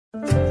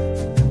Well,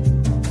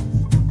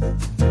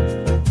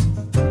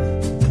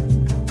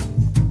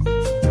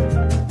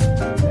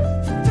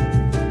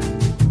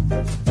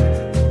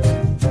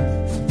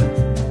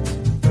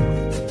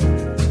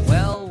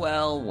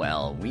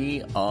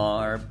 we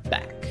are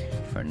back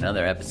for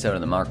another episode of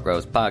the Mark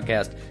Rose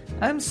Podcast.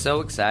 I'm so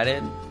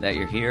excited that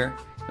you're here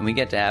and we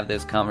get to have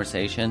this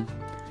conversation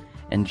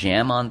and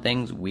jam on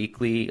things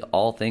weekly,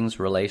 all things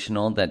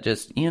relational that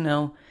just,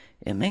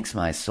 it makes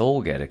my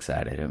soul get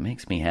excited. It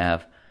makes me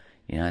have,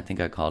 I think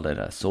I called it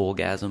a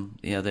soulgasm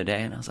the other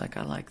day, and I was like,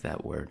 I like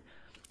that word.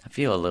 I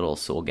feel a little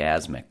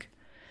soulgasmic.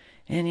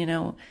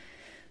 And,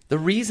 the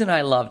reason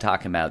I love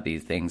talking about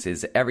these things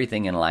is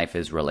everything in life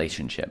is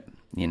relationship.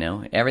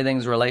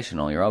 Everything's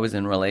relational. You're always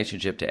in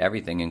relationship to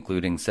everything,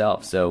 including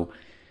self. So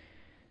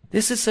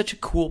this is such a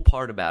cool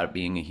part about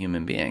being a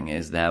human being,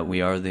 is that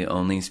we are the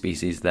only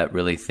species that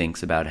really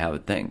thinks about how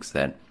it thinks,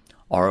 that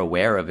are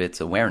aware of its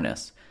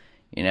awareness.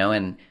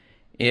 And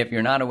if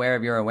you're not aware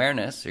of your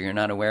awareness, or you're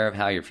not aware of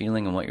how you're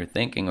feeling and what you're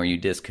thinking, or you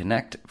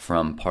disconnect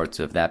from parts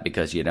of that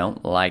because you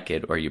don't like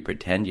it, or you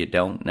pretend you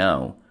don't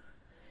know,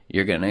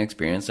 you're going to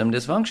experience some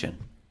dysfunction,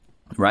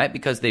 right?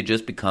 Because they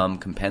just become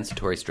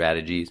compensatory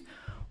strategies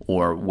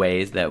or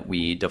ways that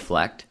we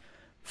deflect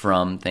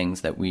from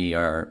things that we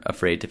are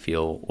afraid to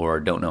feel or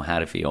don't know how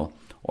to feel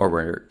or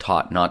we're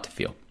taught not to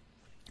feel.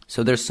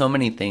 So there's so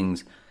many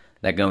things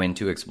that go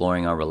into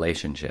exploring our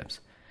relationships.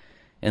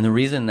 And the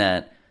reason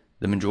that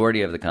the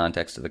majority of the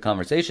context of the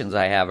conversations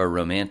I have are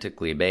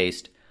romantically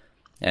based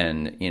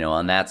and,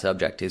 on that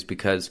subject is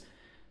because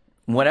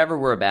whatever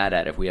we're bad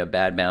at, if we have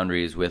bad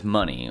boundaries with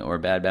money or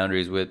bad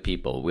boundaries with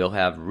people, we'll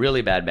have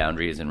really bad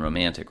boundaries in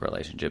romantic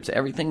relationships.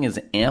 Everything is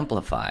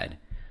amplified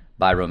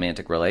by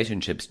romantic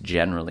relationships,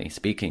 generally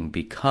speaking,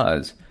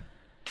 because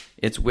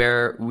it's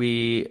where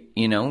we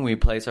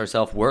place our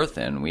self-worth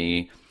in.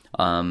 We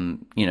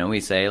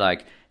say,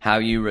 like, how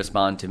you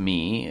respond to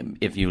me,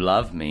 if you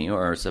love me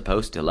or are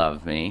supposed to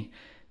love me,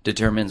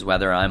 determines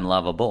whether I'm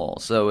lovable.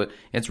 So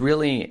it's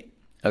really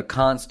a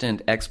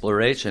constant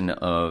exploration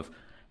of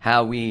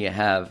how we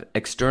have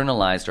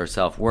externalized our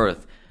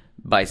self-worth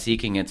by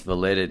seeking its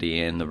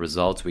validity in the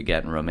results we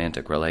get in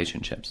romantic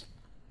relationships.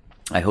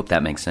 I hope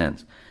that makes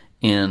sense.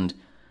 And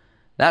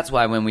that's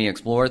why when we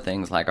explore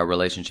things like our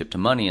relationship to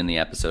money in the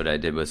episode I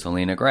did with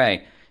Selena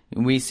Gray,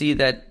 we see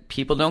that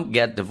people don't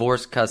get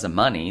divorced because of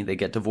money. They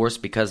get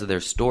divorced because of their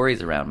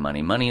stories around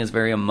money. Money is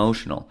very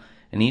emotional,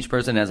 and each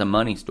person has a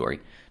money story,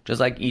 just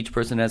like each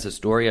person has a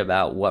story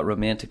about what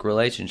romantic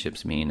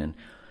relationships mean, and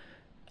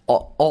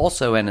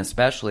also and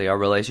especially our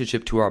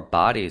relationship to our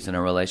bodies and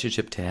our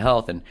relationship to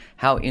health and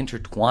how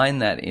intertwined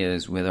that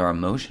is with our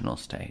emotional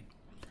state.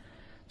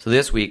 So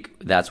this week,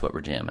 that's what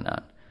we're jamming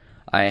on.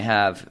 I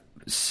have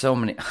so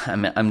many,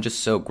 I'm just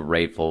so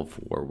grateful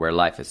for where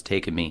life has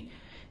taken me.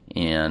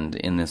 And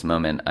in this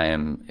moment, I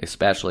am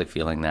especially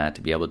feeling that,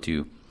 to be able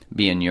to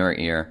be in your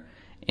ear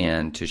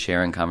and to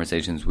share in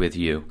conversations with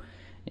you,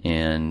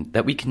 and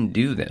that we can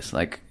do this.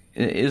 Like,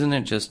 isn't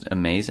it just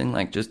amazing?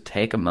 Like, just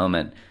take a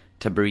moment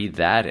to breathe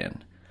that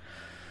in.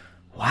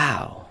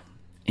 Wow.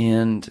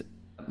 And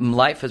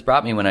life has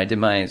brought me, when I did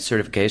my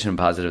certification in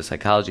positive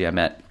psychology, I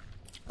met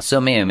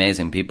so many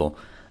amazing people.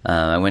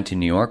 I went to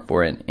New York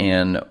for it,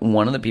 and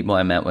one of the people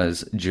I met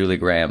was Julie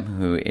Graham,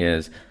 who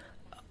is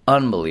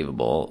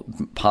unbelievable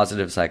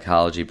positive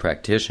psychology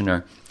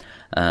practitioner,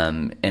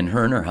 and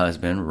her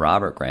husband,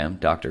 Robert Graham,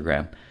 Dr.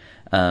 Graham,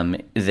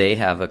 they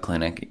have a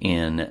clinic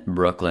in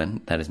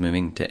Brooklyn that is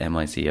moving to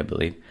NYC, I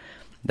believe,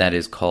 that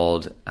is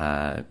called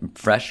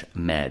Fresh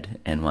Med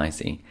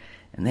NYC,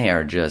 and they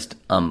are just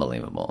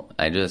unbelievable.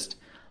 I just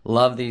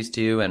love these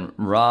two, and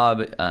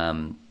Rob,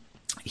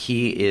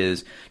 he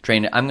is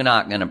trained. I'm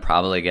not going to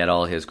probably get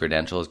all his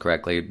credentials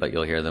correctly, but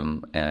you'll hear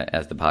them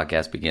as the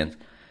podcast begins.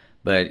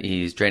 But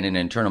he's trained in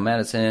internal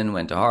medicine,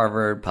 went to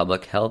Harvard,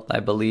 public health,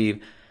 I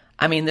believe.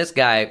 I mean, this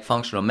guy,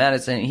 functional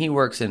medicine, he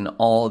works in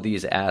all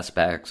these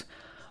aspects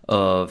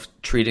of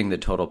treating the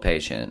total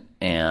patient,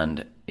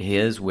 and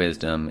his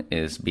wisdom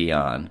is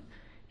beyond.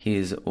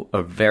 He's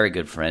a very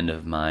good friend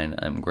of mine.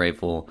 I'm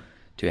grateful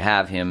to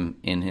have him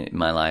in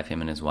my life,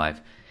 him and his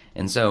wife.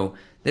 And so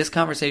this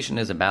conversation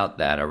is about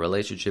that, our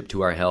relationship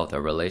to our health,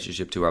 our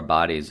relationship to our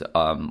bodies,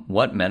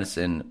 what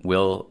medicine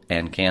will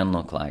and can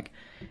look like,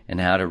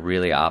 and how to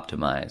really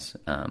optimize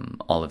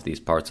all of these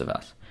parts of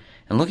us.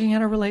 And looking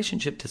at our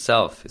relationship to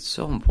self is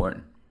so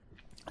important.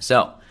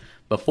 So,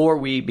 before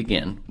we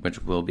begin,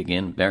 which we'll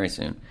begin very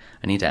soon,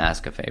 I need to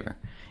ask a favor.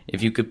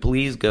 If you could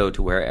please go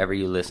to wherever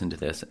you listen to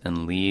this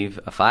and leave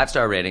a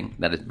 5-star rating,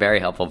 that is very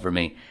helpful for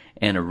me,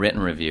 and a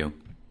written review.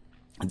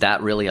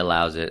 That really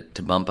allows it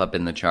to bump up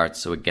in the charts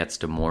so it gets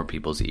to more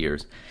people's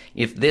ears.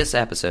 If this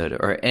episode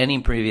or any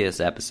previous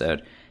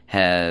episode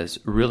has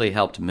really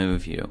helped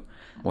move you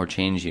or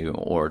change you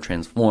or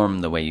transform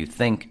the way you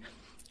think,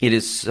 it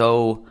is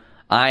so...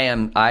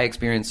 I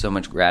experience so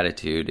much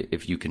gratitude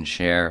if you can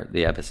share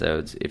the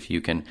episodes, if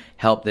you can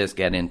help this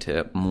get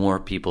into more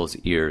people's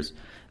ears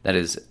That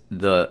is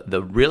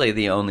the really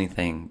the only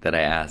thing that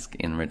I ask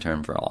in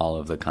return for all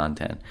of the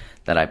content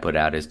that I put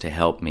out, is to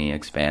help me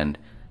expand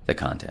the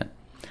content,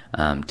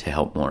 to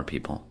help more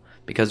people.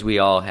 Because we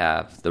all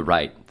have the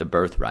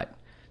birthright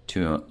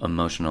to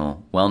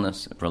emotional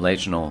wellness,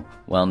 relational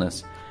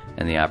wellness,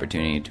 and the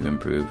opportunity to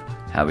improve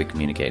how we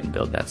communicate and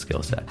build that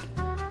skill set.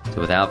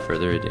 So without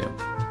further ado,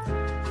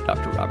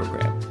 Dr. Robert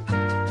Graham.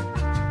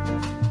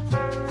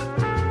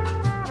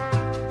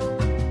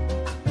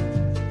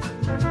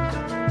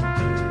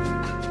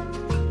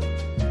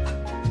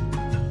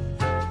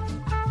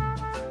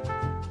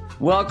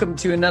 Welcome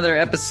to another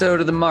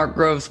episode of the Mark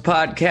Groves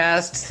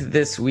Podcast.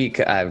 This week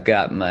I've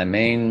got my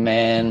main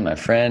man, my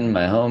friend,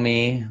 my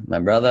homie, my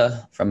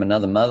brother from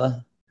another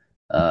mother,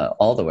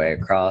 all the way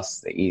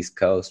across the East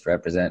Coast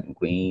representing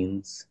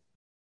Queens.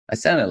 I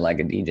sounded like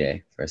a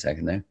DJ for a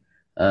second there.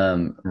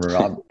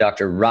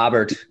 Dr.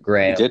 Robert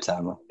Graham. Good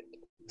time.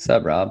 What's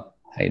up, Rob?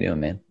 How you doing,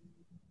 man?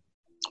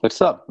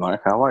 What's up,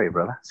 Mark? How are you,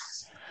 brother?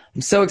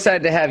 I'm so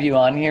excited to have you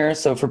on here.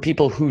 So for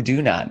people who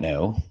do not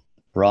know,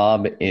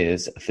 Rob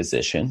is a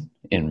physician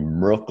in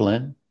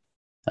Brooklyn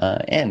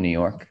and New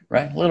York,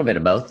 right? A little bit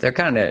of both.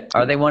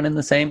 Are they one and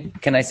the same?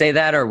 Can I say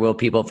that, or will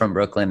people from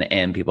Brooklyn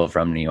and people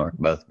from New York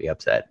both be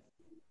upset?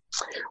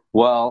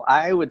 Well,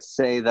 I would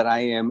say that I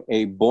am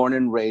a born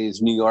and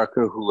raised New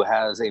Yorker who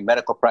has a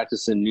medical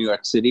practice in New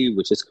York City,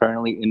 which is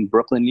currently in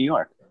Brooklyn, New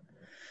York.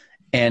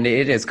 And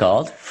it is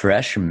called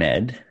Fresh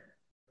Medicine.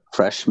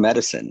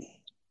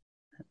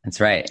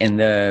 That's right. And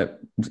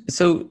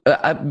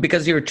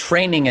because your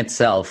training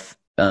itself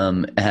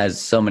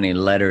has so many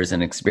letters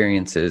and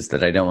experiences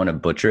that I don't want to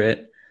butcher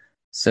it.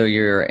 So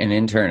you're an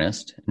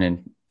internist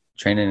and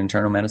trained in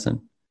internal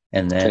medicine,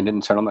 and then trained in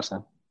internal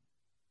medicine,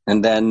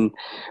 and then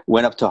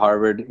went up to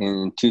Harvard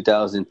in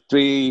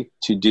 2003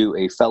 to do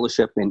a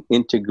fellowship in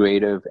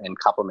integrative and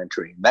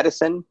complementary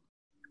medicine.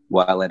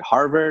 While at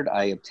Harvard,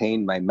 I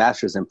obtained my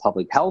master's in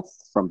public health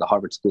from the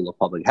Harvard School of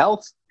Public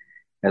Health,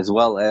 as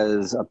well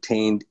as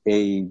obtained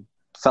a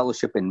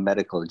fellowship in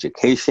medical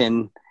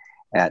education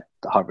at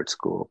the Harvard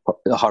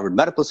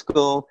Medical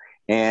School,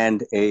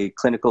 and a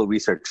clinical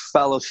research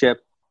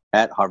fellowship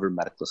at Harvard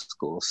Medical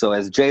School. So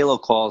as J-Lo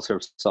calls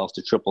herself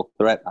the triple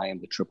threat, I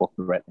am the triple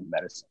threat in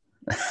medicine.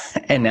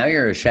 And now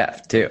you're a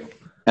chef too.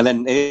 And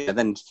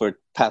then for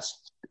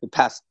past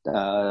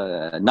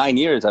 9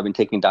 years, I've been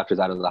taking doctors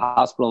out of the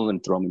hospital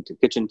and throwing them into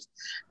kitchens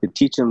to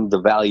teach them the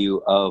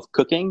value of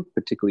cooking,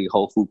 particularly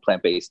whole food,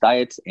 plant-based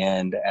diets.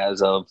 And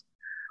as of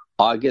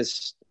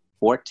August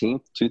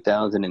 14th,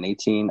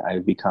 2018,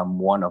 I've become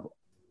one of,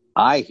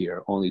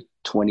 only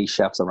 20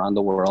 chefs around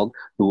the world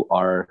who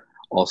are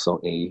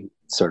also a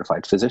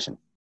certified physician.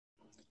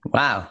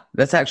 Wow.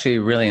 That's actually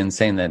really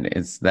insane that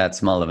it's that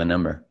small of a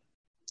number.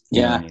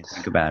 Yeah. When you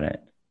think about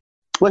it.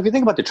 Well, if you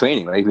think about the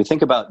training, right? If you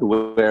think about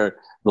where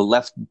the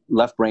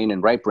left brain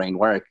and right brain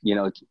work,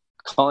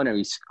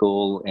 culinary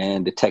school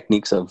and the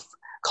techniques of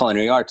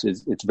culinary arts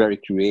it's very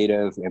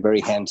creative and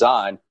very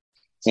hands-on.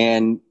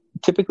 And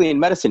typically in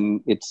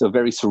medicine, it's a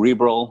very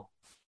cerebral,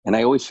 and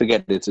I always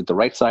forget it's at the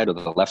right side or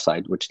the left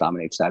side, which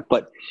dominates that.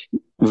 But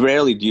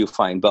rarely do you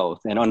find both.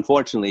 And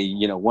unfortunately,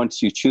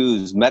 once you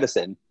choose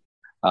medicine,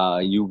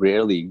 you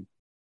rarely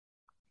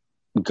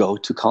go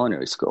to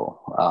culinary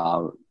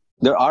school.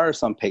 There are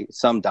some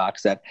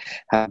docs that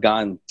have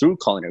gone through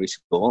culinary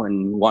school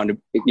and want to,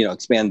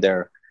 expand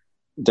their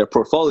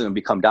portfolio and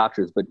become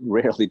doctors, but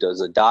rarely does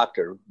a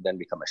doctor then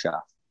become a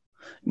chef.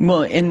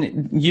 Well,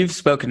 and you've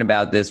spoken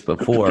about this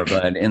before,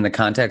 but in the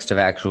context of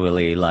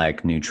actually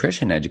like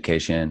nutrition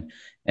education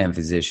and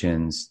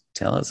physicians,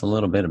 tell us a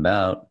little bit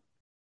about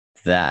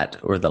that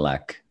or the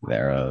lack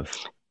thereof.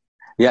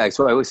 Yeah,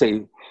 so I would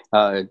say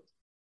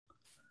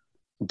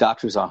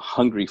doctors are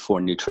hungry for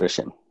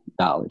nutrition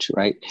knowledge,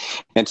 right?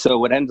 And so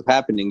what ends up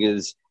happening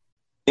is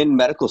in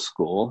medical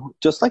school,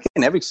 just like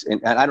and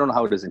I don't know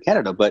how it is in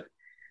Canada, but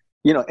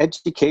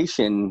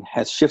education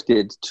has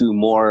shifted to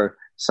more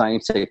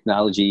science,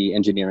 technology,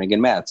 engineering,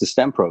 and math, the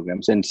STEM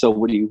programs. And so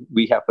what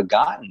we have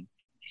forgotten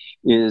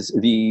is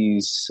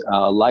these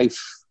life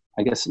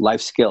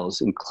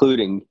skills,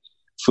 including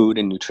food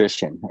and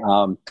nutrition.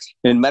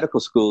 In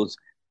medical schools,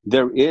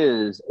 there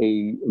is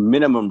a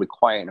minimum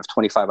requirement of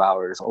 25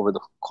 hours over the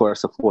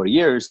course of 4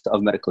 years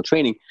of medical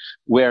training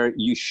where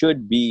you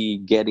should be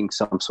getting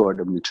some sort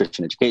of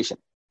nutrition education.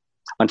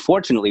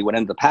 Unfortunately, what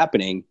ends up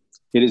happening,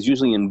 it is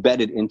usually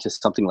embedded into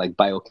something like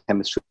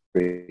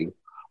biochemistry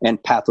and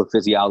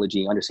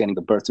pathophysiology, understanding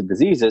the birth of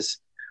diseases,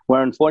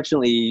 where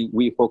unfortunately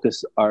we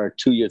focus our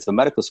 2 years of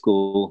medical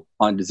school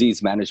on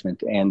disease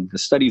management and the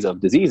studies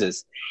of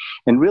diseases,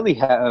 and really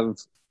have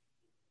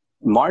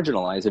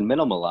marginalized and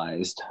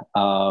minimalized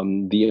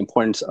the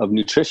importance of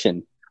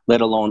nutrition, let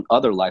alone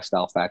other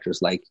lifestyle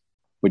factors like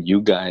what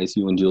you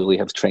and Julie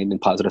have trained in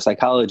positive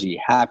psychology,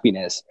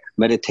 happiness,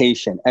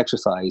 meditation,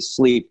 exercise,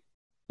 sleep,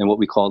 and what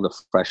we call the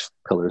fresh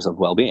pillars of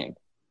well-being.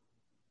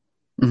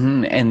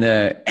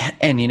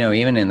 And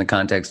even in the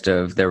context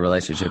of their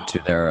relationship to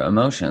their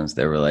emotions,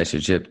 their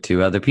relationship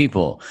to other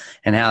people,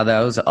 and how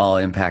those all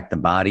impact the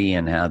body,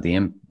 and how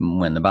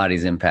when the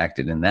body's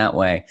impacted in that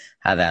way,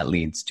 how that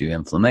leads to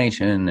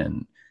inflammation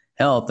and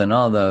health and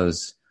all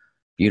those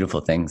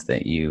beautiful things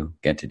that you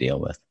get to deal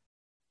with.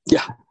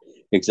 Yeah,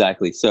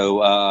 exactly.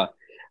 So,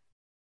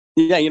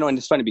 and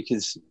it's funny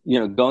because,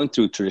 going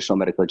through traditional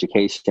medical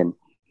education,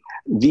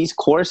 these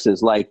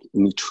courses like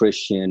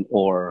nutrition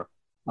or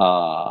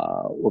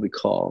what we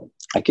call,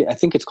 I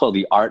think it's called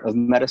the art of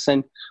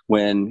medicine,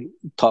 when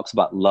it talks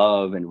about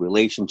love and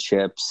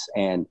relationships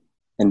and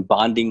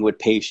bonding with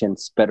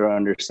patients, better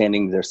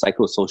understanding their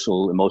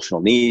psychosocial,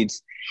 emotional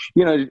needs.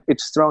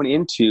 It's thrown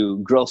into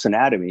gross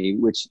anatomy,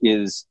 which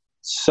is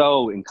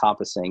so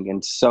encompassing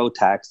and so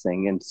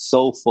taxing and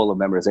so full of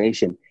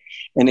memorization.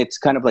 And it's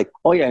kind of like,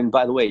 oh yeah, and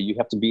by the way, you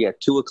have to be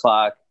at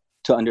 2:00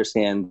 to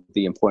understand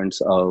the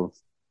importance of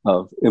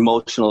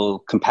emotional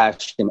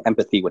compassion,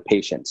 empathy with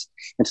patients.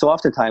 And so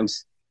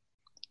oftentimes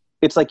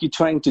it's like you're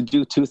trying to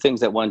do two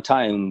things at one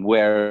time,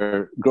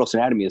 where gross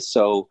anatomy is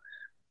so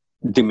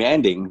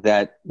demanding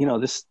that,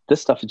 this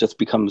stuff just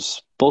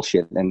becomes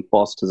bullshit and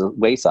falls to the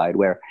wayside,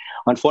 where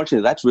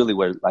unfortunately that's really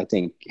where I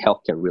think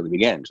healthcare really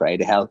begins, right?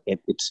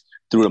 It's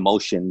through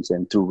emotions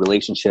and through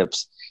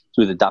relationships,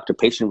 through the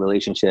doctor-patient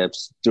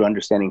relationships, through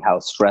understanding how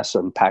stress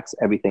impacts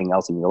everything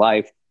else in your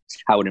life,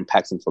 how it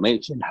impacts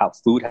inflammation, how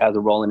food has a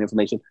role in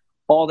inflammation.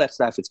 All that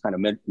stuff is kind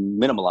of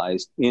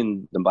minimalized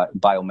in the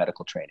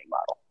biomedical training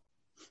model.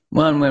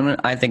 Well, and when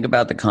I think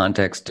about the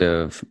context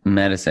of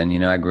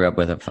medicine, I grew up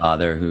with a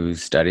father who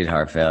studied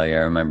heart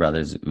failure. My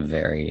brother's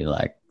very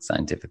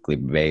scientifically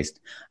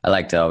based. I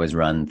like to always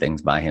run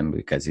things by him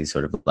because he's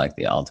sort of like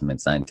the ultimate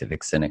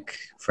scientific cynic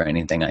for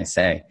anything I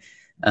say.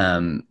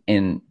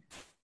 And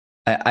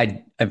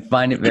I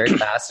find it very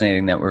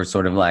fascinating that we're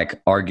sort of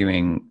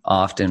arguing.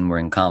 Often we're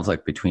in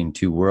conflict between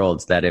two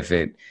worlds, that if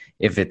it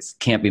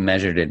can't be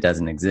measured, it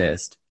doesn't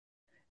exist.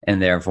 And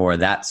therefore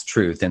that's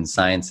truth and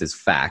science is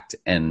fact.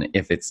 And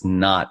if it's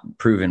not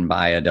proven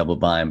by a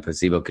double-blind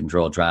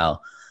placebo-controlled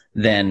trial,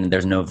 then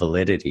there's no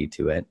validity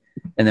to it.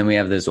 And then we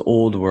have this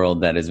old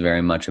world that is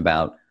very much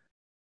about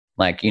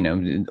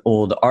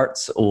old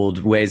arts,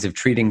 old ways of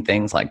treating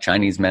things like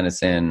Chinese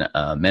medicine,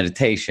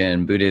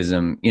 meditation,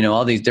 Buddhism,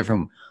 all these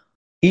different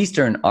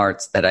Eastern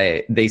arts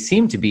that they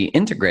seem to be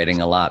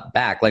integrating a lot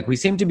back. We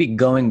seem to be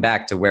going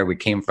back to where we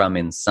came from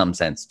in some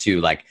sense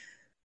too.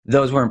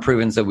 Those weren't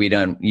proven, so we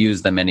don't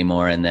use them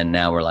anymore. And then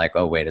now we're like,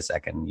 oh, wait a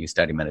second, you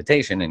study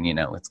meditation and,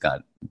 it's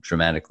got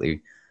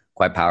dramatically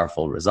quite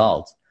powerful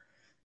results.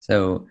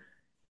 So,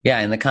 yeah,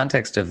 in the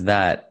context of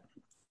that,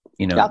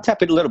 I'll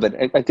tap it a little bit.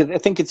 I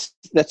think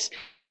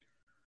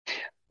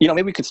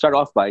maybe we could start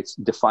off by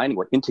defining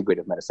what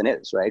integrative medicine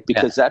is, right?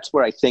 Because that's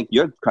where I think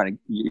you're alluding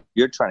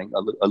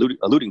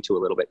to a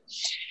little bit,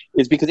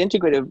 is because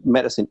integrative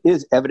medicine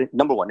is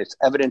number one, it's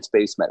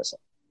evidence-based medicine.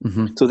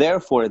 Mm-hmm. So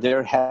therefore,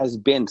 there has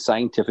been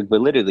scientific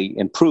validity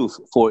and proof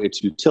for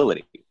its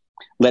utility.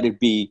 Let it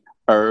be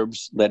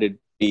herbs, let it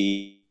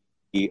be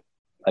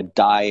a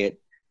diet,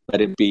 let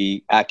it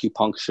be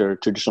acupuncture,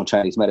 traditional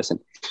Chinese medicine.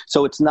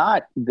 So it's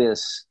not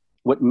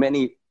what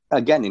many,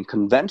 again, in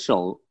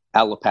conventional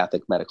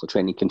allopathic medical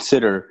training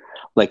consider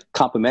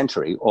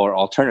complementary or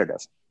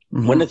alternative.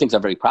 Mm-hmm. One of the things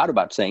I'm very proud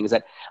about saying is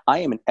that I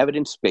am an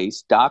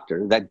evidence-based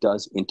doctor that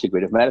does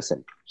integrative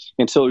medicine.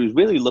 And so it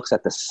really looks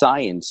at the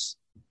science.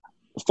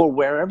 For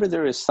wherever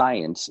there is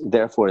science,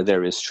 therefore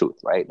there is truth,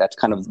 right? That's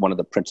kind of one of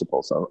the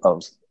principles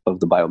of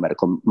the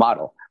biomedical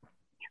model.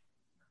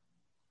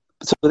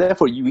 So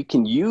therefore we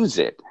can use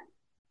it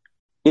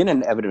in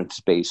an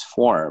evidence-based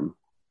form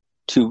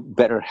to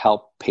better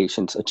help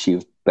patients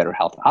achieve better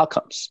health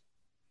outcomes.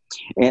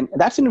 And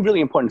that's a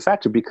really important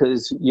factor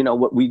because,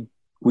 what we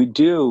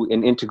do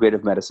in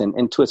integrative medicine,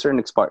 and to a certain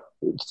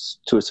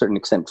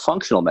extent,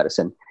 functional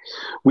medicine,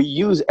 we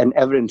use an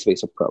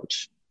evidence-based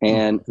approach.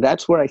 And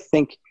that's where I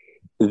think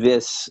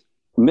this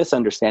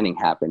misunderstanding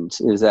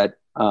happens, is that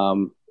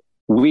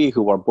we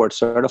who are board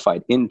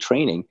certified in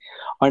training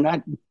are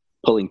not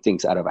pulling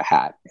things out of a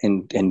hat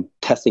and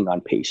testing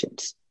on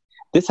patients.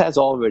 This has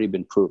already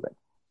been proven.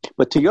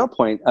 But to your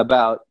point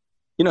about,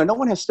 no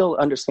one has still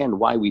understand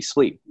why we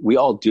sleep. We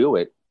all do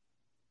it,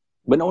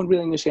 but no one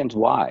really understands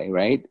why,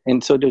 right?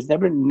 And so there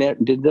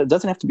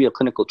doesn't have to be a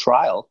clinical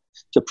trial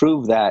to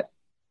prove that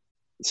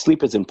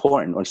sleep is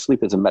important or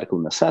sleep is a medical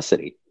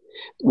necessity.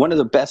 One of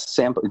the best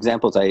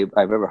examples I've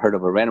ever heard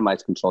of a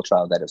randomized control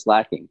trial that is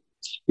lacking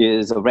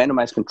is a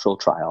randomized control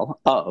trial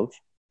of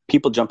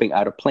people jumping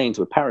out of planes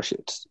with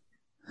parachutes.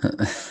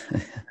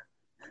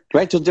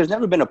 Right? So there's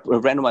never been a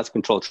randomized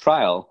control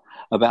trial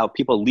about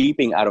people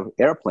leaping out of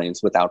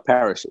airplanes without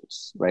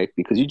parachutes, right?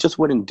 Because you just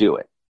wouldn't do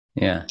it.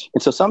 Yeah.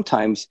 And so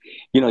sometimes,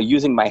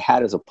 using my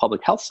hat as a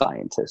public health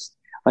scientist,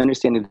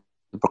 understanding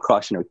the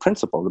precautionary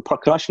principle. The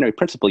precautionary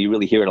principle, you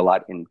really hear it a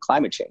lot in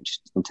climate change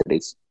in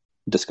today's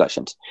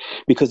discussions,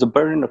 because the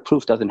burden of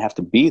proof doesn't have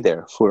to be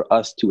there for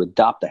us to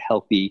adopt a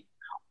healthy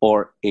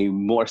or a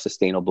more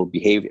sustainable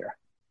behavior.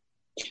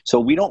 So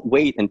we don't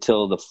wait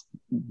until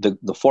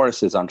the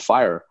forest is on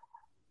fire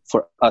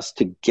for us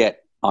to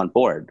get on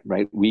board,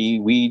 right?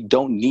 We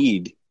don't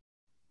need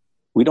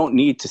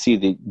to see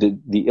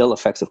the ill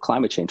effects of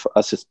climate change for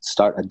us to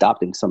start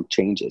adopting some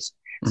changes.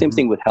 Same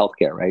thing with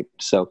healthcare, right?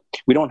 So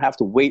we don't have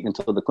to wait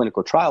until the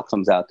clinical trial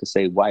comes out to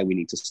say why we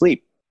need to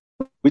sleep.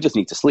 We just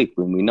need to sleep,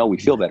 and we know we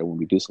feel better when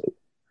we do sleep.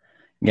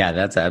 Yeah,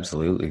 that's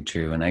absolutely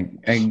true. And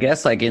I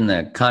guess like in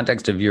the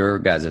context of your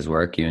guys'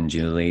 work, you and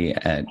Julie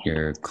at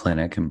your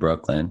clinic in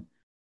Brooklyn,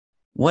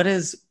 what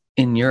is,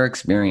 in your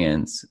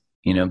experience,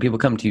 people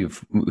come to you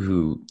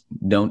who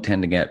don't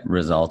tend to get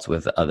results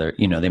with other,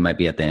 they might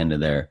be at the end of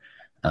their,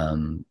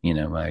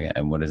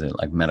 what is it,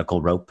 like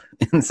medical rope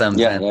in some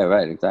sense. Yeah,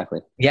 right,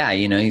 exactly. Yeah,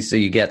 so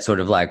you get sort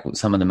of like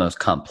some of the most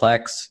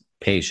complex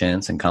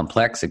patients and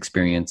complex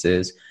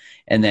experiences.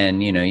 And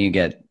then, you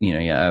get,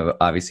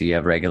 obviously you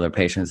have regular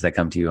patients that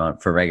come to you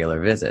for regular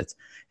visits.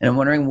 And I'm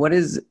wondering,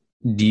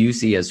 do you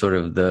see as sort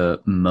of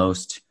the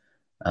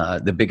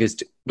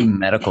biggest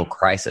medical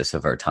crisis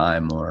of our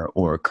time,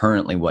 or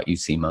currently what you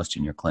see most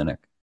in your clinic?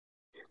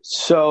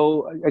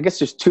 So I guess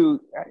there's two,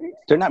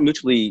 they're not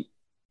mutually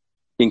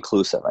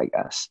inclusive, I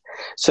guess.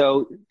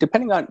 So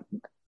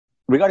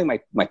regarding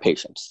my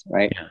patients,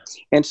 right? Yeah.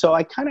 And so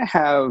I kind of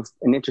have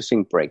an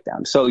interesting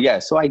breakdown. So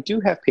I do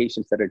have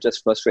patients that are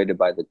just frustrated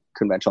by the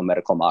conventional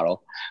medical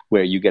model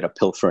where you get a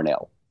pill for an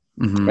ill,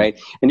 right?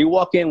 And you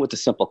walk in with a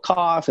simple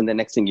cough, and the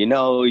next thing you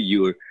know,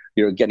 you're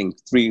getting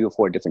 3 or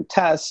 4 different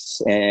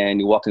tests, and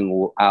you're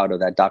walking out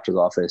of that doctor's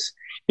office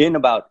in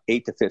about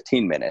 8 to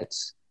 15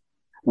 minutes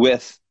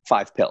with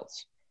 5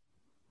 pills.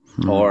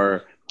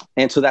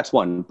 And so that's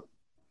one.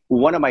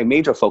 One of my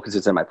major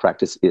focuses in my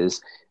practice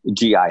is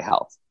GI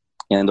health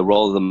and the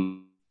role of the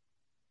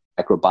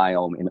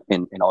microbiome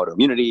in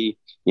autoimmunity,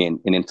 in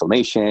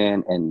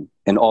inflammation,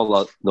 and all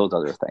of those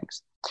other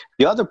things.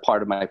 The other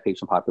part of my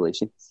patient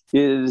population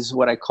is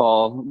what I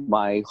call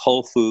my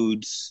whole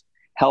foods,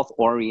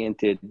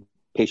 health-oriented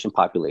patient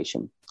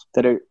population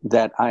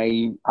that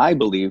I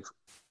believe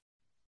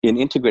in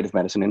integrative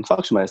medicine and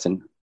functional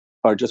medicine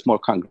are just more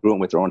congruent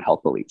with their own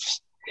health beliefs.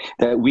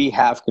 That we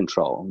have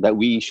control, that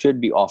we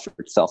should be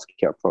offered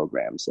self-care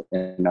programs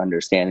and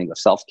understanding of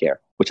self-care,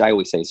 which I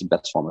always say is the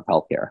best form of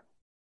healthcare.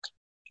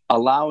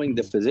 Allowing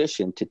the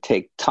physician to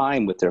take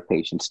time with their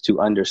patients to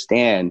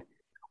understand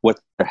what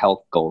their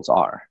health goals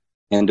are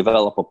and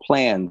develop a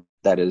plan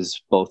that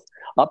is both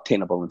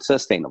obtainable and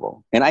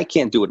sustainable. And I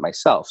can't do it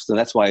myself. So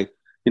that's why,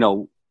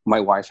 my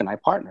wife and I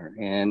partner.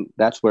 And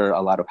that's where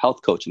a lot of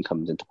health coaching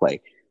comes into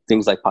play.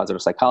 Things like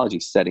positive psychology,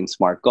 setting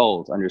smart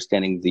goals,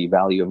 understanding the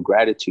value of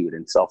gratitude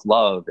and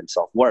self-love and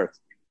self-worth,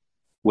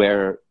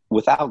 where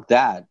without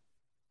that,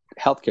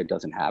 healthcare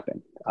doesn't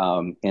happen.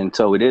 And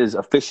so it is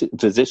a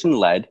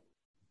physician-led,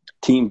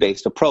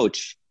 team-based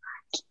approach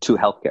to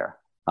healthcare.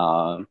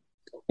 And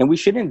we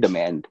shouldn't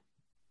demand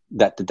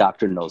that the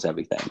doctor knows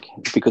everything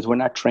because we're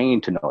not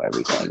trained to know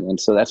everything. And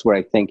so that's where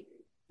I think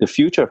the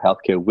future of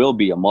healthcare will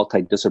be a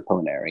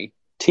multidisciplinary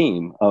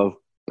team of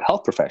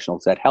health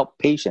professionals that help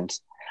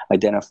patients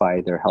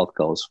identify their health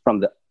goals from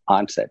the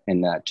onset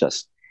and not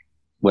just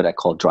what I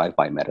call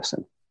drive-by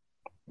medicine.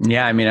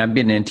 Yeah, I mean, I've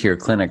been into your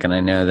clinic and I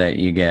know that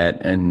you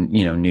get,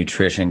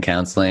 nutrition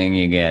counseling,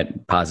 you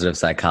get positive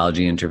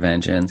psychology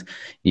interventions.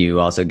 You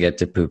also get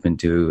to poop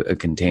into a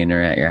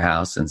container at your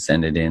house and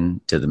send it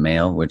in to the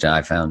mail, which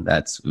I found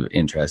that's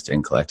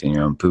interesting, collecting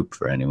your own poop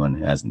for anyone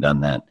who hasn't done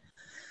that.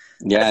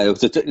 Yeah,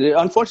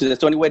 unfortunately,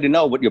 that's the only way to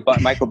know what your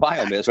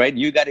microbiome is, right?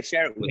 You got to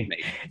share it with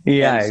me.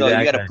 Yeah, and so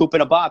exactly. You got to poop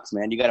in a box,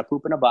 man. You got to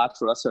poop in a box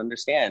for us to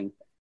understand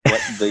what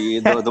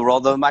the role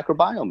of the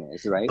microbiome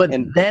is, right? But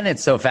then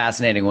it's so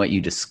fascinating what you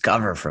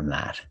discover from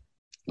that.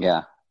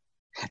 Yeah.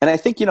 And I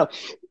think,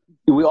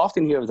 we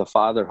often hear of the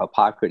father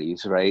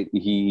Hippocrates, right?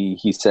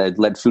 He said,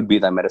 let food be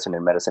thy medicine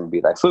and medicine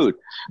be thy food.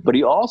 But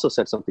he also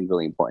said something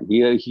really important.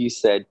 He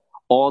said,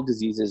 all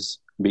diseases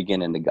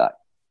begin in the gut.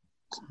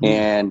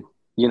 And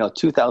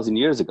 2,000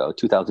 years ago,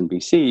 2000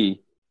 BC,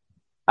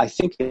 I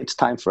think it's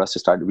time for us to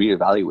start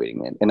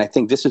reevaluating it. And I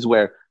think this is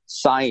where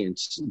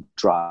science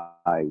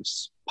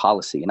drives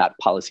policy and not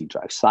policy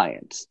drives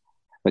science,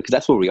 because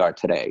that's where we are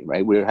today,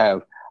 right? We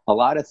have a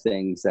lot of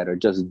things that are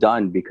just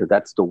done because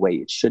that's the way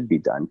it should be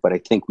done. But I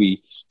think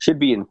we should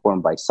be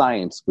informed by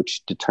science,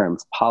 which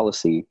determines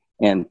policy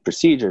and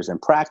procedures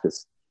and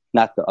practice,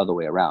 not the other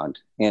way around.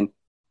 And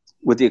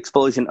with the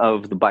explosion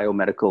of the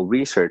biomedical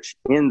research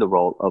in the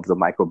role of the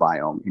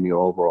microbiome in your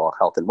overall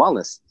health and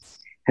wellness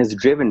has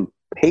driven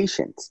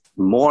patients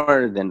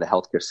more than the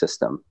healthcare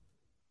system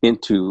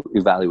into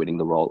evaluating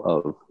the role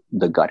of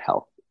the gut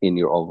health in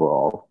your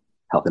overall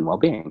health and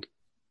well-being.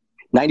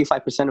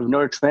 95% of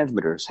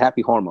neurotransmitters,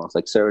 happy hormones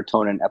like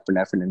serotonin,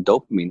 epinephrine, and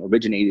dopamine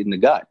originate in the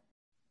gut.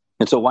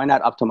 And so why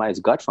not optimize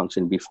gut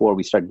function before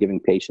we start giving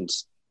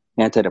patients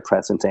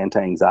antidepressants,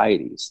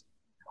 anti-anxieties?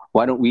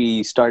 Why don't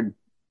we start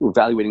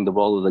evaluating the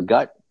role of the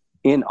gut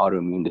in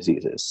autoimmune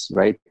diseases,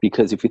 right?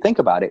 Because if you think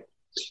about it,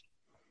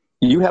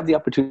 you have the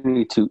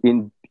opportunity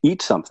to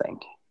eat something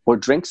or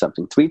drink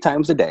something 3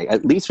 times a day,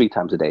 at least 3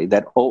 times a day,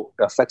 that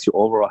affects your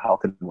overall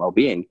health and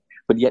well-being,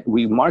 but yet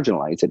we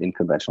marginalize it in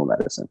conventional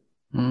medicine.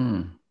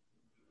 Isn't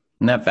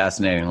that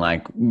fascinating?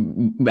 Like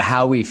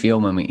how we feel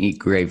when we eat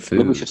great food.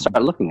 Maybe we should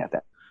start looking at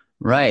that.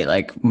 Right.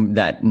 Like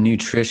that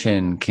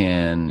nutrition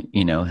can,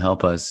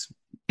 help us.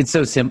 It's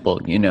so simple,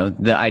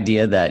 the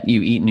idea that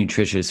you eat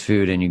nutritious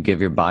food and you give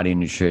your body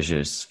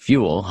nutritious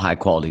fuel, high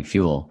quality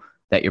fuel,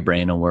 that your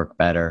brain will work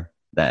better,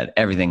 that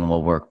everything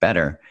will work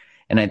better.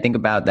 And I think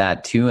about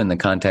that too in the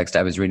context.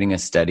 I was reading a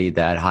study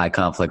that high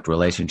conflict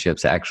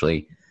relationships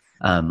actually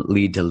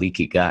lead to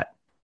leaky gut.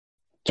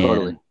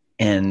 Totally.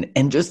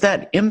 And just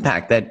that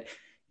impact that,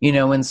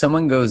 when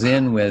someone goes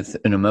in with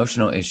an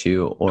emotional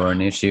issue or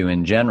an issue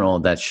in general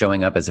that's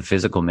showing up as a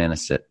physical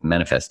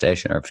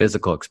manifestation or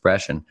physical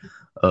expression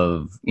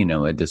of,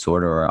 a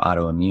disorder or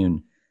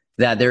autoimmune,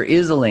 that there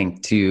is a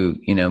link to,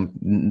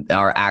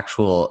 our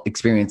actual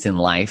experience in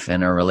life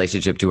and our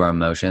relationship to our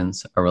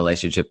emotions, our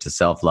relationship to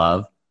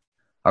self-love,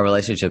 our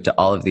relationship to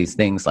all of these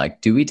things.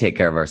 Like, do we take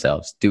care of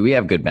ourselves? Do we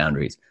have good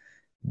boundaries?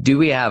 Do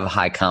we have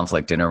high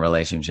conflict in our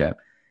relationship?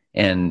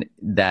 And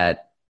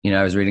that,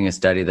 I was reading a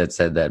study that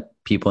said that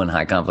people in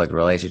high conflict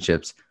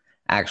relationships,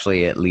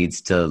 actually it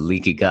leads to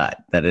leaky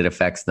gut, that it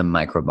affects the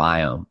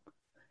microbiome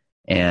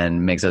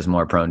and makes us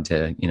more prone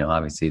to,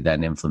 obviously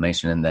that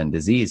inflammation and then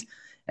disease.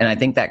 And I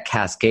think that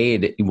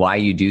cascade, why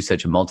you do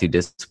such a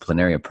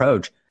multidisciplinary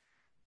approach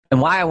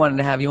and why I wanted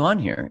to have you on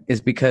here is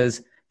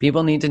because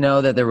people need to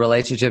know that their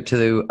relationship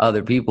to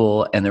other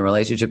people and their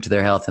relationship to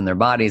their health and their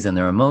bodies and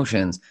their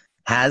emotions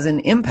has an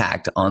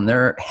impact on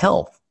their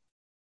health.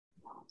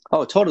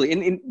 Oh, totally.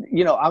 And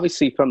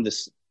obviously from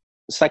this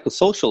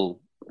psychosocial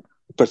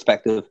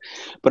perspective,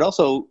 but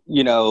also,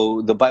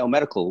 the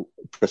biomedical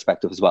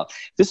perspective as well.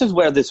 This is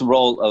where this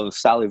role of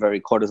salivary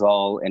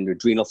cortisol and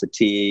adrenal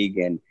fatigue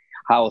and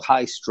how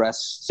high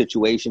stress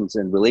situations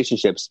and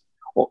relationships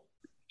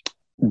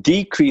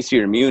decrease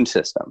your immune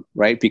system,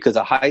 right? Because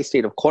a high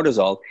state of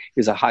cortisol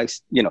is a high,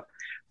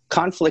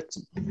 conflict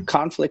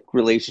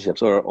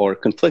relationships or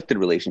conflicted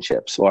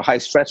relationships or high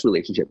stress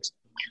relationships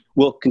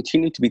will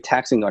continue to be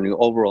taxing on your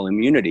overall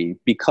immunity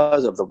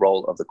because of the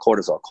role of the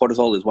cortisol.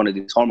 Cortisol is one of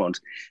these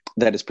hormones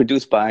that is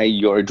produced by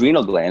your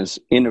adrenal glands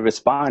in a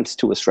response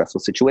to a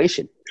stressful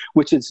situation,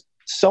 which is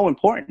so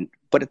important.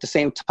 But at the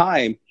same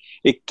time,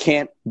 it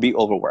can't be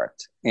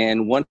overworked.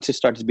 And once it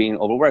starts being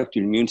overworked,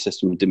 your immune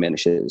system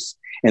diminishes.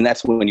 And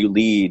that's when you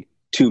lead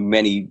to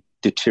many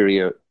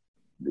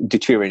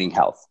deteriorating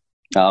health.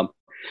 And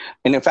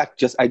in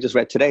fact, I just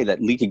read today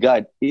that leaky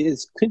gut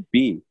could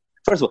be,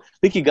 first of all,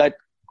 leaky gut,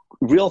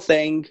 real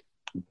thing,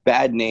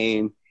 bad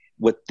name.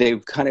 What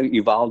they've kind of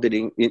evolved it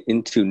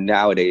into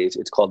nowadays,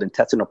 it's called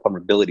intestinal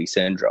permeability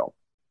syndrome.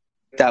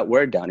 That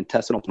word down,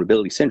 intestinal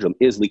permeability syndrome,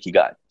 is leaky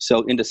gut.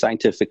 So in the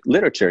scientific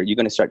literature, you're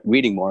going to start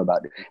reading more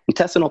about it.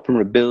 Intestinal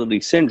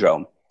permeability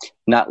syndrome,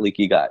 not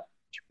leaky gut.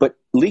 But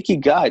leaky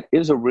gut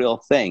is a real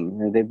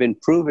thing. They've been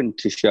proven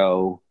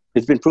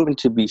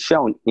to be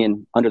shown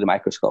under the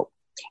microscope.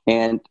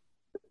 And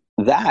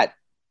that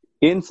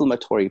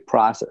inflammatory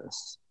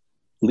process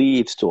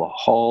leads to a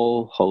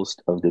whole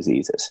host of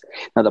diseases.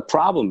 Now, the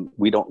problem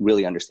we don't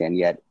really understand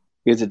yet,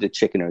 is it the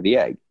chicken or the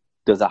egg?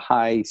 Does a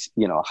high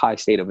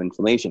state of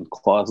inflammation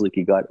cause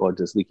leaky gut, or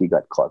does leaky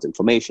gut cause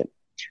inflammation?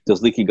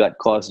 Does leaky gut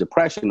cause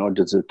depression, or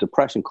does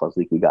depression cause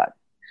leaky gut?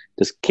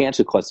 Does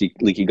cancer cause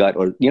leaky gut,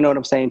 or you know what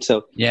I'm saying?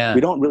 So yeah,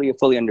 we don't really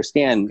fully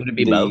understand. Could it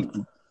be both?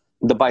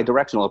 The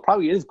bidirectional. It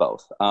probably is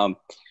both.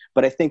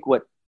 But I think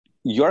what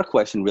your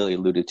question really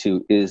alluded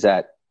to is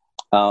that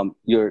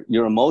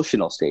your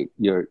emotional state,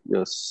 your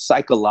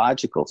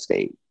psychological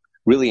state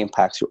really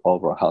impacts your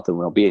overall health and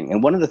well-being.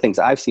 And one of the things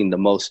I've seen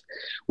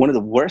one of the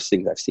worst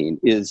things I've seen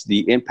is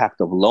the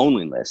impact of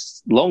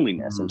loneliness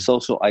and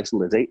social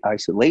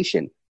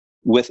isolation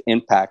with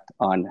impact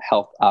on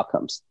health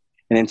outcomes.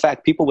 And in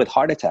fact, people with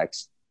heart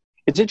attacks,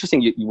 it's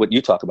interesting what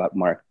you talk about,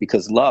 Mark,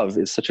 because love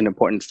is such an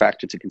important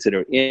factor to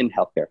consider in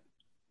healthcare,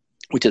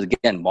 which is,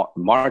 again,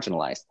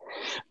 marginalized.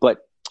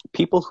 But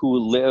people who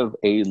live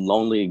a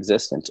lonely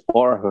existence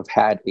or have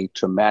had a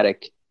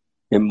traumatic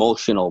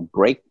emotional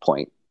break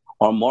point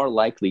are more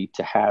likely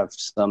to have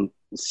some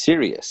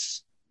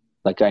serious,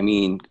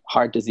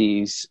 heart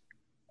disease,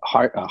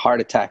 heart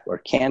attack, or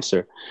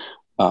cancer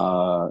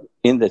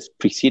in the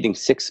preceding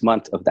 6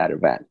 months of that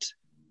event.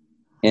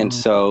 And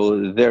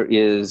so there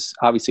is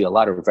obviously a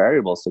lot of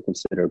variables to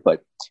consider,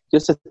 but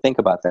just to think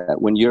about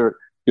that, when your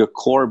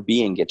core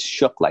being gets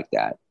shook like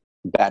that,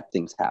 bad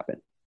things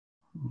happen.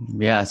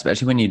 Yeah,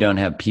 especially when you don't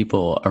have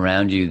people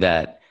around you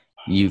that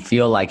you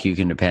feel like you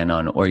can depend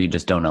on, or you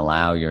just don't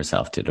allow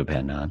yourself to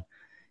depend on,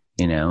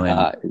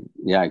 And,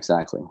 yeah,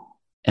 exactly.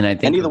 And I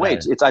think, and either way,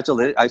 it's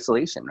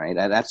isolation, right?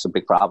 That's a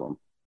big problem.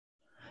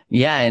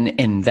 Yeah,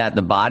 and that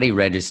the body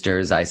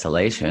registers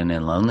isolation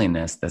and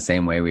loneliness the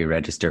same way we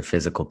register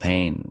physical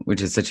pain,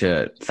 which is such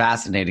a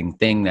fascinating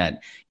thing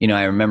that,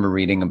 I remember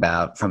reading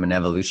about from an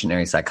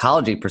evolutionary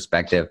psychology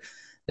perspective.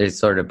 They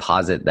sort of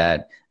posit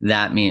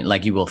that means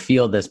like you will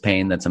feel this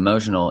pain that's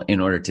emotional in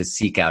order to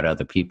seek out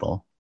other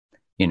people.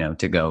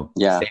 to go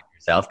Yeah. save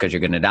yourself because you're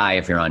going to die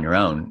if you're on your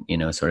own,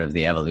 sort of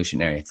the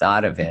evolutionary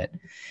thought of it.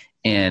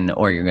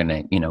 Or you're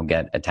going to,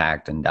 get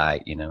attacked and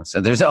die,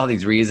 So there's all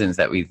these reasons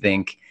that we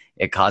think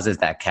it causes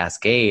that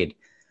cascade.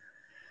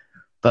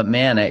 But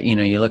man,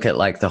 you look at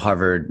like the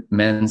Harvard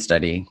men's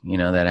study,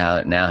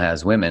 that now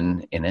has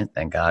women in it,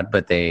 thank God.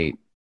 But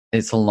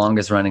it's the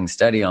longest running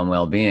study on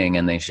well-being.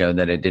 And they showed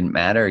that it didn't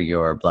matter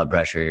your blood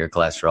pressure, your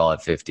cholesterol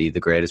at 50. The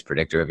greatest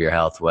predictor of your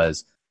health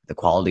was the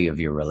quality of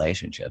your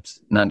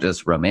relationships, not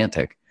just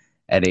romantic,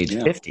 at age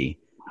 50.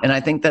 And I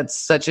think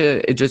that's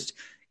it just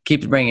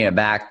keeps bringing it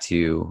back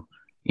to,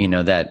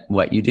 that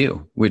what you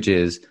do, which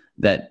is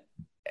that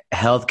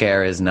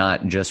healthcare is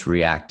not just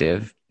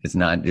reactive. It's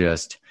not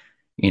just,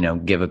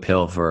 give a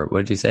pill for, what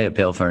did you say? A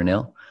pill for an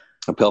ill?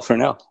 A pill for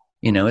an ill.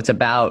 It's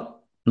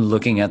about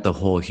looking at the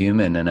whole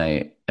human. And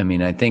I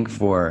think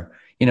for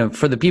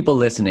the people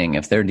listening,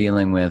 if they're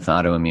dealing with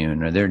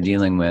autoimmune or they're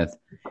dealing with,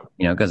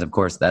 because of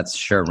course that's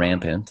sure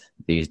rampant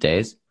these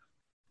days.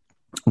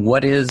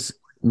 What is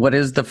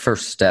the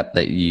first step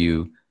that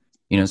you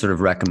sort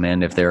of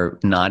recommend if they're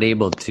not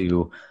able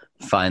to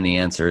find the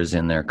answers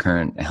in their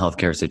current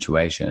healthcare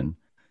situation?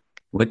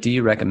 What do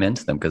you recommend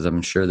to them? Because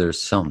I'm sure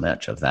there's so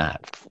much of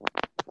that.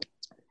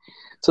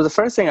 So the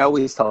first thing I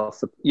always tell,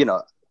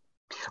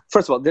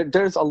 first of all,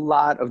 there's a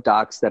lot of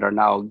docs that are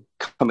now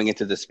coming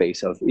into the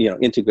space of,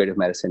 integrative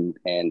medicine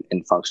and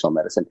functional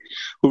medicine,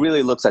 who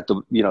really looks at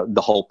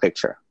the whole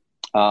picture.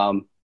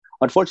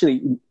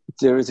 Unfortunately,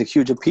 there is a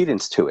huge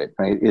impedance to it,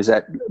 right? Is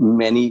that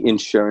many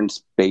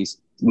insurance-based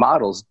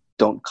models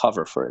don't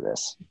cover for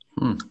this.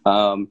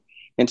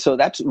 And so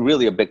that's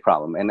really a big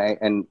problem.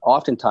 And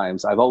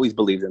oftentimes I've always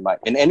believed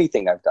in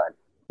anything I've done,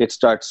 it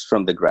starts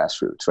from the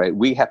grassroots, right?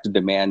 We have to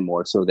demand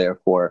more. So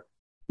therefore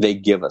they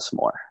give us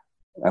more.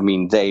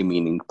 They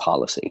meaning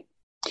policy.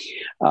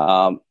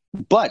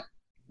 But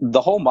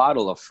the whole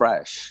model of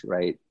FRESH,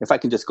 right? If I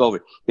can just go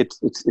over it,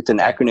 it's an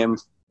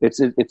acronym. It's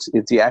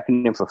the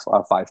acronym for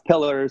 5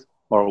 pillars,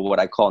 or what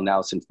I call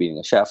now, since being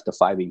a chef, the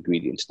 5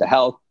 ingredients to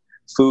health: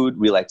 food,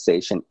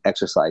 relaxation,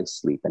 exercise,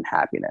 sleep, and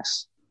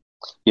happiness.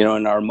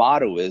 And our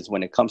motto is,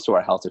 when it comes to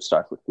our health, it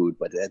starts with food.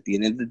 But at the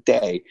end of the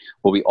day,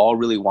 what we all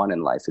really want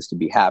in life is to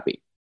be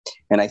happy.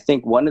 And I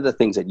think one of the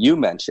things that you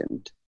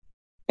mentioned,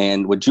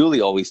 and what Julie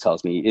always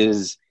tells me,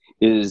 is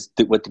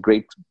what the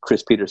great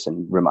Chris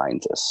Peterson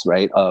reminds us,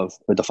 right, of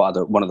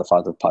one of the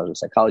fathers of positive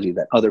psychology,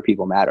 that other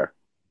people matter.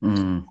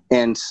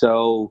 And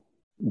so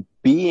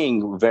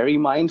being very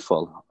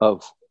mindful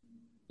of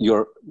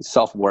your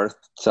self-worth,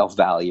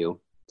 self-value,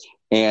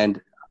 and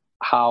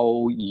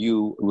how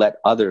you let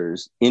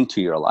others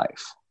into your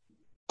life.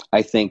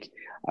 I think,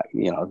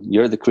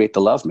 you're the create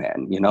the love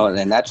man,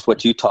 and that's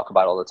what you talk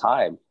about all the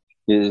time,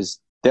 is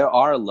there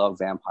are love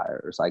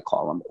vampires, I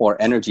call them,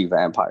 or energy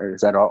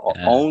vampires that are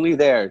only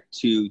there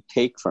to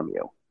take from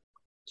you.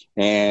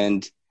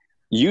 And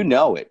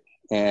it.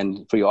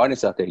 And for your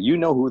audience out there,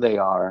 who they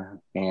are,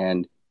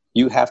 and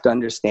you have to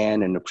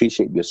understand and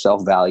appreciate your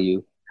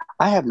self-value.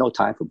 I have no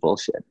time for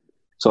bullshit.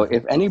 So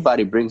if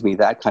anybody brings me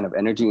that kind of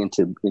energy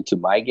into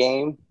my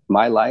game,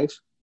 my life,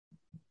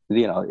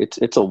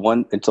 it's a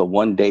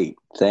one date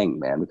thing,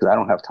 man, because I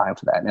don't have time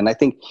for that. And I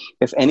think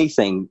if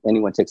anything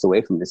anyone takes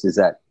away from this is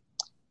that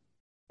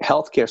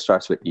healthcare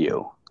starts with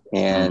you,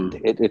 and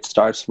it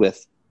starts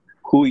with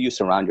who you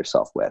surround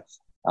yourself with.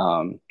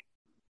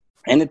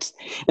 And it's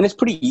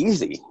pretty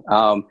easy.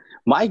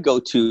 My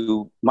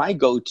go-to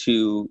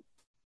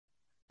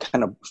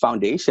kind of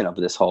foundation of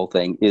this whole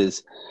thing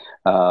is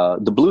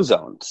the blue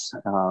zones.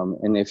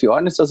 And if your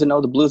audience doesn't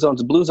know the blue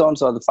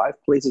zones are the 5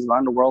 places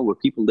around the world where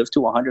people live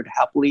to 100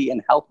 happily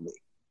and healthily.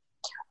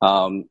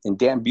 And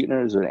Dan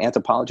Buettner is an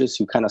anthropologist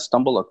who kind of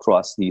stumbled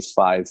across these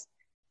five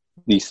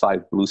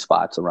blue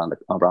spots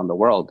around the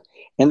world.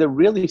 And they're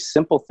really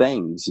simple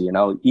things,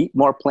 eat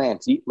more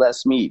plants, eat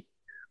less meat,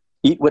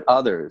 eat with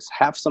others,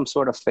 have some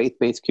sort of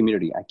faith-based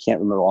community. I can't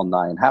remember all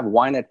 9. Have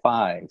wine at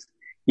 5,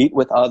 eat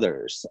with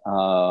others,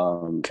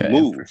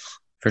 move.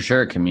 For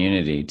sure,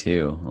 community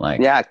too.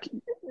 Yeah,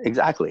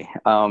 exactly.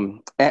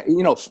 And,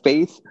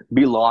 faith,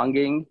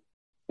 belonging,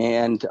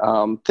 and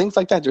things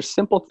like that. There's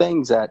simple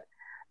things that,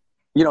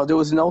 there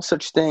was no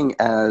such thing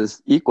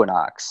as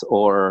equinox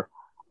or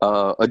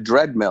a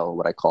dread mill,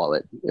 what I call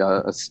it,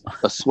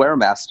 a swear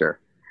master.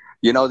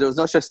 There was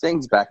no such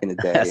things back in the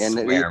day.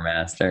 Swear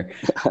master.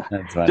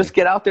 That's funny. Just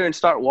get out there and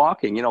start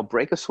walking.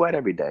 Break a sweat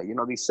every day.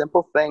 These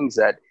simple things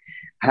that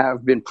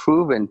have been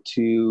proven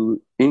to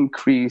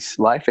increase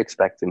life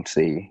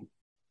expectancy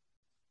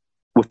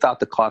without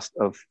the cost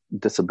of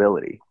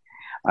disability,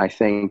 I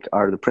think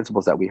are the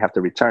principles that we have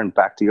to return,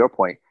 back to your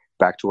point,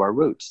 back to our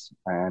roots.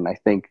 And I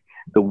think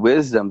the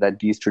wisdom that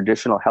these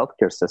traditional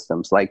healthcare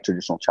systems, like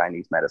traditional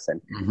Chinese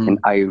medicine and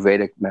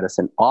Ayurvedic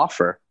medicine,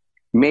 offer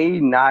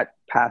may not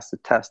pass the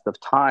test of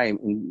time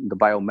in the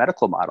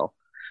biomedical model,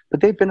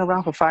 but they've been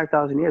around for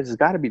 5,000 years. It's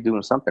got to be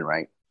doing something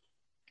right.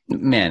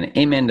 Man,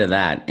 amen to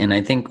that. And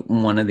I think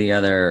one of the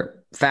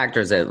other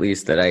factors, at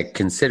least, that I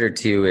consider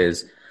too,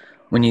 is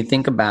when you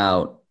think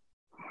about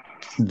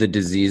the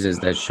diseases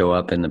that show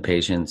up in the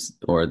patients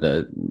or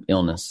the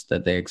illness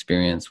that they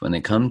experience when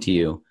they come to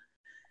you,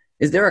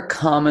 is there a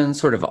common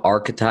sort of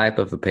archetype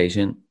of a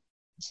patient,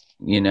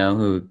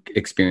 who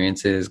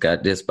experiences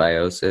gut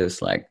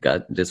dysbiosis, like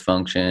gut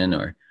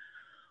dysfunction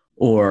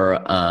or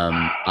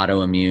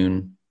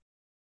autoimmune?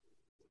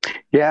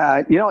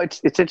 Yeah,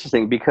 it's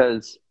interesting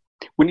because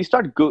when you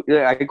start,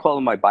 I can call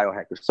them my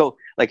biohackers. So,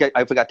 like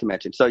I forgot to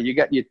mention, so you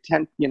got your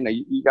 10,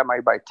 you got my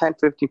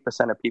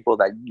 10-15% of people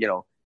that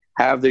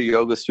have their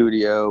yoga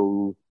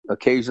studio,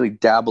 occasionally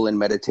dabble in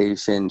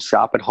meditation,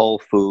 shop at Whole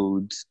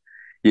Foods,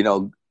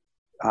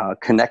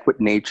 connect with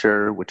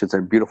nature, which is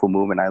a beautiful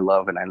movement I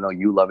love, and I know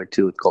you love it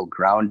too. It's called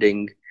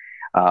grounding.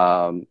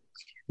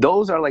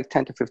 Those are like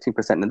 10 to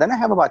 15%, and then I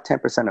have about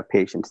 10% of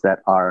patients that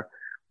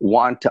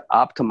want to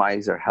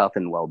optimize their health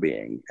and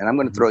well-being. And I'm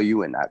going to throw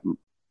you in that,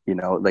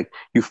 like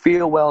you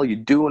feel well, you're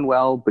doing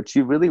well, but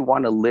you really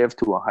want to live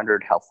to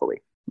 100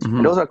 healthfully. Mm-hmm.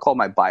 And those are called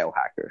my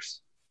biohackers,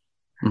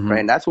 right?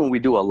 And that's when we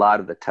do a lot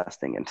of the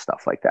testing and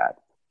stuff like that.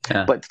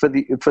 Yeah. But for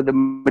the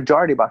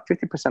majority, about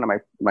 50%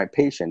 of my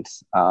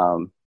patients,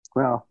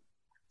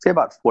 say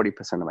about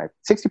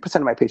 60%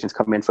 of my patients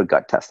come in for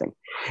gut testing.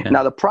 Yeah.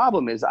 Now, the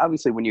problem is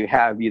obviously when you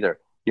have either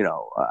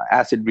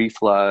acid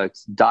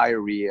reflux,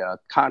 diarrhea,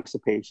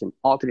 constipation,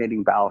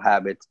 alternating bowel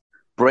habits,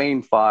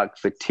 brain fog,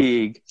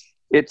 fatigue.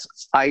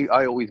 I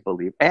always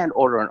believe, and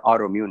or an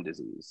autoimmune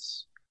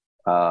disease,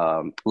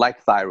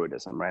 like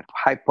thyroidism, right?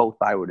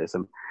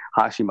 Hypothyroidism,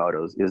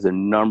 Hashimoto's is the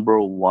number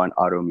one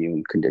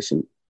autoimmune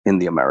condition in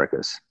the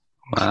Americas.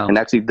 Wow. And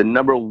actually the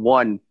number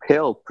one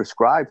pill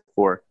prescribed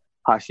for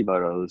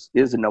Hashimoto's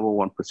is the number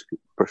one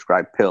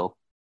prescribed pill,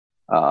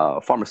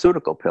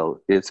 pharmaceutical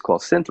pill. It's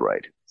called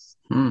Synthroid.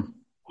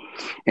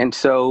 And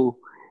so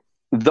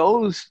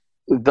those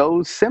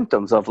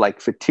symptoms of like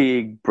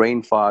fatigue,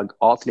 brain fog,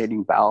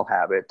 alternating bowel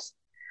habits,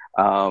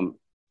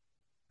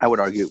 I would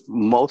argue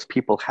most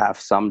people have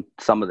some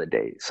of the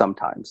days,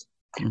 sometimes.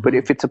 Mm-hmm. But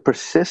if it's a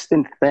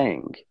persistent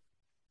thing,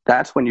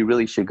 that's when you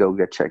really should go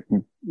get checked.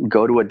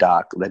 Go to a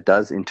doc that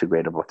does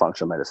integrative or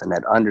functional medicine,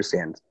 that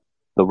understands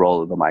the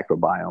role of the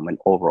microbiome and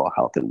overall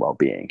health and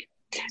well-being.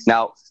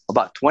 Now,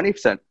 about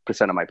 20%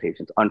 of my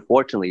patients,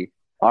 unfortunately,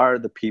 are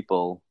the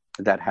people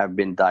that have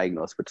been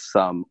diagnosed with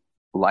some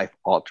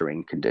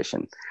life-altering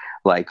condition,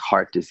 like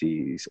heart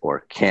disease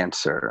or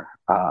cancer,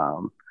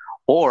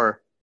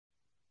 or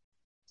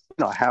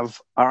are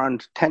on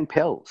 10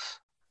 pills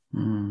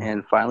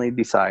and finally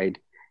decide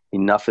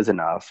enough is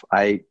enough.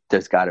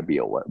 There's got to be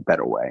a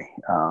better way.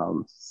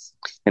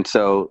 And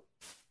so,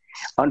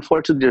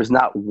 unfortunately, there's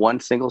not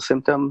one single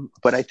symptom,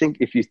 but I think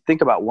if you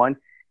think about one,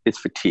 it's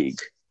fatigue.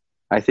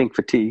 I think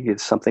fatigue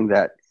is something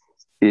that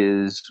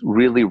is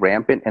really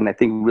rampant, and I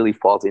think really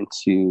falls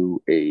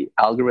into a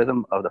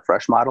algorithm of the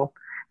FRESH model,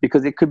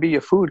 because it could be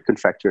your food can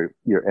affect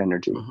your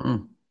energy.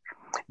 Mm-hmm.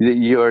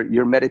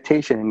 Your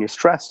meditation and your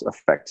stress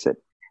affects it.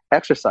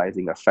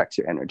 Exercising affects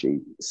your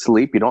energy.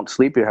 Sleep, you don't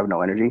sleep, you have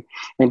no energy.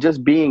 And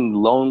just being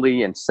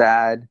lonely and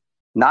sad,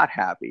 not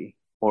happy,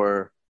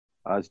 or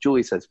as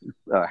Julie says,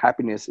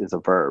 happiness is a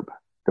verb,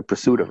 the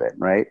pursuit of it,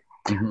 right?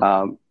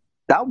 Mm-hmm.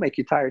 That'll make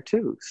you tired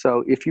too.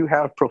 So if you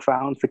have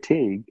profound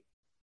fatigue,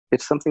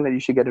 it's something that you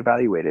should get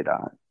evaluated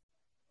on.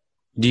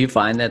 Do you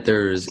find that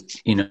there's,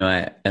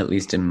 at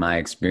least in my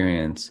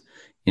experience,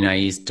 I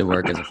used to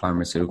work as a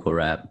pharmaceutical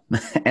rep,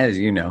 as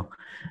you know,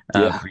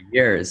 for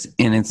years.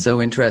 And it's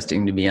so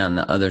interesting to be on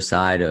the other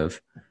side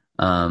of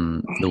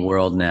the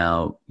world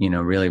now,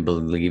 really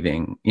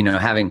believing,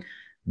 having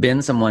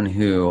been someone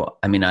who,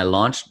 I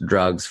launched a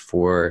drug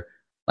for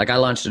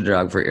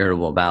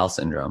irritable bowel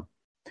syndrome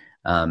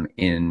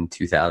in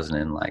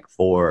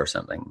 2004 or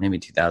something, maybe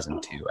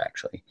 2002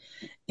 actually.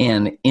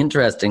 And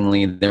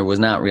interestingly, there was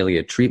not really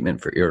a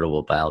treatment for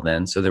irritable bowel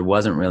then, so there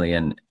wasn't really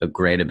a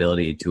great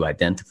ability to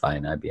identify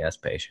an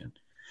IBS patient,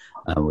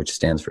 which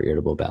stands for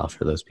irritable bowel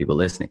for those people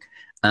listening.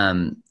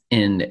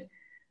 And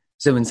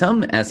so in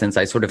some essence,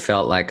 I sort of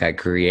felt like I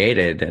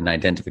created an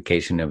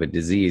identification of a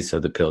disease so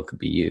the pill could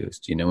be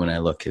used, when I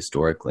look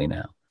historically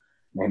now.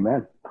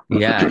 Amen.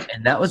 Yeah.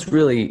 And that was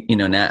really,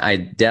 now I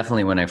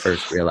definitely, when I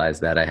first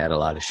realized that, I had a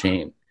lot of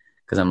shame,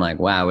 because I'm like,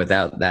 wow,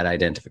 without that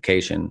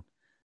identification,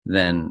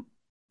 then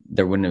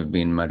there wouldn't have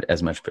been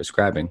as much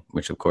prescribing,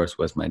 which of course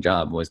was my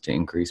job, was to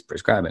increase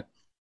prescribing.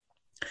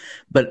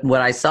 But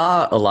what I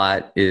saw a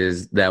lot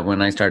is that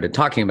when I started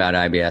talking about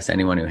IBS,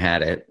 anyone who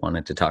had it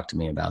wanted to talk to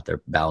me about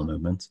their bowel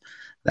movements.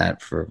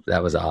 That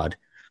was odd,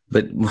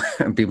 but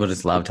people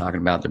just love talking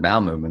about their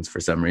bowel movements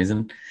for some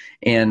reason.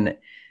 And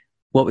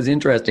what was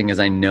interesting is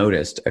I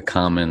noticed a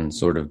common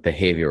sort of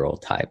behavioral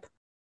type,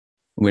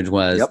 which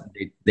was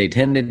they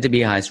tended to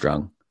be high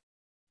strung.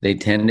 They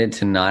tended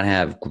to not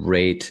have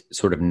great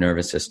sort of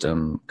nervous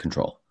system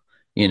control.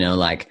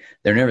 Like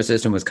their nervous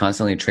system was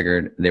constantly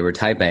triggered. They were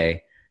type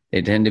A.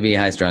 They tend to be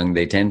high strung.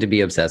 They tend to be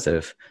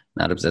obsessive,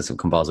 not obsessive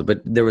compulsive,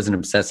 but there was an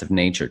obsessive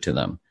nature to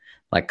them,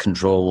 like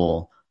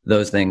control,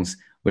 those things,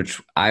 which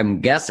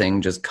I'm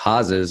guessing just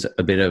causes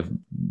a bit of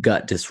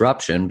gut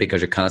disruption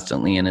because you're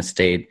constantly in a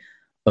state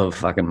of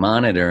fucking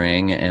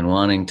monitoring and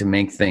wanting to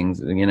make things,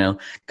 kind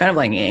of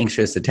like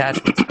anxious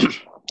attachment.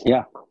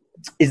 Yeah.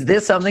 Is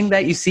this something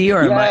that you see,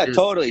 or am I just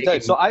totally.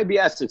 So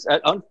IBS is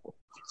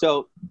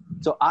so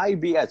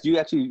IBS.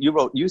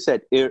 You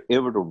said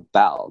irritable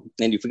bowel,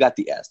 and you forgot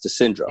the S, the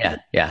syndrome.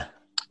 Yeah.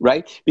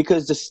 Right,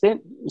 because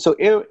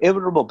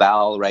irritable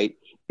bowel, right?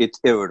 It's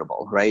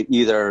irritable, right?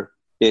 Either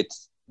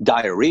it's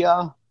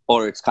diarrhea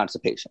or it's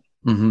constipation,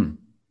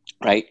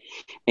 right?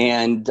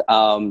 And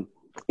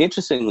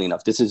interestingly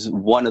enough, this is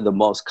one of the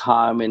most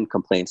common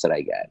complaints that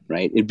I get,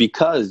 right?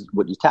 Because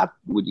what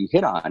you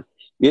hit on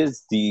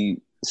is the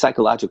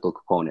psychological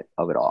component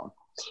of it all.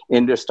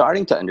 And they're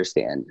starting to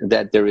understand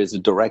that there is a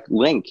direct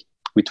link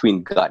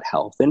between gut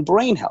health and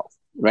brain health,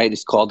 right?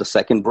 It's called the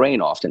second brain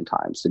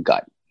oftentimes, the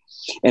gut.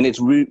 And it's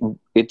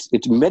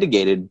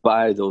mitigated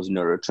by those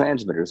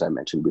neurotransmitters I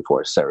mentioned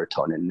before,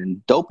 serotonin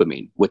and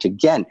dopamine, which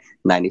again,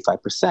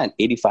 85 to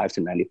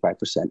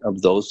 95%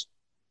 of those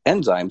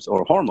enzymes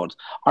or hormones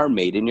are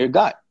made in your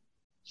gut.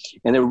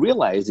 And they're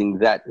realizing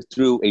that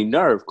through a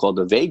nerve called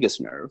the vagus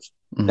nerve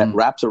that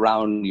wraps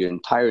around your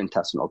entire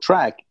intestinal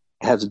tract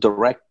has a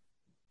direct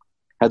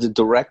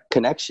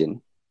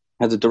connection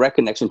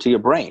to your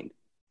brain.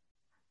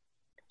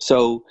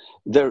 So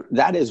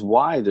that is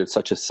why there's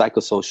such a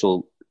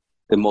psychosocial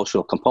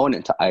emotional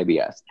component to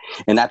IBS.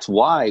 And that's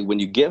why when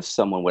you give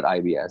someone with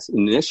IBS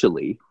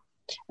initially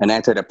an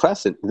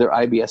antidepressant, their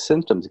IBS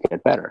symptoms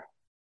get better,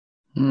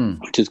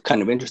 which is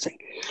kind of interesting.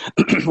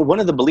 One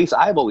of the beliefs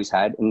I've always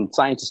had, and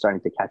science is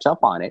starting to catch up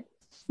on it,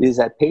 is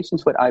that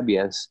patients with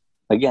IBS,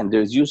 again,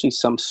 there's usually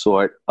some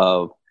sort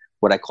of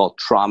what I call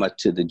trauma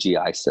to the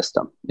GI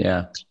system.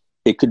 Yeah.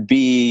 It could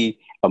be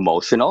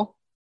emotional,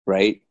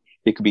 right?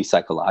 It could be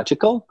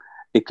psychological.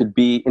 It could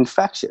be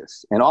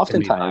infectious. And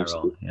oftentimes...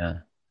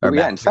 Or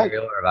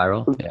bacterial or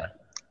viral? Yeah.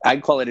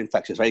 I'd call it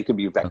infectious, right? It could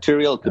be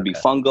bacterial, it could be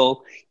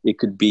fungal, it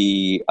could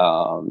be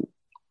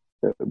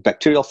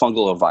bacterial,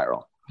 fungal, or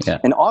viral. Yeah.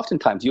 And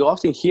oftentimes, you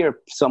often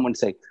hear someone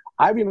say,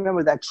 I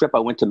remember that trip I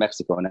went to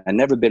Mexico and I've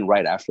never been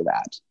right after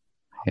that.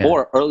 Yeah.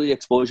 Or early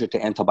exposure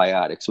to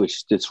antibiotics,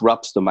 which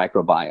disrupts the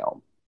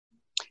microbiome,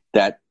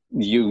 that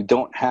you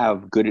don't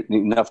have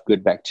enough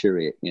good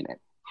bacteria in it.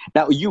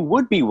 Now, you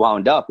would be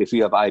wound up if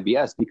you have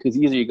IBS because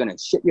either you're going to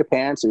shit your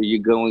pants or you're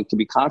going to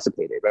be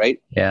constipated,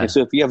 right? Yeah. And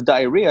so if you have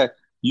diarrhea,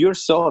 you're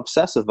so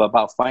obsessive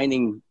about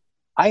finding...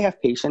 I have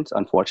patients,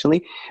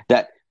 unfortunately,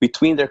 that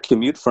between their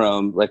commute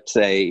from, let's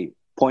say,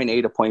 point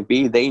A to point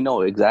B, they know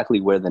exactly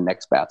where the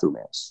next bathroom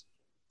is.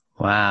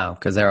 Wow,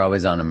 because they're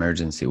always on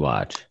emergency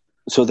watch.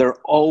 So they're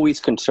always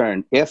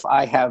concerned, if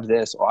I have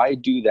this or I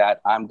do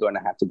that, I'm going to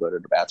have to go to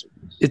the bathroom.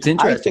 It's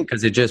interesting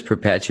because it just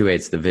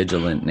perpetuates the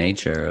vigilant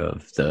nature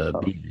of the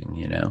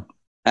being,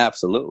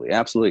 Absolutely.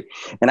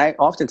 And I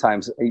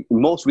oftentimes,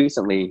 most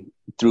recently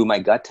through my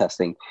gut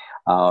testing,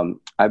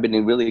 I've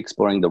been really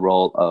exploring the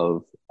role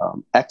of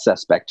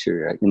excess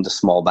bacteria in the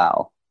small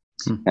bowel.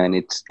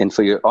 And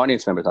for your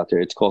audience members out there,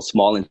 it's called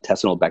small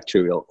intestinal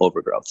bacterial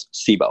overgrowth,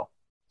 SIBO.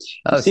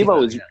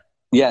 SIBO is...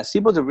 Yeah,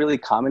 SIBO is a really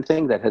common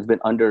thing that has been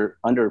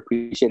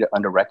underappreciated,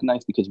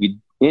 underrecognized, because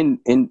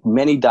in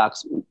many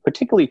docs,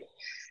 particularly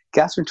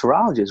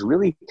gastroenterologists,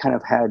 really kind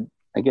of had,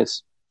 I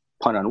guess,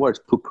 pun on words,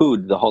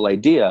 poo-pooed the whole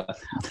idea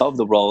of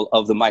the role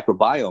of the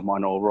microbiome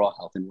on overall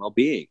health and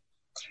well-being.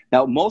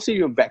 Now, most of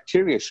your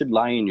bacteria should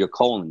lie in your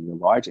colon, your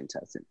large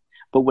intestine.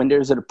 But when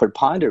there's a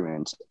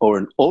preponderance or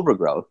an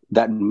overgrowth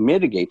that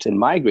mitigates and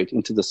migrates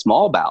into the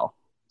small bowel,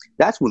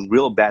 that's when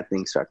real bad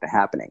things start to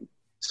happen.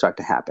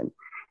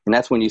 And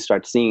that's when you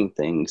start seeing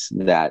things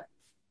that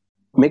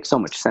make so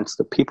much sense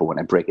to people when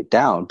I break it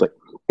down. But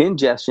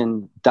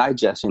ingestion,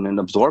 digestion, and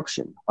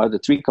absorption are the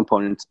three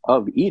components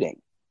of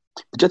eating.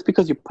 But just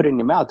because you put it in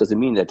your mouth doesn't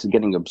mean that it's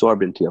getting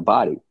absorbed into your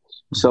body.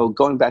 So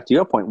going back to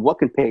your point, what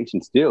can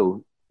patients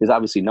do is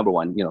obviously number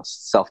one,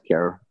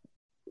 self-care,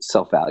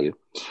 self-value.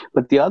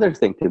 But the other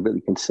thing to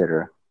really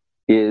consider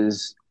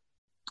is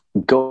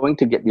going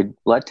to get your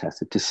blood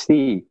tested to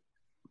see,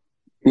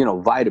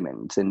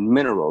 vitamins and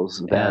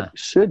minerals that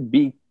should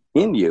be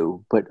in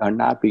you, but are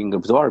not being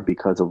absorbed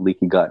because of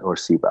leaky gut or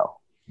SIBO.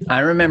 I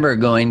remember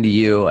going to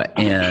you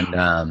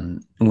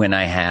and when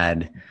I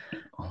had,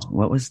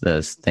 what was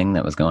this thing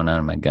that was going on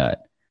in my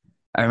gut?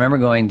 I remember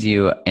going to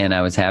you and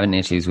I was having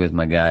issues with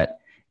my gut.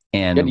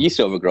 And you had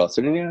yeast overgrowth,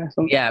 didn't you?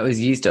 Yeah, it was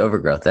yeast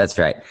overgrowth. That's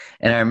right.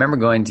 And I remember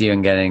going to you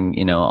and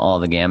getting, all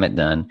the gamut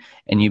done,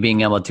 and you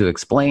being able to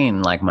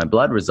explain like my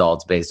blood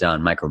results based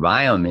on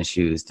microbiome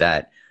issues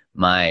that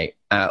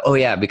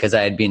because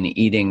I had been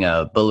eating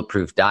a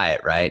bulletproof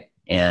diet, right?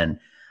 And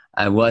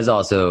I was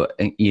also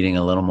eating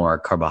a little more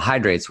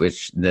carbohydrates,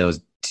 which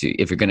those two,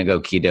 if you're going to go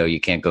keto, you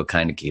can't go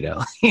kind of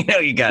keto.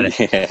 You got it.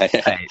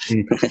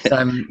 Right? So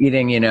I'm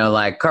eating,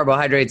 like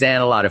carbohydrates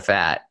and a lot of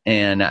fat.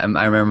 And I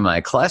remember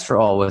my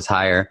cholesterol was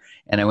higher,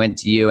 and I went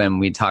to you and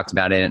we talked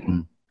about it.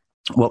 And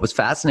what was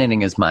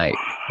fascinating is my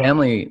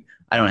family,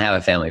 I don't have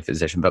a family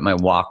physician, but my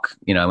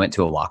I went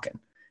to a walk-in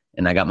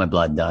and I got my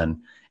blood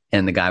done.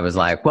 And the guy was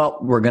like, well,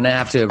 we're going to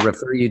have to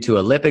refer you to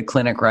a lipid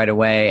clinic right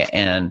away.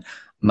 And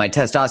my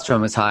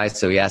testosterone was high,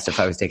 so he asked if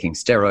I was taking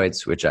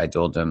steroids, which I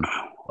told him,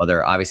 well,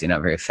 they're obviously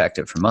not very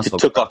effective for muscle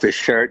growth. Off his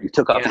shirt. You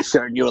took off his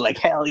shirt and you were like,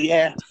 hell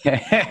yeah.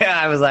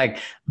 I was like,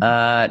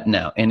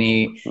 no. And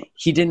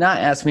he did not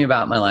ask me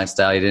about my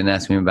lifestyle. He didn't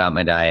ask me about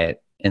my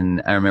diet.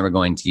 And I remember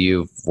going to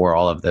you for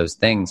all of those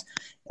things.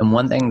 And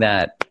one thing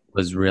that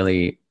was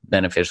really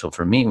beneficial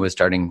for me was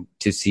starting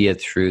to see it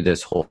through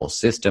this whole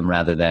system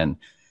rather than,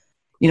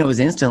 it was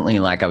instantly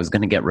like I was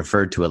going to get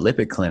referred to a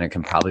lipid clinic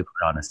and probably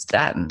put on a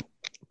statin.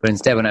 But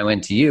instead, when I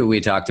went to you, we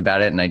talked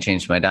about it and I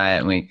changed my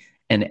diet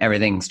and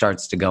everything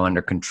starts to go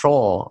under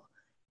control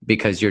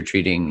because you're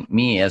treating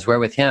me as where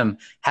with him,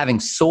 having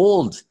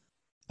sold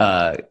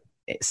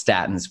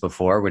statins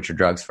before, which are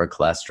drugs for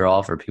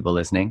cholesterol for people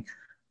listening.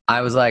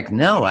 I was like,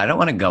 no, I don't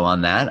want to go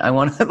on that. I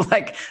want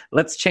to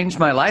let's change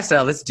my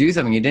lifestyle. Let's do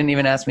something. You didn't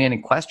even ask me any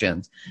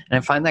questions. And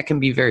I find that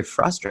can be very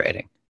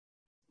frustrating.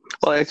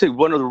 Well, actually,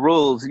 one of the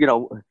rules,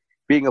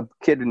 being a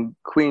kid in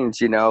Queens,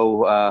 two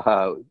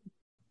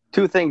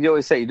things you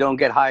always say: you don't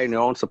get high in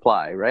your own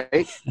supply,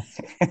 right?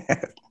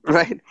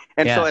 Right.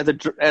 And so,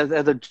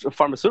 as a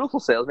pharmaceutical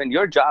salesman,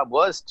 your job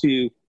was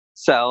to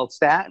sell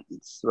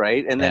statins,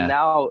 right? And then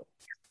now,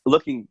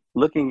 looking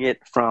it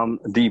from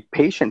the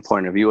patient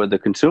point of view or the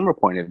consumer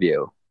point of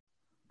view,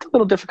 it's a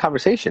little different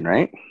conversation,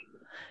 right?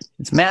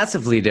 It's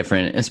massively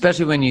different,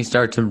 especially when you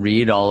start to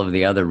read all of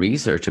the other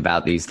research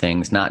about these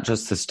things, not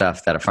just the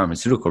stuff that a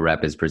pharmaceutical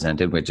rep is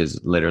presented, which is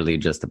literally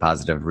just the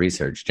positive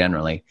research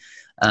generally,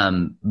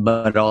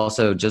 but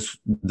also just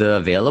the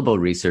available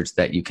research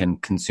that you can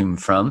consume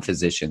from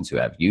physicians who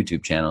have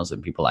YouTube channels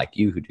and people like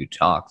you who do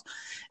talks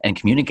and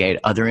communicate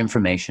other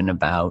information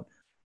about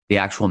the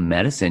actual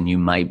medicine you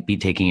might be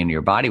taking into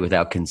your body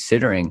without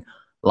considering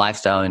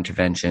lifestyle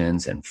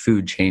interventions and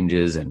food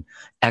changes and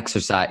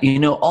exercise,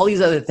 all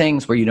these other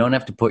things where you don't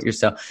have to put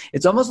yourself.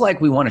 It's almost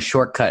like we want to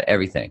shortcut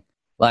everything.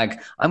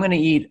 Like, I'm going to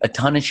eat a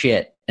ton of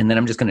shit and then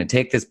I'm just going to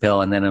take this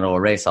pill and then it'll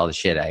erase all the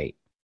shit I ate.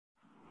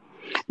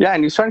 Yeah.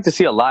 And you're starting to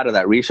see a lot of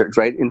that research,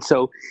 right? And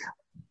so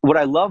what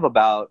I love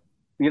about,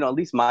 at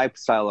least my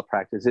style of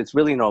practice, it's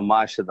really an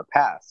homage to the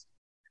past,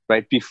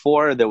 right?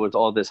 Before there was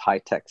all this high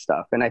tech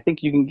stuff. And I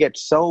think you can get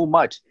so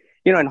much.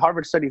 And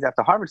Harvard studies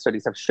after Harvard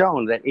studies have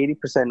shown that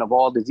 80% of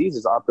all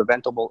diseases are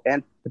preventable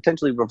and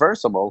potentially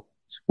reversible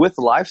with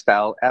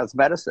lifestyle as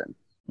medicine.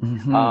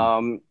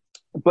 Mm-hmm.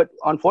 But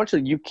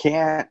unfortunately, you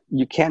can't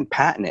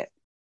patent it,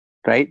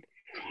 right?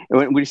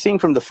 And we're seeing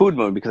from the food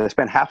movement, because I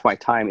spent half my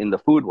time in the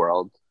food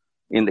world,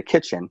 in the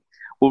kitchen,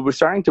 what we're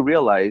starting to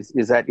realize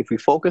is that if we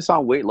focus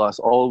on weight loss,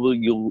 all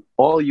you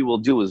will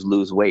do is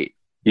lose weight.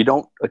 You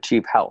don't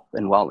achieve health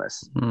and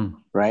wellness,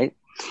 right?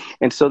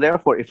 And so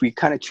therefore, if we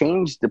kind of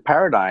change the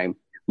paradigm,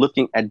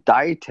 looking at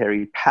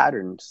dietary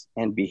patterns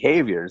and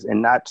behaviors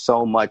and not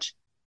so much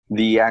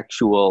the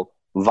actual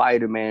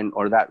vitamin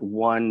or that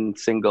one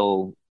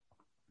single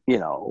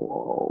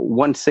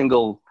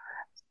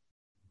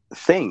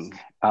thing,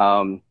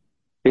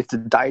 it's the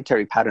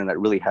dietary pattern that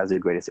really has the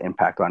greatest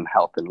impact on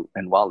health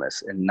and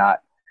wellness, and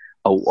not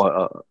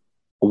a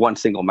one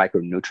single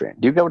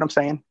micronutrient. Do you get what I'm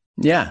saying?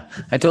 Yeah,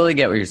 I totally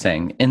get what you're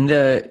saying. In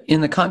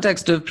the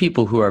context of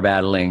people who are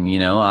battling,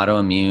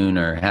 autoimmune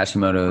or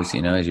Hashimoto's,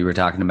 as you were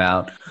talking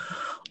about,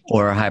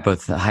 or hyper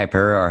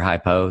or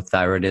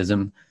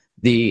hypothyroidism,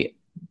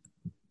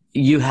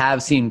 you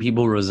have seen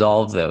people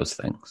resolve those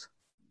things.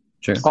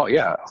 True. Oh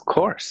yeah, of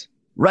course.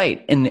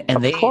 Right, and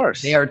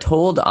they are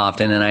told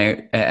often.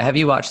 And have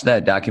you watched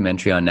that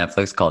documentary on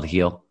Netflix called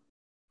Heal?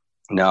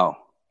 No.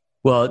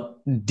 Well,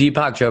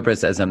 Deepak Chopra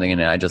says something in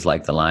it. I just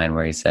like the line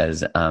where he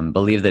says,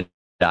 "Believe the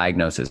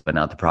diagnosis, but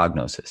not the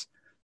prognosis."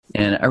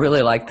 And I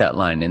really like that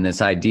line, in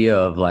this idea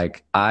of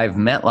I've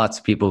met lots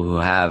of people who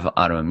have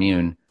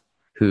autoimmune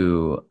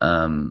who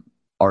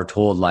are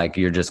told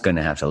you're just going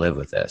to have to live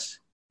with this.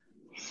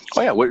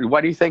 Oh yeah.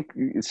 Why do you think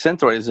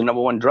Synthroid is the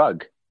number one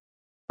drug?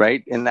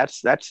 Right. And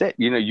that's it.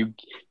 You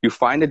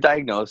find a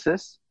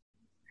diagnosis.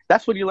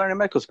 That's what you learn in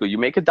medical school. You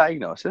make a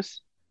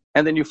diagnosis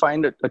and then you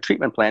find a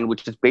treatment plan,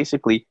 which is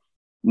basically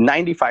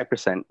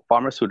 95%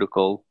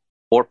 pharmaceutical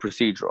or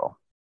procedural.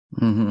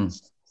 Mm-hmm.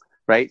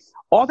 Right?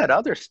 All that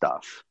other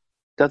stuff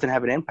doesn't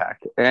have an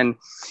impact. And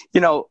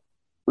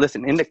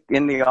listen, in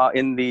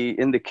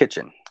the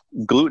kitchen,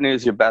 gluten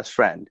is your best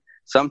friend.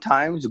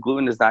 Sometimes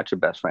gluten is not your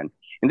best friend.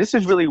 And this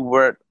is really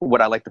what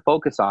I like to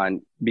focus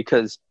on,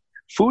 because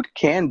food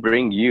can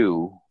bring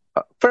you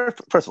first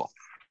of all,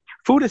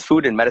 food is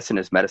food and medicine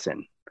is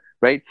medicine,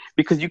 right?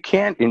 Because you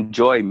can't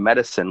enjoy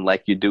medicine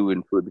like you do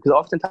in food, because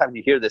oftentimes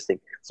you hear this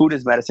thing, food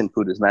is medicine,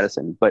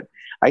 but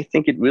I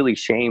think it really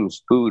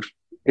shames food.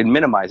 It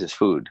minimizes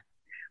food.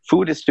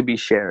 Food is to be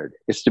shared.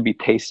 It's to be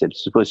tasted.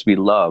 It's supposed to be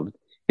loved.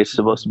 It's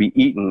supposed to be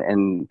eaten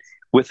and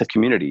with a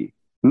community.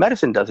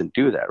 Medicine doesn't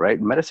do that, right?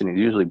 Medicine is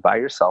usually by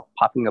yourself,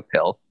 popping a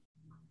pill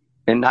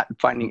and not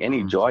finding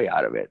any joy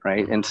out of it,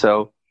 right? And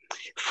so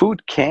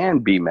food can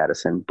be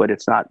medicine, but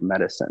it's not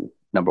medicine,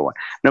 number one.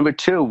 Number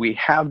two, we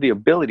have the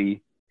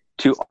ability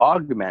to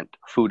augment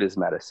food as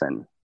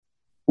medicine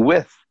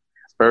with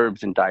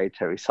herbs and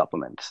dietary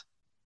supplements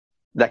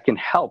that can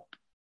help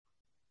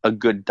a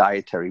good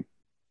dietary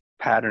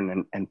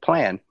pattern and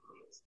plan.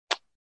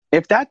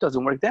 If that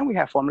doesn't work, then we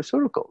have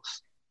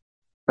pharmaceuticals,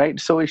 right?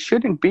 So it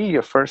shouldn't be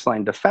your first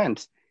line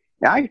defense.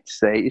 I'd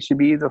say it should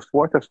be the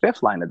fourth or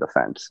fifth line of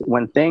defense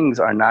when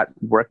things are not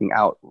working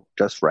out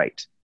just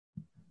right.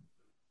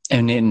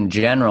 And in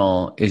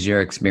general, is your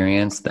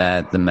experience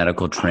that the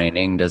medical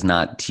training does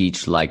not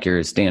teach, like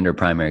your standard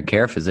primary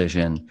care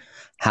physician,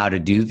 how to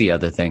do the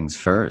other things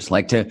first?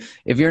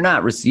 If you're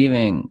not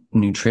receiving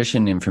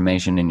nutrition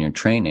information in your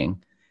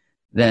training,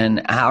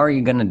 then how are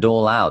you going to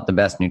dole out the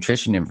best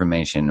nutrition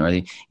information?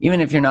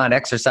 Even if you're not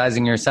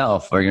exercising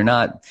yourself, or you're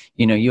not,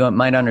 you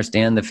might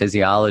understand the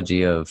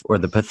physiology or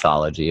the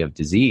pathology of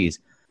disease,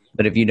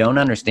 but if you don't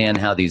understand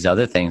how these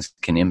other things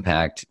can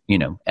impact,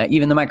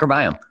 even the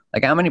microbiome,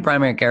 like how many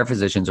primary care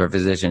physicians or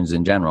physicians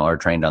in general are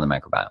trained on the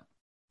microbiome?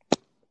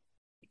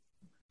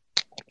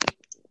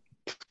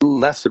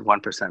 Less than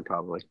 1%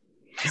 probably.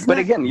 But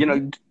again,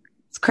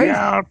 it's crazy.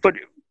 Yeah, but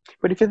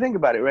if you think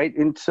about it, right?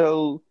 And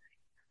so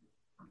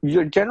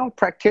your general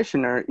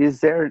practitioner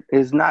is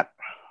not,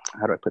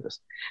 how do I put this?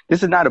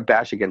 This is not a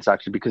bash against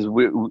doctors, because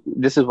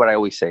this is what I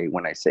always say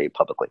when I say it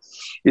publicly,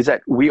 is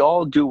that we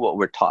all do what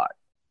we're taught,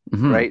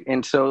 right?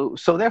 And so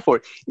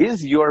therefore,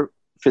 is your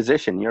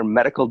physician, your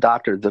medical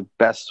doctor, the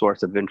best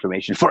source of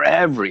information for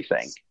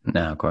everything?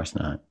 No, of course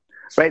not.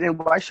 Right. And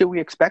why should we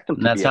expect them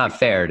to? That's not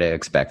fair to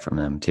expect from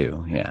them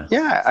too. Yeah.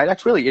 Yeah.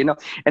 That's really,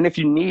 and if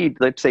you need,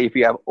 let's say if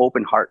you have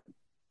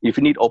if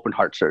you need open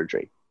heart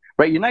surgery,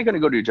 right, you're not going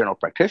to go to your general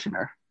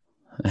practitioner.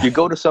 You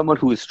go to someone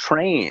who is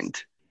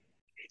trained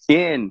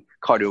in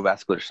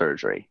cardiovascular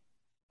surgery.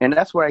 And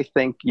that's where I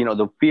think,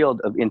 the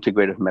field of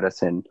integrative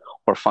medicine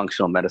or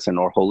functional medicine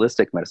or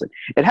holistic medicine,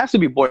 it has to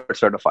be board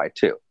certified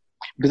too.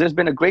 Because there's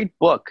been a great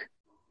book,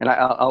 and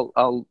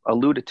I'll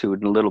allude to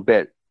it in a little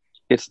bit.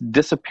 It's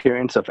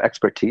Disappearance of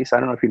Expertise. I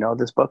don't know if you know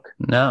this book.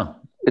 No.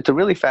 It's a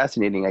really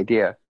fascinating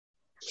idea.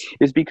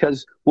 Is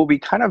because what we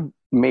kind of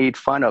made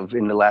fun of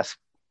in the last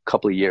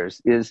couple of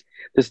years is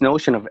this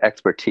notion of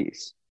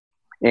expertise.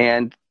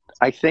 And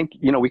I think,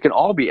 we can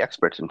all be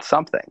experts in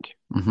something,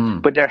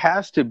 but there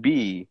has to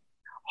be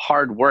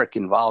hard work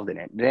involved in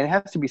it. There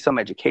has to be some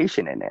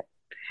education in it.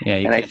 Yeah,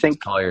 you can't just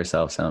call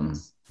yourself some.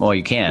 Well,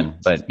 you can,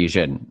 but you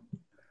shouldn't.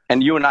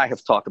 And you and I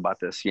have talked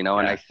about this, and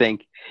I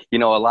think, a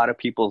lot of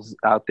people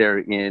out there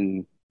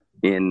in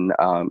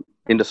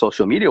the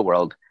social media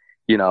world,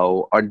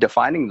 are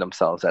defining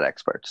themselves as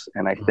experts.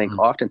 And I think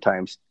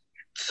oftentimes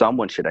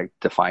someone should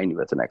define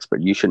you as an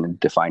expert. You shouldn't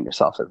define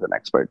yourself as an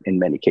expert in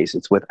many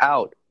cases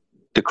without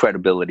the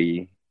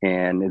credibility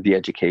and the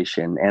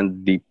education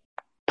and the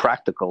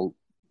practical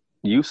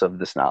use of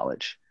this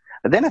knowledge.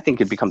 And then I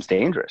think it becomes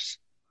dangerous.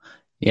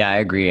 Yeah, I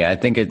agree. I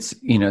think it's,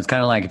 it's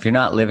kind of like if you're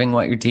not living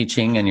what you're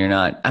teaching and you're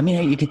not,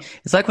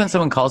 it's like when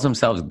someone calls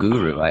themselves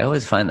guru. I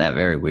always find that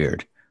very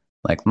weird.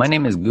 Like, my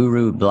name is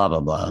Guru, blah,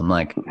 blah, blah. I'm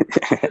like,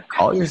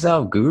 call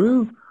yourself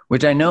guru?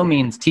 Which I know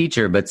means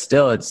teacher, but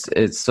still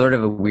it's sort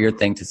of a weird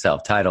thing to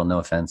self-title. No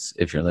offense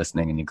if you're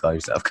listening and you call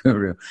yourself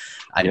guru.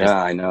 I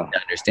know.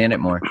 Understand it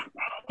more.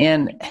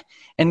 And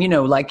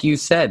like you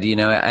said,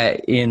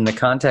 in the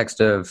context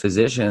of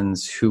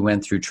physicians who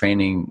went through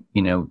training,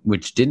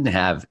 which didn't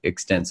have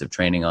extensive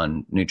training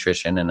on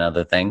nutrition and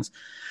other things,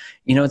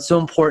 it's so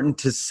important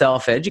to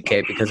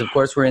self-educate, because of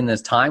course we're in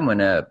this time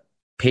when a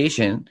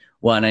patient,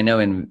 and I know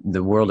in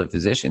the world of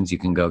physicians, you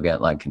can go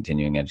get like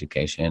continuing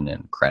education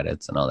and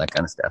credits and all that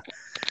kind of stuff.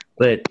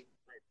 But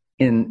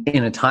in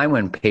a time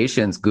when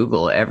patients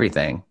Google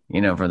everything,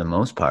 for the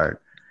most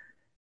part,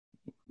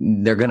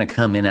 they're going to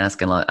come in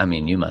asking,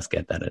 you must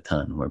get that a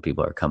ton, where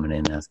people are coming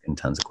in asking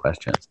tons of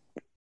questions.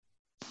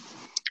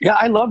 Yeah,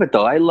 I love it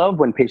though. I love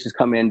when patients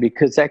come in,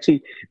 because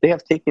actually they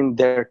have taken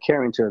their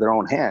care into their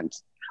own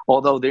hands.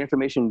 Although the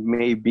information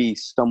may be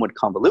somewhat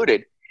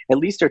convoluted, at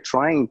least they're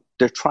trying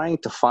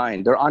to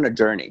find, they're on a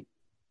journey,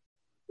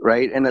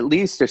 right? And at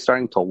least they're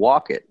starting to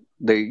walk it.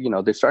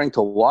 They're starting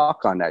to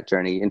walk on that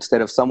journey,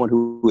 instead of someone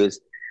who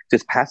is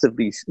just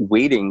passively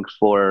waiting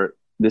for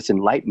this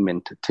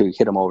enlightenment to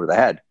hit them over the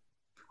head.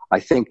 I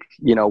think,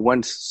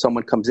 once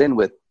someone comes in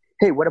with,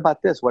 hey, what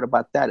about this? What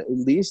about that? At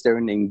least they're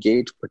an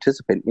engaged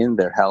participant in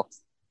their health,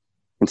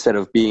 instead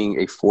of being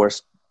a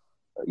forced,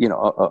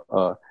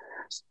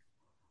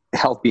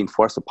 health being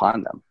forced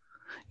upon them.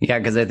 Yeah,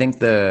 because I think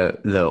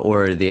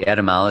the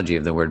etymology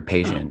of the word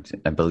patient,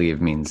 I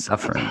believe, means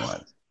suffering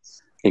one.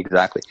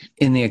 Exactly.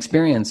 In the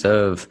experience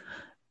of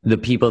the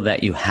people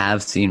that you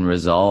have seen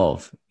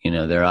resolve,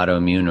 their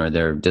autoimmune or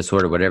their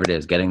disorder, whatever it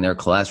is, getting their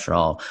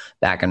cholesterol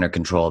back under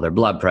control, their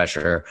blood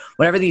pressure,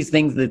 whatever these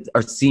things that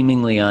are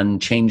seemingly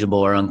unchangeable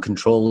or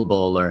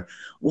uncontrollable, or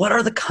what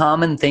are the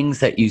common things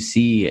that you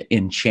see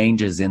in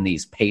changes in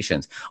these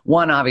patients?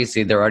 One,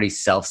 obviously, they're already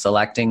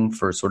self-selecting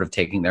for sort of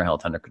taking their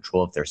health under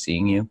control if they're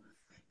seeing you,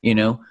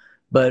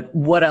 but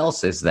what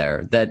else is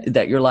there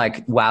that you're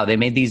like, wow, they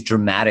made these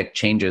dramatic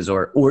changes,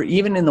 or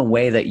even in the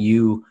way that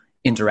you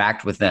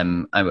interact with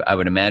them, I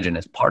would imagine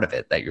as part of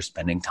it, that you're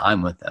spending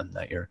time with them,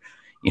 that you're,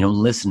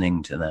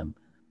 listening to them.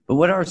 But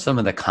what are some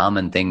of the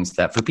common things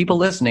that for people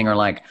listening are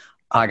like,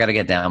 I got to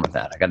get down with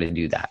that. I got to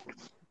do that.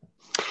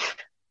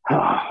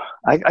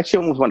 I actually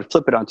almost want to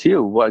flip it onto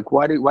you. Like,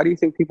 why do you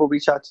think people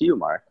reach out to you,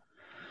 Mark?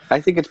 I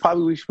think it's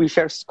probably we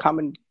share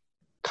common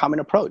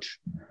approach.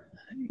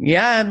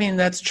 Yeah, I mean,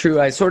 that's true.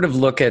 I sort of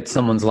look at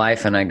someone's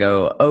life and I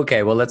go,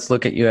 okay, well, let's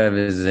look at you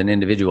as an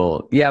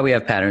individual. Yeah, we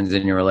have patterns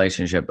in your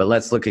relationship, but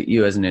let's look at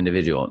you as an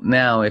individual.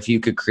 Now, if you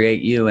could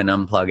create you and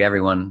unplug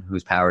everyone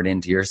who's powered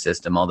into your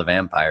system, all the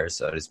vampires,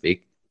 so to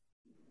speak,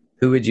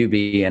 who would you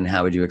be and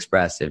how would you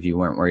express if you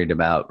weren't worried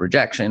about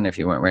rejection, if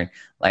you weren't worried,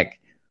 like,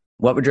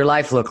 what would your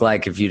life look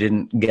like if you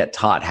didn't get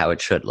taught how it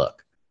should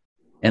look?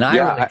 And I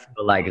really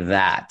feel like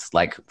that,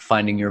 like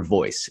finding your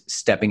voice,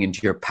 stepping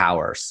into your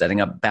power,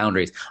 setting up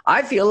boundaries.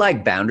 I feel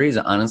like boundaries,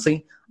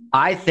 honestly,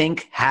 I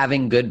think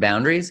having good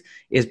boundaries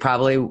is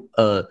probably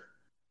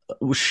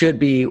should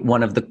be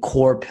one of the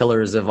core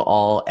pillars of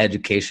all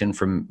education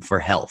for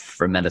health,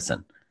 for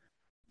medicine.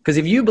 Because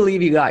if you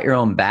believe you got your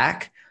own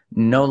back,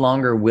 no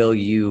longer will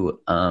you,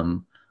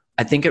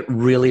 I think it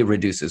really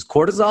reduces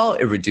cortisol,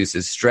 it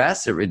reduces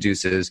stress, it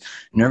reduces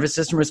nervous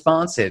system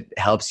response, it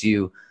helps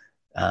you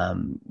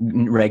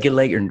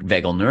regulate your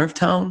vagal nerve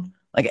tone.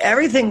 Like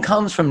everything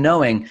comes from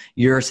knowing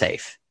you're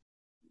safe.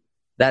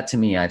 That to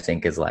me, I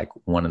think is like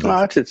one of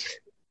the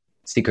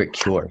secret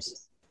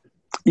cures.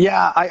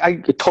 Yeah, I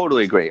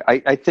totally agree.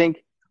 I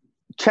think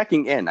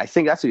checking in, I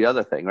think that's the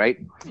other thing, right?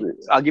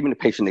 I'll give you a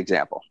patient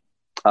example.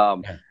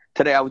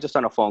 Today I was just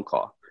on a phone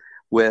call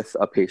with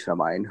a patient of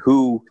mine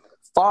who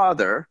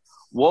father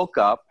woke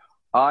up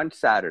on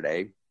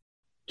Saturday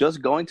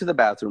just going to the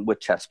bathroom with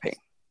chest pain.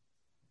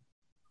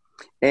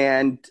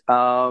 And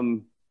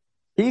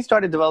he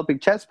started developing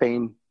chest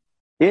pain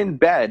in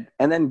bed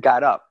and then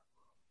got up.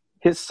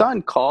 His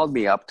son called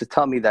me up to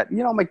tell me that,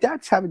 my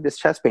dad's having this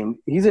chest pain.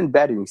 He's in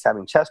bed and he's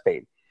having chest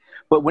pain.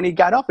 But when he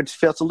got up, it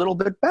feels a little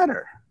bit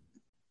better.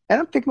 And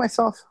I'm thinking to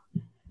myself,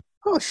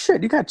 oh,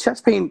 shit, you got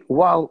chest pain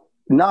while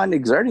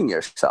non-exerting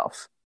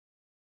yourself.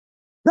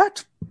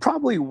 That's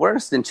probably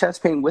worse than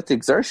chest pain with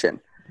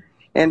exertion.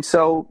 And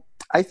so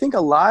I think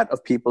a lot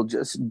of people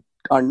just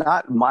are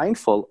not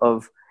mindful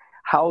of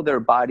how their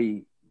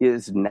body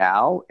is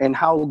now and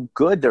how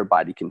good their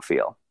body can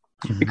feel.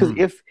 Mm-hmm. Because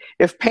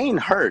if pain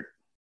hurt,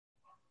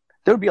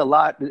 there would be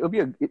I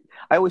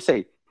always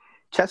say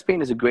chest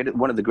pain is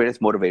one of the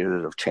greatest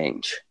motivators of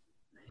change,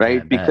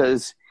 right?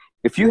 Because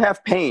if you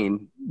have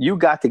pain, you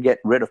got to get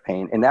rid of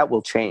pain and that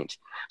will change.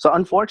 So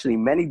unfortunately,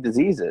 many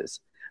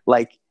diseases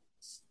like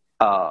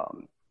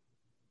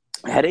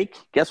headache,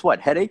 guess what?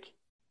 Headache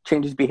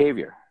changes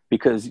behavior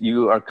because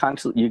you're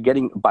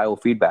getting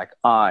biofeedback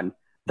on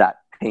that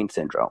pain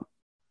syndrome.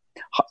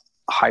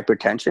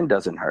 Hypertension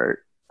doesn't hurt.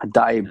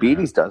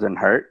 Diabetes doesn't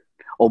hurt.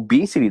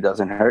 Obesity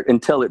doesn't hurt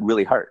until it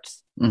really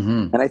hurts.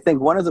 Mm-hmm. And I think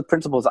one of the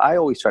principles I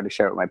always try to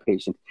share with my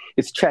patients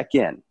is check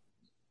in,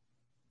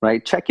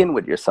 right? Check in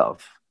with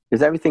yourself.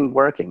 Is everything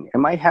working?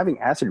 Am I having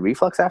acid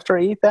reflux after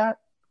I eat that?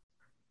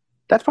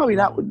 That's probably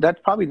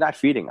not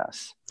feeding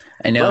us.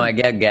 I know. I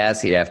get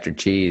gassy after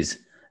cheese.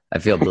 I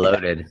feel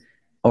bloated.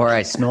 Or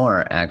I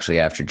snore actually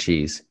after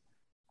cheese.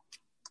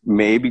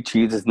 Maybe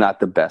cheese is not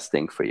the best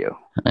thing for you.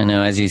 I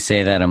know. As you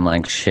say that, I'm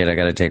like, shit, I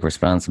got to take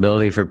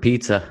responsibility for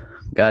pizza.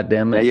 God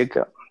damn it. There you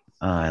go.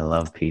 Oh, I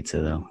love pizza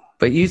though.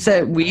 But you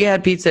said we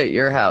had pizza at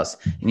your house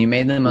and you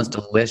made the most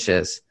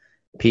delicious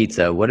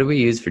pizza. What did we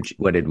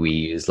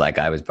use? Like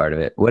I was part of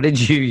it. What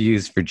did you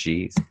use for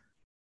cheese?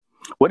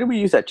 What did we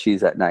use that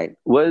cheese that night?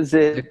 Was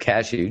it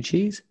cashew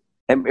cheese?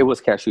 It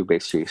was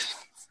cashew-based cheese.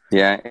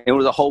 Yeah, it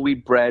was a whole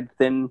wheat bread,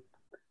 thin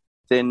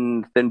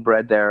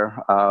bread there.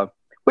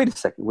 Wait a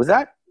second, was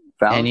that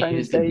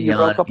Valentine's Day you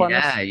broke up on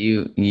us? Yeah,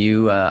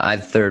 you I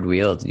third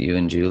wheeled you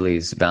and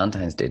Julie's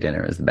Valentine's Day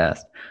dinner was the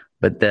best.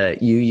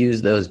 But you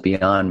use those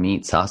Beyond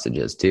Meat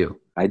sausages too.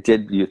 I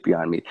did use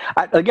Beyond Meat.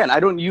 I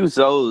don't use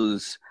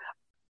those.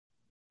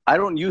 I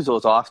don't use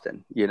those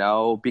often,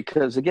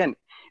 because again,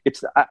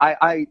 it's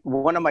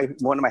one of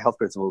my health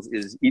principles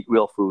is eat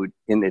real food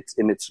in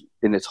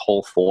its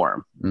whole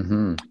form.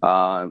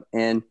 Mm-hmm.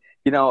 And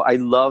I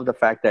love the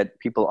fact that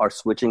people are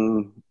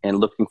switching and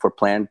looking for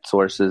plant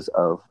sources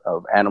of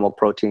animal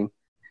protein,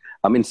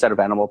 instead of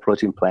animal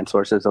protein, plant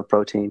sources of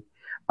protein.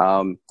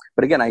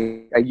 But again,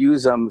 I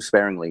use them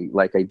sparingly,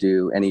 like I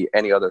do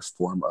any other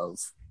form of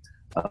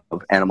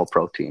animal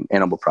protein,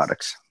 animal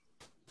products.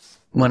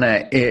 When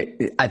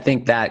I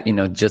think that,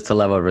 just the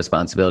level of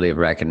responsibility of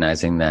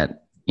recognizing that,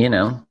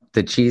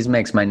 the cheese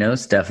makes my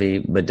nose stuffy,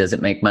 but does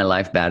it make my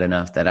life bad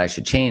enough that I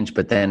should change?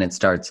 But then it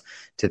starts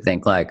to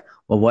think like,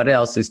 well, what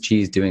else is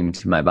cheese doing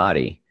to my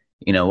body?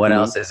 What mm-hmm.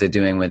 else is it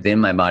doing within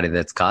my body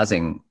that's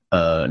causing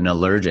an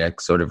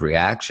allergic sort of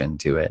reaction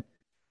to it?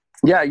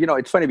 Yeah,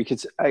 it's funny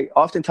because I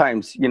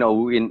oftentimes,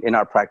 in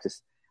our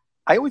practice,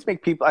 I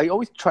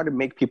always try to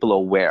make people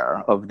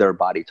aware of their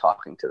body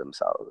talking to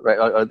themselves, right?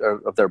 Or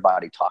of their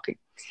body talking.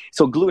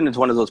 So gluten is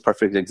one of those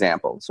perfect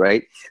examples,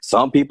 right?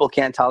 Some people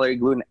can't tolerate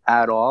gluten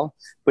at all,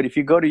 but if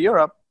you go to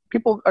Europe,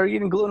 people are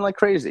eating gluten like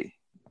crazy,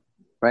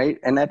 right?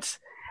 And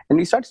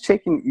you start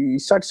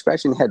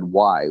scratching your head.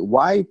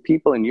 Why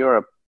people in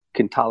Europe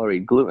can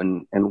tolerate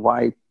gluten and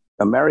why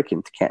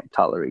Americans can't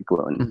tolerate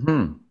gluten.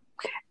 Mm-hmm.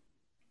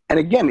 And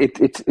again,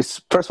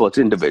 it's first of all, it's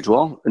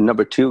individual. And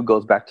number two,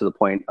 goes back to the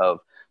point of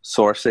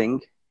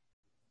sourcing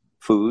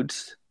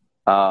foods,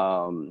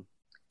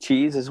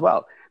 cheese as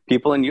well.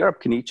 People in Europe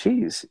can eat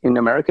cheese. In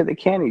America, they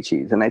can't eat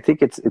cheese. And I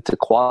think it's a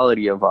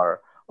quality of our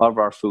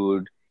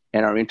food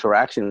and our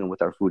interaction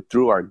with our food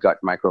through our gut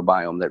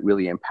microbiome that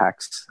really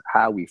impacts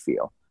how we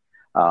feel.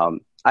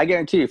 I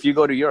guarantee you, if you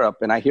go to Europe,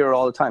 and I hear it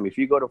all the time, if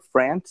you go to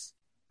France,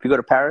 if you go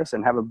to Paris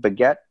and have a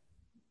baguette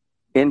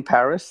in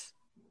Paris,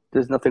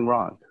 there's nothing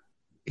wrong.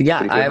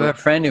 Yeah, I have a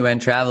friend who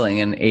went traveling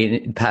and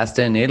ate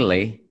pasta in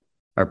Italy,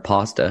 or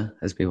pasta,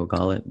 as people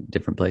call it,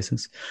 different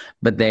places.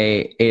 But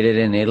they ate it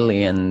in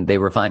Italy and they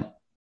were fine.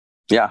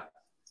 Yeah.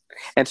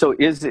 And so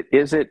is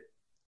it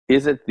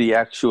the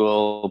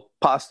actual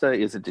pasta?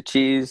 Is it the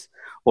cheese?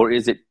 Or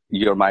is it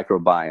your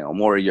microbiome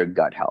or your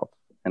gut health?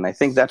 And I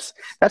think that's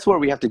where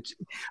we have to,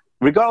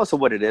 regardless of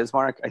what it is,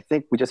 Mark, I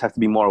think we just have to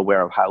be more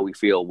aware of how we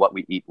feel, what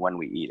we eat, when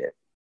we eat it.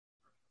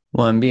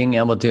 Well, and being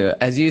able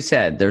to, as you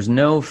said, there's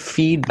no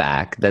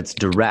feedback that's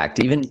direct.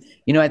 Even,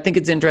 I think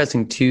it's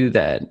interesting too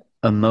that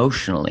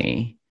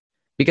emotionally,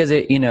 because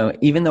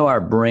even though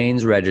our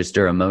brains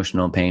register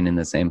emotional pain in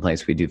the same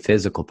place we do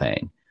physical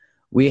pain,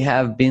 we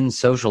have been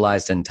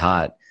socialized and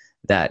taught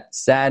that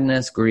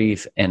sadness,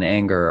 grief, and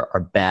anger are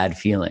bad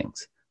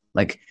feelings.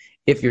 Like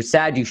if you're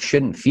sad, you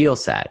shouldn't feel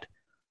sad.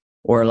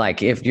 Or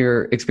like if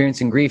you're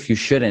experiencing grief, you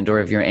shouldn't. Or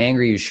if you're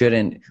angry, you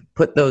shouldn't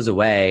put those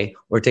away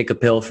or take a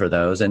pill for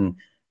those. And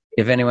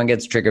if anyone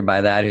gets triggered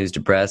by that who's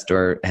depressed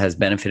or has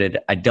benefited,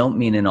 I don't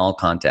mean in all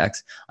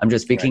contexts. I'm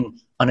just speaking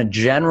on a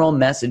general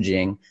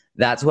messaging.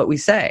 That's what we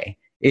say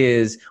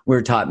is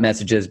we're taught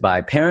messages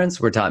by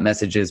parents. We're taught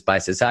messages by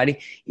society.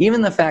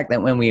 Even the fact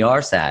that when we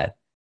are sad,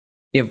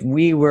 if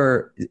we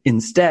were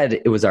instead,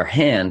 it was our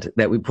hand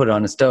that we put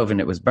on a stove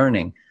and it was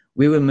burning,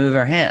 we would move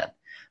our hand.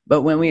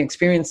 But when we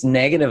experience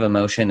negative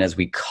emotion, as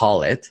we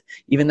call it,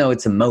 even though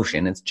it's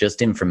emotion, it's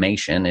just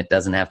information. It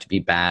doesn't have to be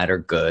bad or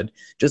good.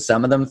 Just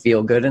some of them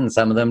feel good and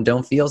some of them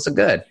don't feel so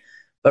good.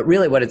 But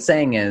really what it's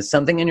saying is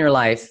something in your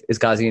life is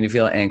causing you to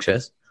feel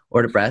anxious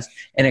or depressed.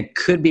 And it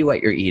could be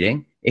what you're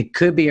eating. It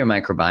could be your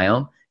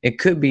microbiome. It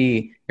could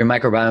be your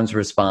microbiome's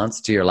response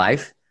to your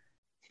life.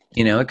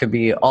 It could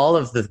be all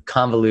of the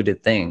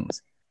convoluted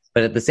things.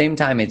 But at the same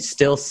time, it's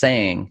still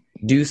saying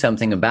do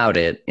something about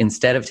it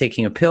instead of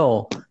taking a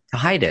pill to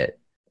hide it.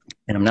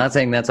 And I'm not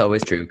saying that's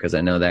always true because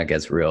I know that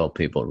gets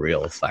people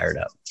real fired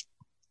up.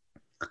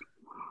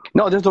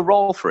 No, there's a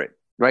role for it,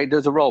 right?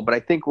 There's a role. But I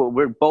think what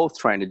we're both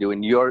trying to do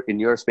in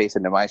your space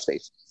and in my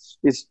space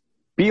is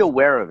be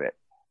aware of it,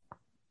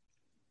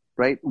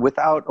 right?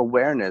 Without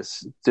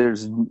awareness,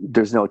 there's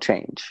no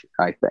change,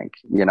 I think,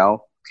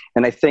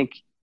 And I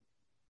think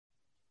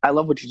I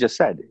love what you just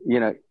said.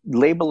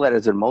 Label it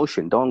as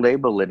emotion. Don't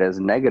label it as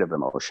negative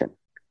emotion.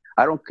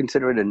 I don't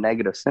consider it a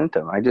negative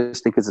symptom. I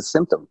just think it's a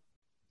symptom.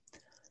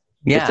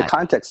 Yeah. It's the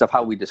context of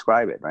how we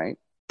describe it, right?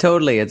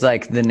 Totally. It's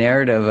like the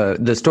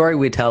narrative, the story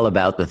we tell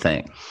about the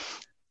thing,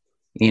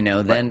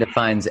 then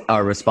defines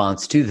our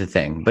response to the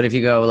thing. But if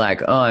you go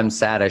like, oh, I'm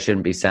sad, I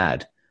shouldn't be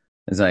sad.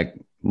 It's like,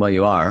 well,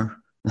 you are.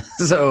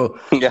 So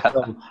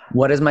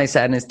what is my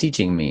sadness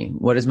teaching me?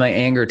 What is my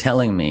anger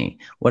telling me?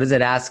 What is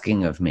it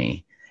asking of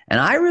me? And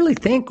I really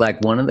think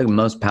like one of the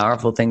most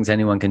powerful things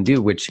anyone can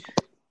do, which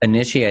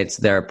initiates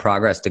their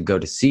progress to go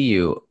to see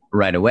you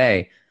right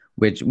away,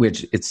 which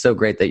it's so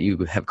great that you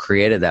have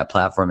created that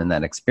platform and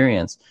that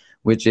experience,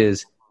 which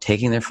is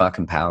taking their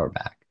fucking power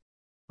back.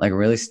 Like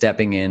really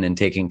stepping in and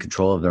taking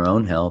control of their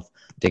own health,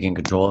 taking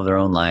control of their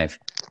own life,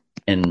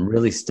 and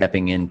really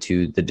stepping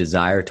into the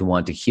desire to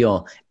want to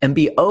heal and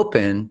be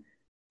open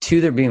to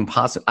there being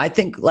possible. I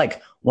think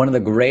like one of the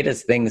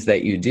greatest things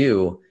that you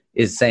do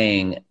is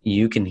saying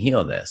you can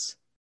heal this.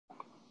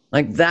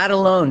 Like that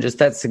alone, just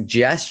that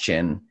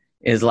suggestion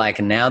is like,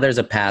 now there's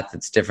a path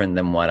that's different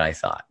than what I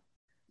thought.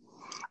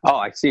 Oh,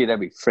 I see it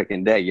every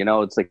freaking day.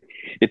 It's like,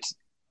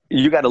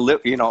 you got to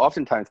live,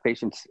 oftentimes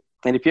patients,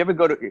 and if you ever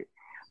go to,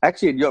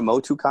 actually at your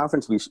Motu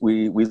conference,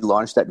 we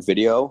launched that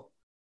video,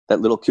 that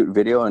little cute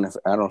video. And I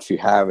don't know if you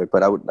have it,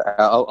 but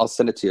I'll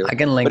send it to you. I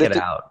can link it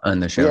out on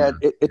the show.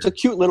 Yeah, it's a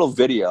cute little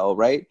video,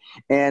 right?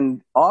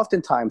 And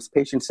oftentimes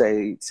patients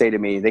say to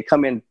me, they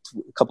come in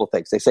a couple of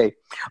things. They say,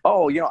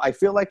 oh, I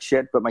feel like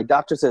shit, but my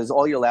doctor says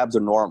all your labs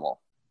are normal.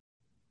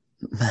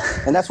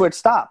 And that's where it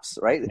stops,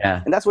 right?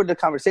 Yeah. And that's where the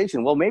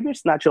conversation, well, maybe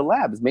it's not your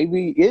labs.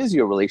 Maybe it is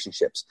your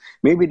relationships.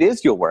 Maybe it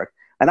is your work.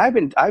 And I've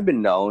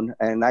been known,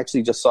 and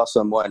actually just saw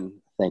someone,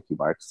 thank you,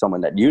 Mark,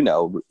 someone that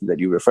that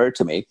you referred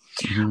to me,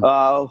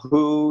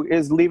 who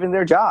is leaving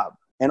their job.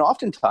 And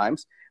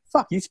oftentimes,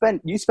 you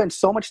spend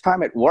so much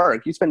time at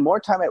work. You spend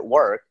more time at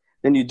work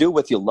than you do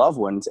with your loved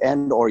ones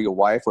and or your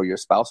wife or your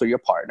spouse or your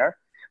partner.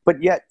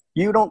 But yet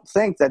you don't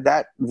think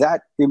that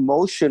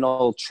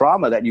emotional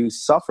trauma that you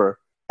suffer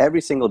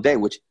every single day,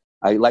 which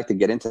I like to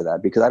get into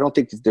that because I don't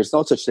think there's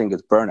no such thing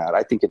as burnout.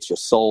 I think it's your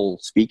soul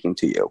speaking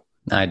to you.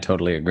 I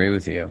totally agree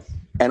with you.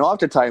 And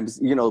oftentimes,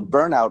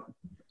 burnout,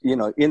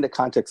 in the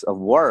context of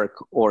work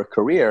or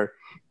career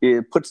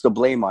it puts the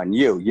blame on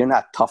you. You're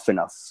not tough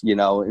enough, in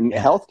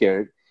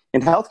healthcare.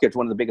 In healthcare, it's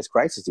one of the biggest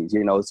crises. It's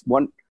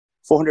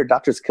 400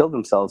 doctors kill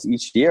themselves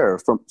each year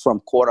from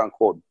quote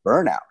unquote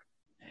burnout.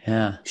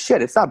 Yeah.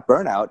 Shit, it's not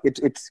burnout.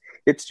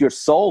 It's your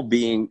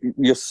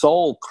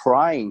soul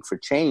crying for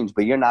change,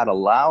 but you're not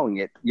allowing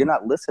it. You're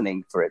not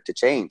listening for it to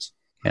change.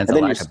 And it's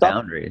a lack of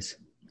boundaries.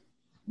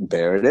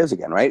 There it is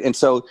again, right? And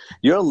so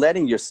you're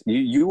letting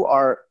you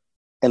are,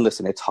 and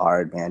listen, it's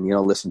hard, man.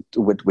 Listen,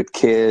 with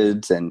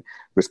kids and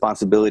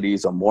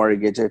responsibilities or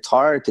mortgage, it's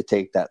hard to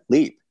take that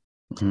leap.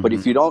 Mm-hmm. But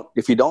if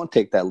you don't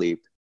take that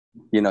leap,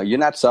 you're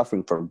not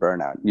suffering from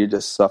burnout. You're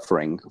just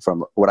suffering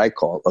from what I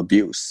call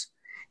abuse.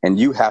 And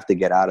you have to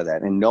get out of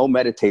that. And no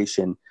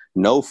meditation,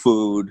 no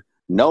food,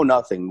 no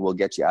nothing will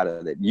get you out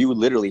of it. You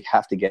literally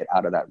have to get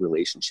out of that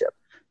relationship.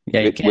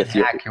 Yeah, you can't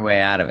hack your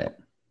way out of it.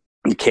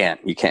 You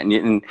can't.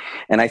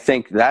 And I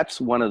think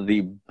that's one of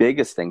the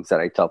biggest things that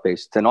I tell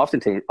patients. And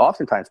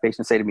oftentimes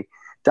patients say to me,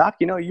 Doc,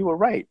 you were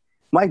right.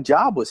 My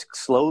job was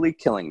slowly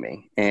killing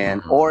me.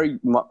 And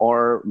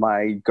or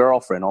my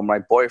girlfriend or my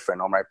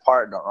boyfriend or my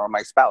partner or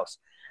my spouse.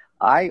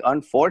 I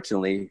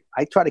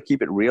try to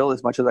keep it real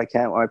as much as I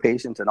can with my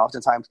patients. And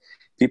oftentimes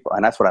people,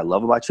 and that's what I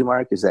love about you,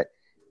 Mark, is that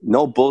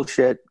no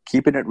bullshit,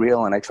 keeping it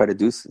real. And I try to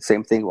do the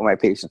same thing with my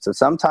patients. And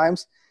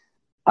sometimes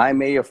I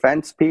may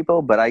offend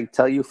people, but I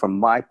tell you from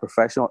my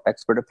professional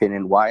expert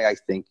opinion why I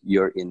think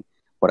you're in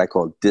what I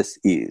call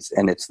dis-ease.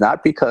 And it's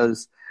not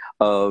because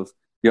of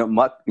your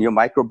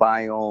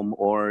microbiome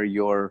or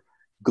your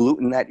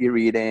gluten that you're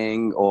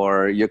eating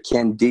or your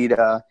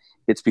candida.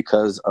 It's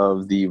because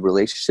of the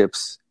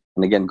relationships.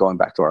 And again, going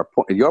back to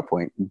your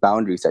point,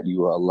 boundaries that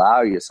you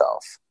allow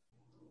yourself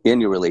in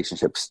your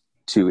relationships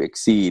to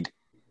exceed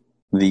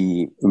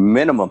the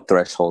minimum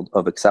threshold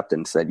of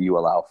acceptance that you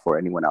allow for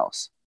anyone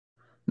else.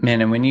 Man,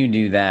 and when you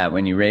do that,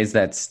 when you raise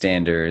that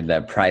standard,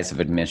 that price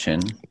of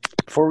admission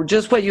for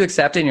just what you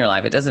accept in your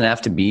life, it doesn't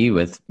have to be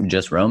with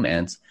just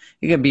romance.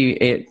 It could be,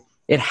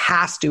 it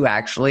has to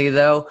actually,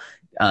 though,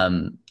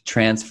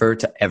 transfer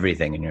to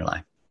everything in your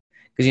life.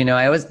 Because,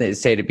 I always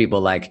say to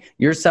people, like,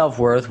 your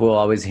self-worth will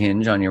always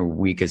hinge on your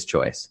weakest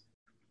choice.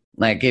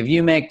 Like, if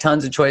you make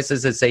tons of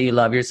choices that say you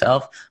love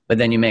yourself, but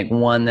then you make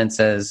one that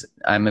says,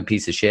 I'm a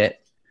piece of shit,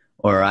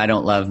 or I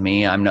don't love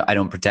me, I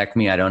don't protect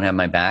me, I don't have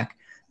my back,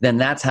 then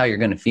that's how you're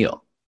going to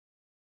feel.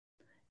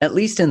 At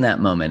least in that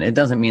moment. It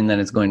doesn't mean that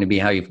it's going to be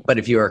how you, but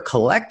if you are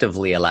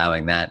collectively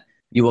allowing that,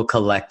 you will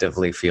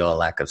collectively feel a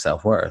lack of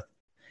self-worth.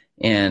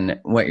 And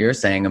what you're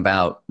saying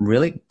about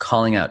really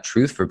calling out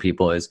truth for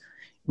people is,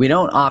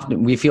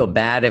 we feel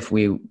bad if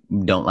we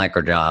don't like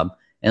our job.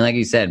 And like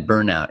you said,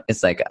 burnout.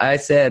 It's like I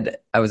said,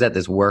 I was at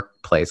this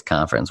workplace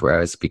conference where I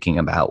was speaking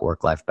about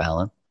work-life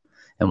balance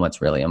and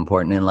what's really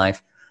important in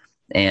life.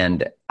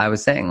 And I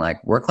was saying,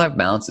 like, work-life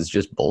balance is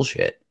just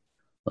bullshit.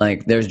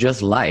 Like, there's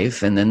just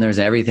life, and then there's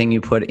everything you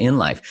put in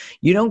life.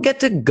 You don't get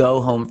to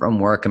go home from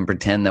work and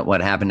pretend that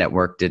what happened at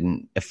work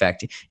didn't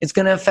affect you. It's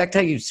going to affect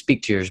how you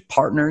speak to your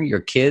partner, your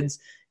kids.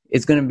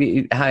 It's going to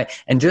be how,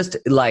 and just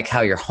like how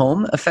your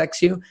home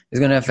affects you is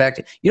going to affect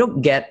you. You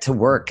don't get to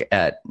work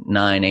at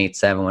 9, 8,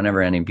 7,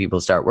 whenever any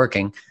people start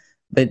working,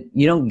 but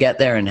you don't get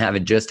there and have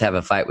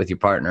a fight with your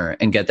partner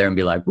and get there and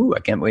be like, ooh,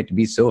 I can't wait to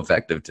be so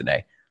effective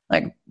today.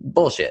 Like,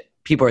 bullshit.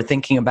 People are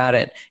thinking about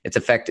it. It's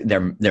affected.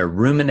 They're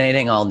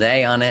ruminating all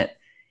day on it,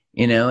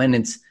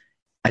 and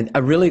I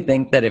really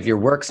think that if your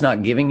work's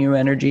not giving you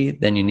energy,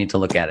 then you need to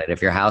look at it.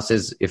 If your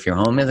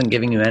home isn't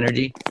giving you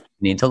energy, you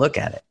need to look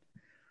at it.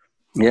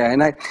 Yeah,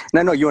 and I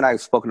know you and I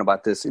have spoken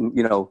about this, and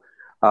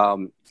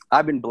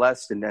I've been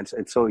blessed,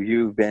 and so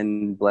you've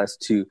been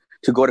blessed to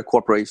go to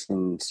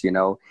corporations,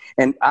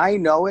 and I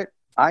know it.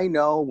 I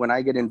know when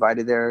I get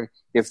invited there,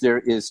 if there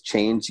is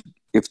change,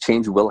 if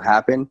change will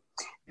happen,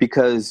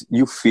 because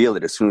you feel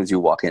it as soon as you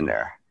walk in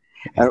there.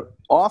 And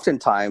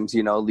oftentimes,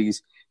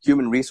 these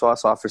human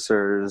resource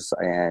officers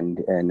and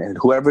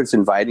whoever's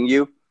inviting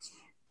you,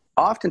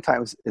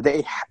 oftentimes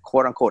they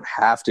quote unquote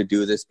have to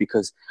do this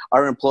because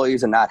our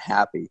employees are not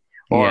happy.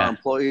 Or our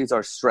employees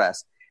are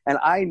stressed. And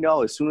I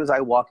know as soon as I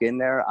walk in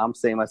there, I'm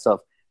saying to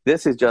myself,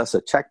 this is just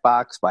a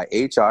checkbox by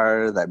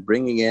HR that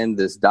bringing in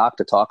this doc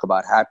to talk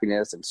about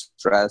happiness and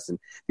stress and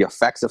the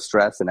effects of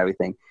stress and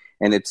everything.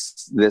 And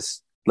it's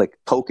this like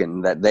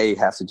token that they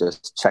have to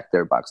just check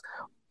their box.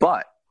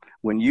 But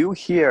when you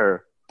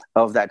hear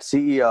of that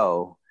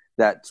CEO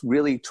that's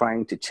really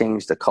trying to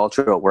change the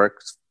culture at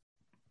work,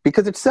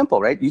 because it's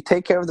simple, right? You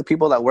take care of the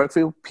people that work for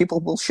you, people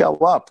will show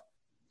up.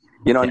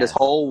 In this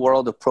whole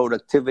world of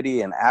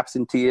productivity and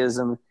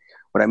absenteeism,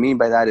 what I mean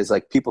by that is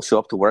like people show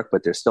up to work,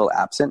 but they're still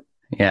absent.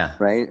 Yeah.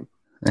 Right.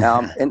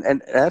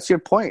 And that's your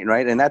point.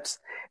 Right. And that's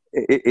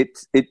it.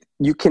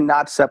 You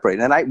cannot separate.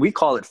 And we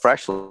call it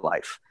fresh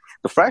life.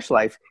 The fresh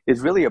life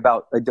is really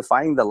about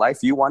defining the life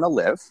you want to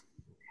live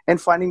and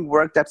finding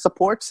work that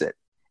supports it.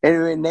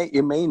 And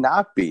it may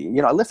not be,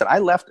 listen,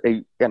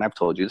 and I've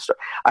told you this story.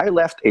 I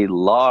left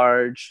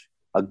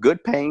a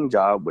good paying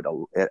job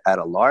at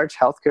a large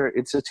healthcare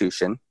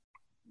institution,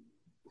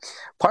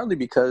 partly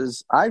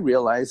because I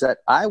realized that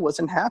I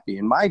wasn't happy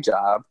in my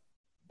job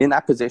in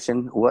that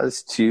position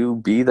was to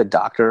be the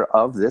doctor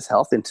of this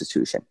health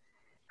institution.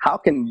 How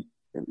can,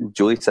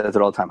 Julie says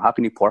it all the time, how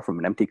can you pour from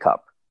an empty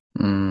cup?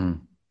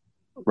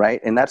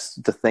 Right? And that's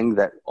the thing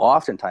that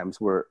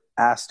oftentimes we're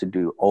asked to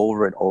do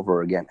over and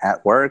over again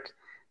at work,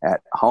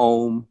 at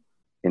home,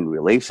 in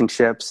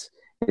relationships,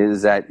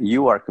 is that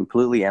you are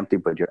completely empty,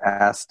 but you're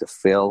asked to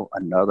fill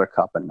another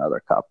cup.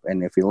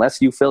 And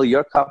unless you fill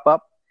your cup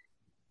up,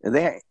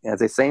 as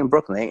they say in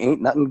Brooklyn,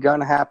 ain't nothing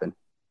gonna happen.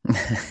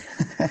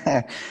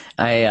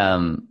 I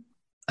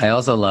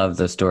also love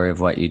the story of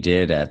what you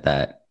did at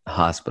that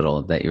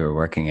hospital that you were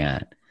working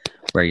at,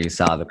 where you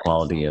saw the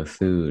quality of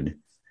food.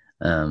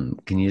 Can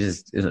you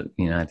just,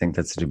 I think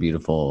that's such a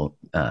beautiful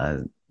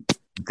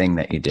thing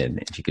that you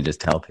did. If you could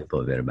just tell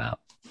people a bit about.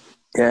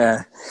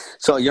 Yeah.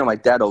 So, my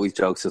dad always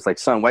jokes, it's like,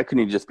 son, why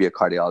couldn't you just be a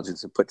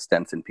cardiologist and put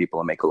stents in people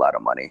and make a lot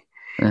of money?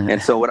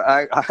 And so what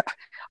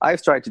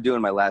I've tried to do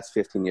in my last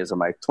 20 years of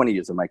my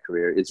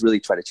career is really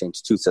try to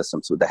change two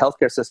systems, with the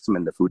healthcare system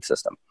and the food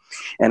system.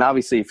 And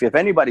obviously, if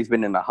anybody's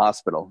been in a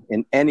hospital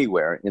in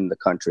anywhere in the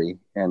country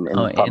and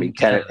probably in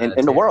Canada,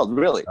 in the world,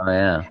 really. Oh,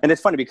 yeah. And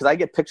it's funny because I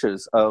get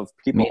pictures of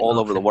people all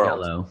over the world.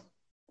 Yellow.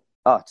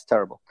 Oh, it's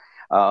terrible.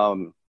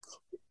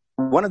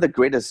 One of the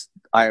greatest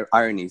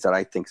ironies that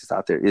I think is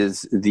out there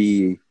is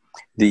the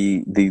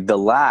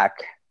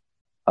lack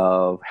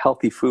of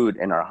healthy food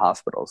in our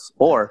hospitals,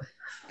 or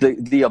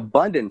the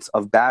abundance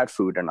of bad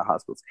food in our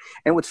hospitals.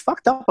 And what's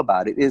fucked up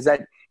about it is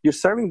that you're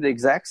serving the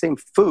exact same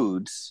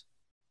foods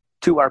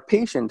to our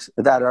patients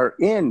that are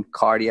in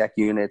cardiac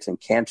units and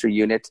cancer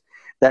units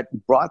that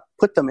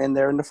put them in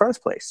there in the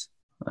first place.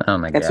 Oh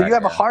my God. And so you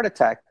have a heart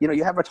attack,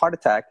 you have a heart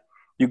attack,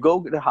 you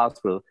go to the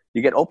hospital,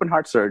 you get open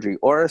heart surgery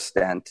or a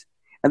stent.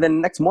 And then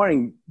the next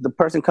morning, the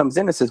person comes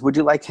in and says, would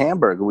you like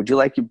hamburger? Would you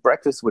like your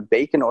breakfast with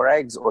bacon or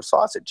eggs or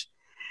sausage?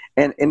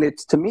 And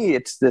to me,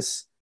 it's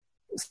this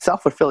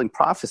self-fulfilling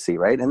prophecy,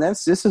 right? And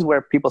this is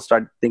where people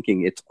start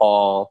thinking it's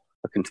all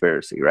a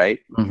conspiracy, right?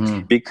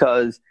 Mm-hmm.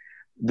 Because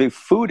the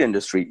food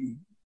industry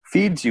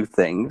feeds you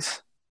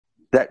things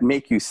that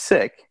make you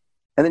sick,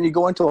 and then you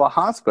go into a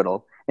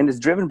hospital and it's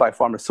driven by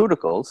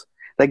pharmaceuticals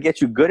that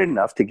get you good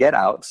enough to get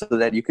out so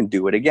that you can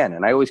do it again.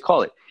 And I always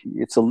call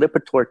it's a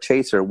Lipitor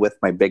chaser with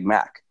my Big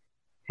Mac.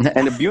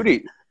 And the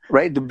beauty,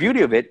 right? The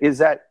beauty of it is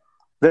that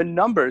the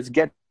numbers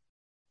get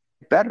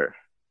better.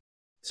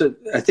 So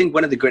I think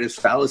one of the greatest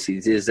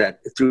fallacies is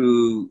that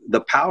through the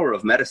power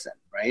of medicine,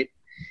 right,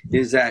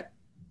 is that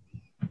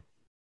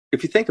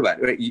if you think about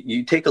it, right,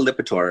 you take a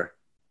Lipitor,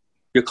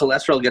 your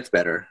cholesterol gets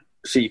better,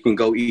 so you can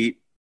go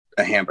eat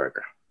a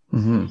hamburger.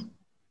 Mm-hmm.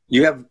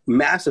 You have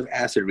massive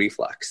acid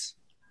reflux.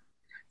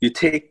 You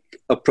take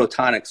a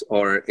Protonix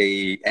or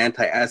a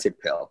anti-acid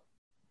pill,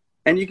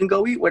 and you can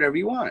go eat whatever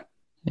you want.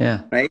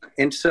 Yeah. Right.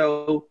 And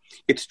so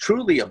it's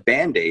truly a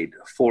Band-Aid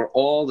for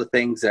all the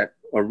things that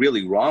are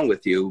really wrong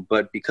with you,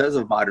 but because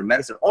of modern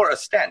medicine, or a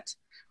stent,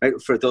 right?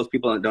 For those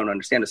people that don't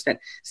understand,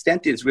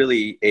 stent is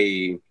really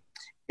a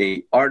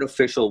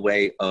artificial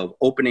way of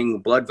opening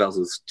blood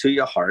vessels to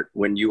your heart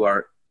when you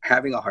are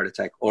having a heart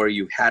attack or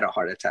you've had a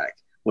heart attack.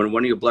 When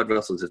one of your blood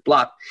vessels is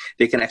blocked,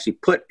 they can actually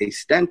put a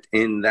stent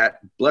in that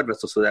blood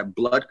vessel so that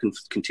blood can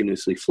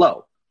continuously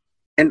flow.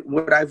 And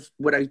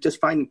what I just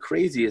find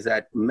crazy is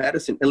that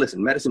medicine, and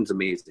listen, medicine's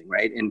amazing,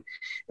 right? And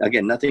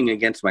again, nothing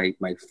against my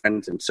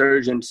friends and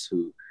surgeons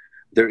who,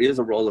 there is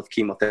a role of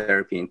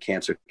chemotherapy in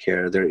cancer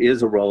care. There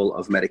is a role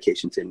of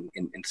medications in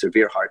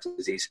severe heart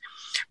disease.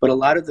 But a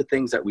lot of the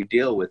things that we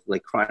deal with,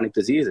 like chronic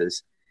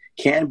diseases,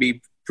 can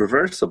be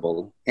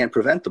reversible and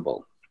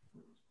preventable.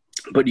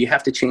 But you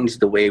have to change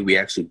the way we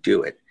actually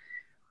do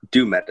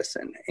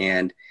medicine.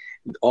 And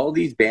all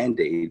these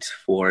Band-Aids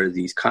for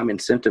these common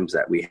symptoms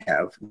that we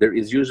have, there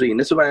is usually, and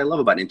this is what I love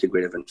about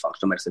integrative and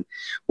functional medicine,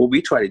 what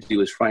we try to do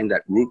is find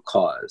that root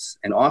cause.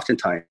 And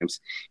oftentimes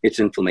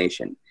it's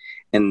inflammation.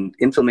 And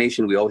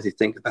inflammation, we always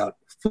think about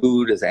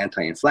food as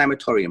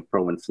anti-inflammatory and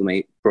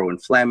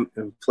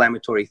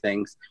pro-inflammatory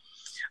things.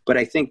 But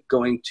I think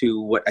going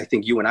to what I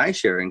think you and I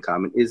share in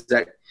common is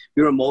that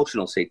your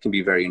emotional state can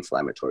be very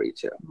inflammatory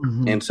too.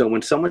 Mm-hmm. And so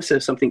when someone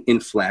says something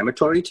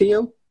inflammatory to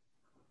you,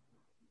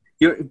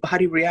 your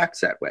body reacts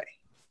that way.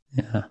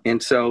 Yeah.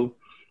 And so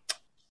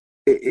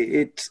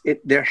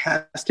there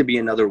has to be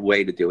another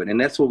way to do it. And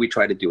that's what we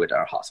try to do at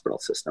our hospital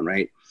system,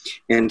 right?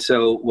 And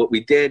so what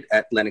we did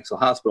at Lenox Hill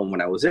Hospital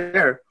when I was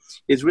there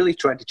is really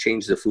try to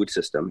change the food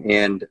system.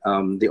 And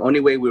the only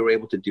way we were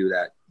able to do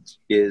that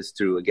is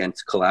through, again,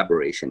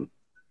 collaboration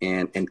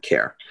and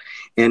care.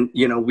 And,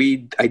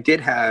 I did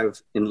have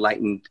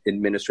enlightened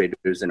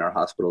administrators in our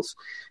hospitals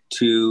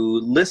to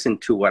listen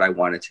to what I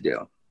wanted to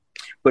do.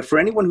 But for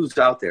anyone who's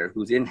out there,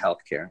 who's in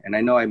healthcare, and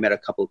I know I met a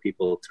couple of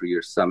people through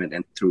your summit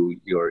and through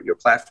your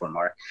platform,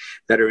 Mark,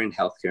 that are in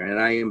healthcare. And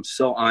I am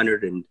so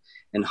honored and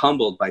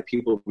humbled by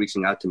people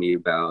reaching out to me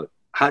about,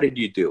 how did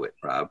you do it,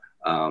 Rob?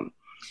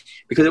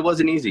 Because it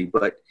wasn't easy,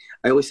 but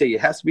I always say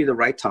it has to be the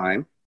right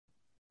time,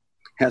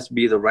 it has to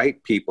be the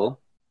right people,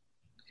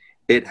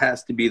 it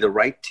has to be the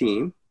right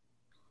team,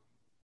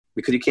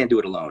 because you can't do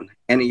it alone.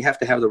 And you have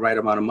to have the right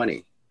amount of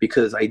money.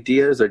 because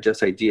ideas are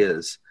just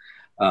ideas.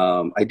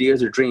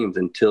 Ideas are dreams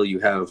until you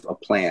have a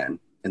plan,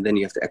 and then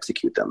you have to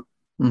execute them.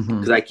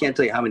 Because I can't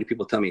tell you how many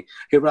people tell me,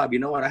 hey, Rob, you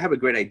know what? I have a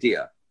great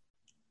idea.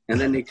 And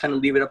then they kind of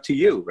leave it up to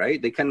you, right?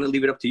 They kind of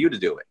leave it up to you to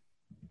do it.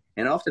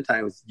 And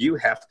oftentimes you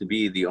have to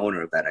be the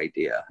owner of that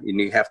idea.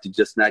 You have to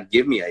just not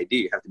give me an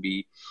idea.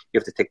 You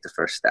have to take the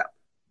first step.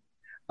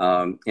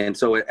 And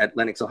so at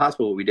Lenox Hill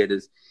Hospital, what we did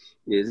is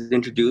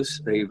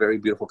introduce a very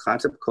beautiful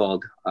concept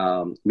called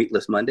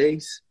Meatless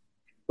Mondays,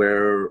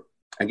 where,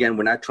 again,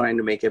 we're not trying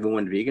to make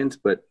everyone vegans,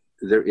 but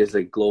there is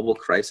a global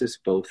crisis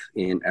both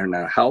in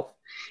our health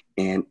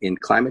and in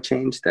climate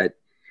change that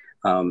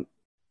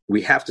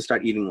we have to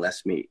start eating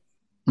less meat,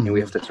 and we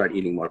have to start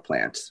eating more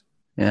plants.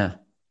 Yeah.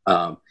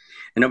 And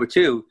number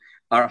two,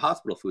 our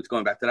hospital foods,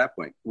 going back to that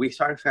point, we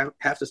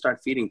have to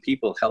start feeding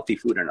people healthy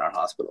food in our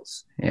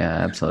hospitals. Yeah,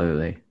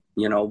 absolutely.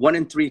 1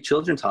 in 3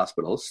 children's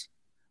hospitals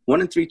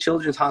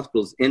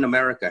in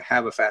America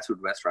have a fast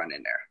food restaurant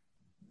in there.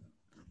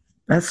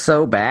 That's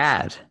so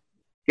bad.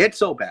 It's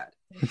so bad.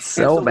 It's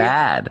so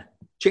bad.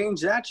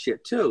 Change that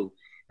shit too.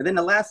 And then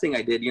the last thing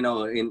I did,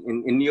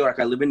 in New York,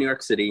 I live in New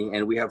York City,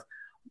 and we have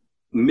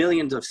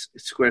millions of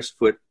square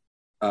foot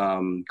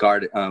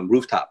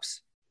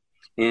rooftops.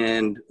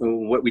 And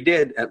what we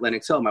did at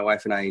Lenox Hill, my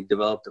wife and I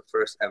developed the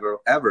first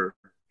ever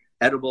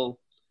edible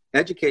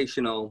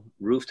educational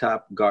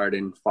rooftop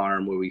garden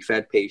farm where we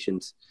fed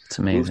patients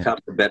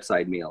rooftop to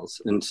bedside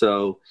meals. And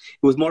so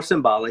it was more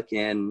symbolic.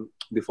 And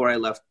before I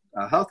left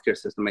a healthcare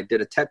system, I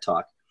did a TED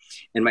Talk.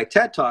 And my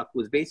TED Talk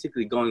was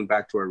basically going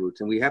back to our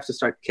roots. And we have to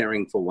start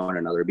caring for one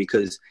another,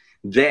 because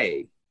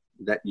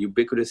that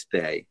ubiquitous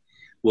they,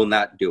 will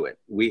not do it.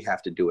 We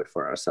have to do it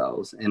for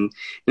ourselves. And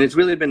it's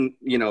really been,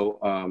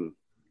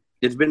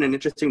 it's been an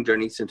interesting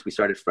journey since we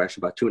started Fresh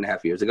about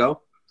 2.5 years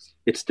ago.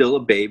 It's still a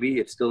baby.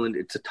 It's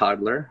a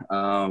toddler.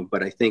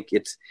 But I think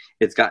it's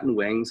gotten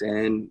wings.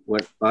 And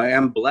what I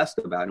am blessed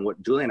about, and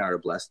what Julie and I are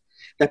blessed,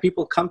 that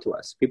people come to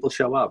us, people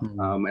show up.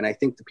 And I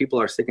think the people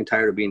are sick and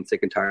tired of being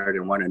sick and tired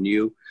and want a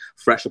new,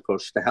 fresh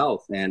approach to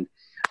health. And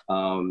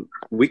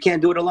we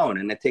can't do it alone.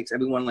 And it takes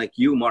everyone like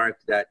you, Mark,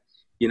 that,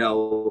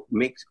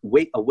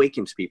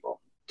 awakens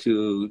people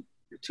to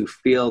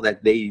feel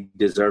that they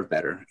deserve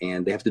better,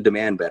 and they have to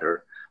demand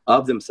better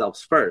of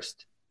themselves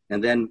first,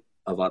 and then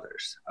of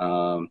others.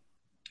 And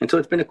so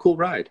it's been a cool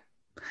ride.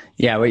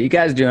 Yeah, what you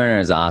guys are doing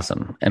is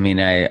awesome. I mean,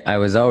 I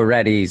was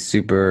already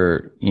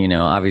super,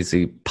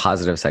 obviously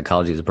positive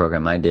psychology is a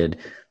program I did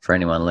for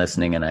anyone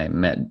listening, and I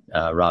met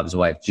Rob's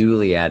wife,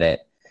 Julie, at it.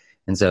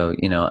 And so,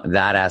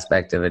 that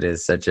aspect of it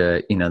is such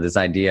a, this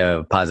idea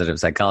of positive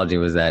psychology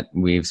was that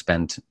we've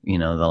spent,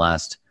 the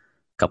last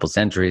couple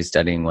centuries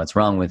studying what's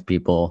wrong with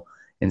people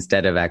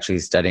instead of actually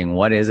studying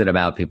what is it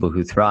about people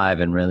who thrive.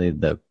 And really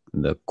the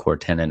core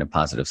tenet of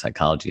positive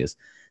psychology is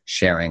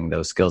sharing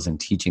those skills and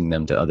teaching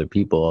them to other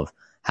people of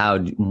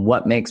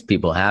what makes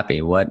people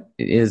happy? What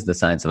is the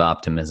science of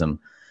optimism?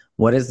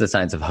 What is the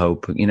science of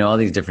hope? All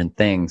these different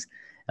things,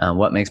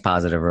 what makes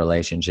positive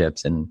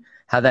relationships, and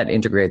how that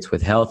integrates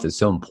with health is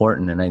so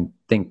important. And I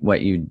think what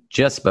you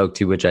just spoke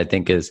to, which I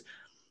think is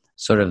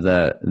sort of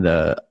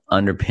the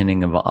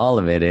underpinning of all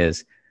of it,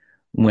 is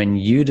when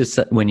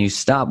you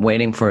stop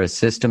waiting for a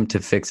system to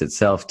fix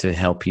itself to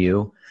help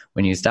you,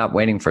 when you stop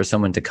waiting for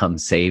someone to come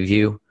save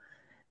you,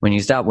 when you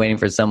stop waiting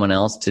for someone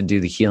else to do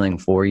the healing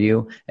for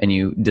you, and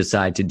you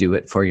decide to do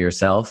it for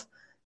yourself,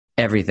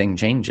 everything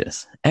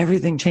changes.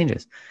 Everything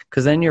changes.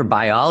 Because then your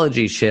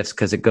biology shifts,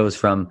 because it goes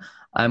from,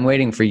 I'm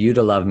waiting for you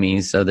to love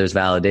me, so there's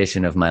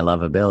validation of my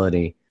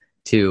lovability,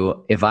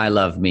 to, if I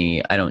love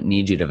me, I don't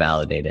need you to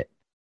validate it.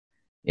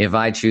 If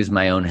I choose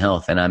my own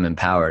health and I'm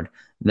empowered,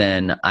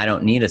 then I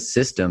don't need a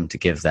system to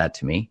give that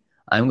to me.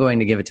 I'm going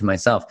to give it to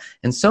myself.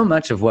 And so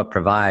much of what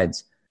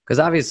provides, because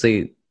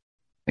obviously,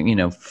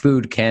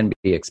 food can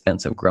be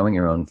expensive. Growing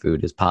your own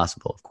food is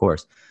possible, of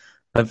course,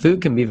 but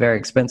food can be very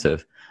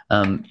expensive.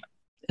 And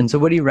so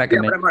what do you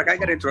recommend? Yeah, but Mark, I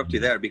got to interrupt you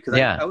there, because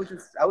I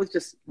was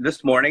just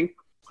this morning,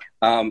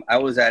 I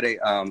was at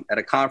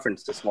a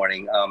conference this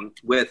morning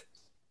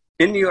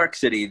in New York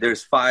City.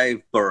 There's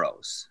 5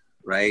 boroughs,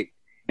 right?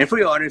 And for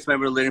your audience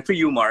member, and for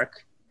you,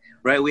 Mark,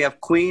 right? We have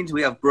Queens,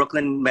 we have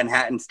Brooklyn,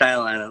 Manhattan,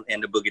 Staten Island,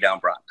 and the Boogie Down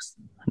Bronx.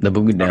 The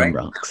Boogie Down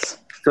Bronx.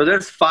 So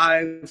there's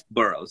 5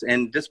 boroughs.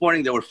 And this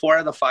morning, there were 4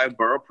 of the 5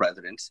 borough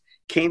presidents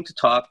came to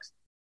talk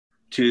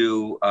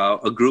to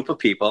a group of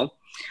people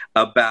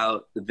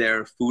about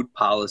their food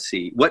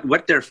policy,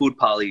 what their food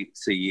policy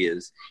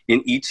is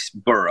in each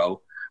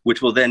borough,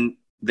 which will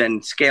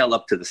then scale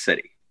up to the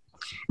city.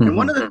 Mm-hmm. And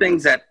one of the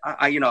things that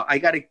I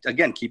got to,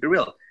 again, keep it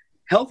real.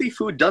 Healthy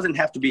food doesn't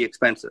have to be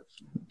expensive.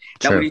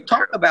 Now, when you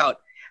talk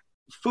about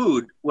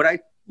food,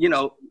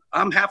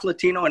 I'm half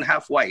Latino and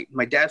half white.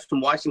 My dad's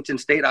from Washington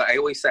State. I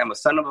always say I'm a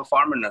son of a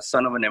farmer and a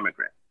son of an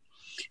immigrant.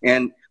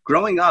 And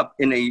growing up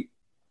in a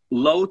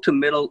low to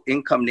middle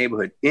income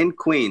neighborhood in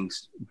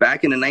Queens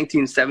back in the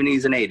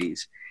 1970s and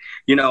 80s,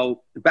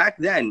 back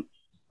then,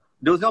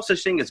 there was no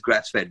such thing as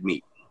grass-fed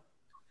meat.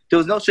 There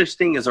was no such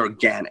thing as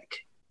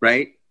organic,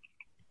 right?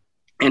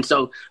 And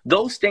so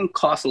those things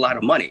cost a lot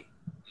of money.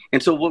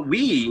 And so what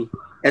we,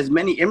 as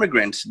many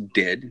immigrants,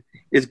 did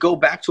is go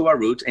back to our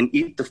roots and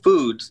eat the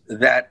foods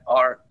that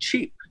are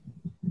cheap.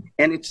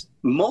 And it's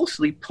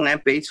mostly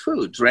plant-based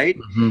foods, right?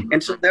 Mm-hmm.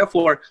 And so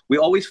therefore, we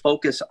always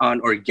focus on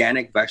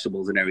organic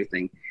vegetables and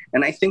everything.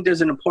 And I think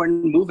there's an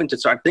important movement to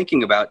start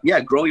thinking about,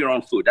 grow your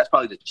own food. That's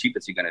probably the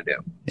cheapest you're going to do.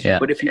 Yeah.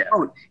 But if you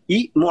don't,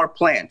 eat more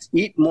plants,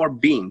 eat more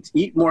beans,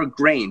 eat more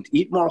grains,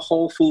 eat more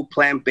whole food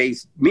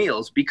plant-based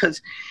meals,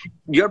 because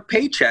your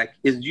paycheck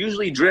is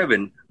usually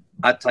driven,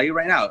 I'll tell you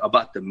right now,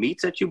 about the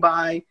meats that you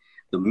buy,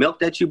 the milk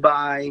that you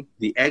buy,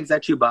 the eggs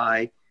that you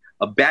buy.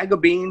 A bag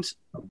of beans,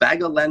 a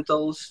bag of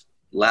lentils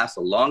lasts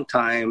a long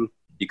time.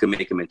 You can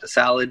make them into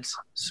salads,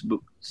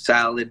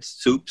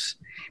 soups,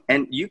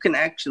 and you can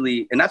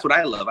actually, and that's what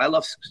I love. I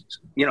love,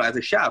 as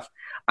a chef,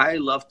 I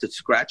love to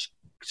scratch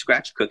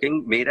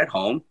cooking made at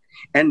home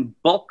and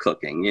bulk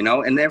cooking,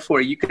 and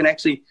therefore you can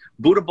actually,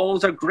 Buddha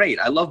bowls are great.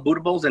 I love Buddha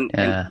bowls, and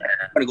I'm going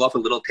to go off a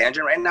little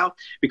tangent right now,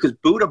 because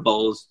Buddha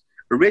bowls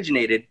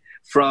originated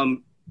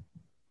from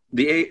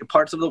the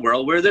parts of the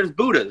world where there's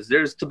Buddhas,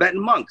 there's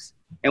Tibetan monks.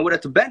 And what a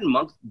Tibetan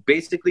monk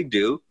basically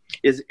do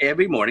is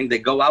every morning they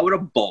go out with a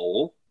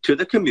bowl to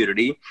the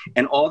community,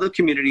 and all the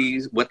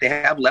communities, what they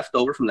have left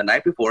over from the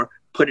night before,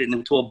 put it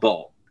into a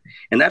bowl.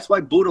 And that's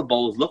why Buddha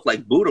bowls look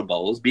like Buddha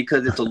bowls,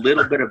 because it's a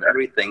little bit of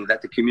everything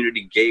that the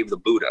community gave the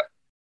Buddha.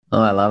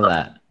 Oh, I love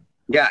that.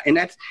 Yeah. And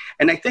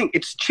I think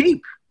it's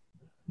cheap.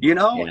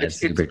 It's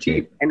super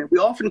cheap. And we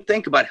often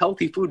think about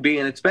healthy food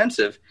being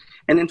expensive.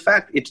 And in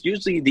fact, it's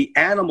usually the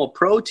animal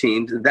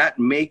proteins that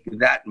make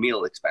that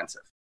meal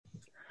expensive.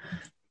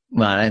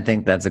 Well, I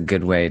think that's a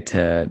good way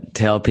to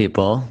tell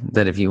people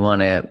that if you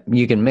want to,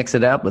 you can mix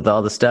it up with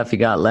all the stuff you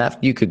got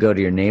left. You could go to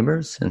your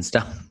neighbors and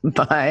stop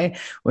by.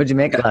 What'd you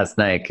make last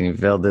night? Can you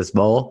fill this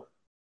bowl?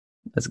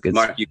 That's good.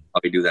 Mark, you can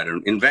probably do that.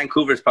 In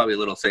Vancouver, it's probably a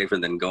little safer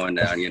than going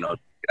down, runs and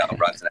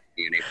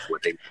your neighbors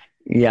what they.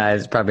 Yeah,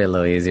 it's probably a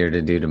little easier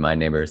to do to my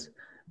neighbors.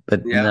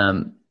 But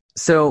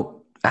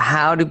so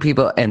how do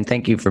people, and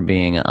thank you for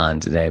being on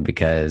today,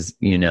 because,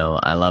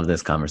 I love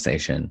this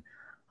conversation.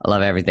 I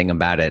love everything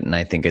about it. And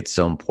I think it's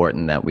so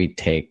important that we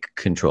take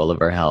control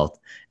of our health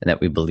and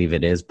that we believe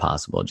it is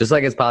possible. Just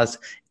like it's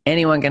possible,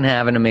 anyone can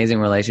have an amazing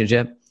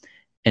relationship.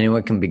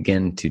 Anyone can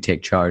begin to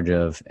take charge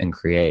of and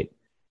create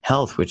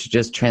health, which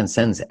just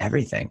transcends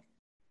everything.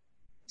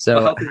 So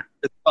health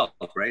is wealth,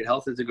 right?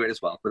 Health is the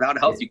greatest wealth. Without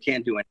health, you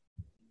can't do anything.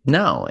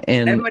 No.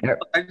 And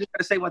I just got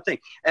to say one thing.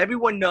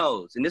 Everyone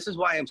knows, and this is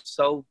why I'm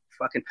so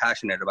fucking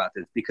passionate about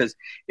this, because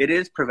it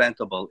is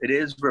preventable. It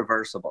is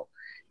reversible.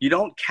 You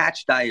don't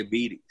catch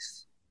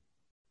diabetes.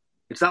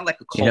 It's not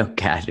like a cold. You don't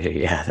catch it.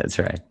 Yeah, that's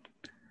right.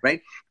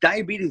 Right?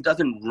 Diabetes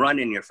doesn't run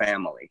in your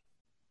family.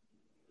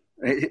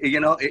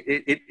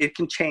 It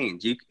can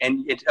change.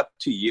 And it's up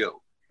to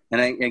you.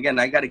 And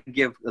I got to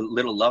give a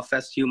little love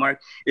fest to you, Mark.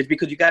 It's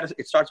because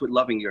it starts with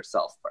loving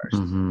yourself first.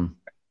 Mm-hmm.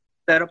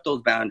 Set up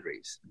those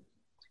boundaries.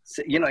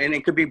 So, and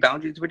it could be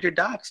boundaries with your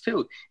docs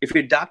too. If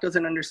your doc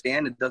doesn't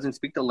understand, it doesn't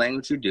speak the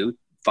language you do,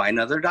 find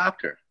another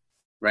doctor.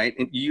 Right.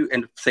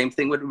 And same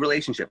thing with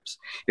relationships.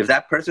 If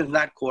that person's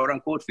not quote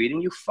unquote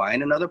feeding you,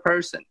 find another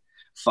person,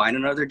 find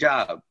another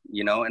job,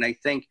 and I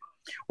think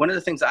one of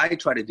the things I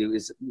try to do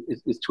is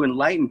to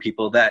enlighten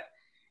people that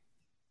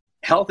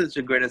health is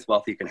the greatest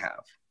wealth you can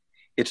have.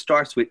 It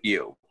starts with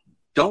you.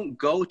 Don't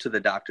go to the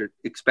doctor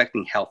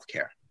expecting health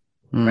care,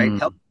 right?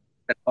 Health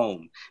at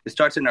home. It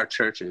starts in our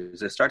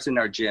churches. It starts in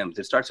our gyms.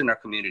 It starts in our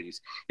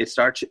communities. It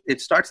starts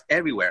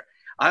everywhere.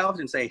 I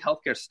often say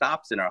healthcare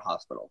stops in our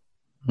hospital,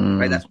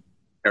 right? That's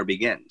care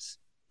begins.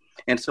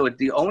 And so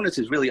the onus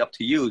is really up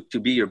to you to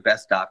be your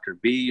best doctor,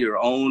 be your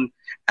own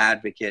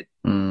advocate,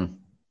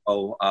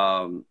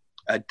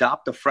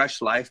 adopt a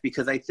fresh life,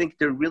 because I think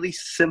they're really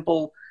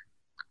simple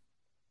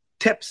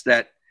tips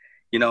that,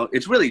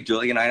 it's really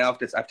Julie, and I have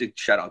to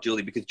shout out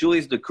Julie, because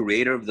Julie's the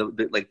creator of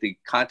the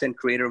content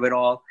creator of it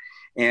all.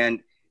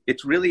 And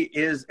it really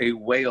is a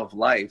way of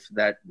life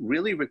that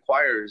really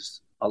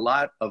requires a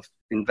lot of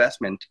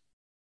investment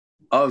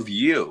of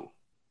you.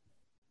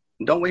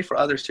 Don't wait for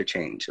others to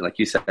change. Like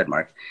you said,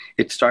 Mark,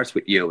 it starts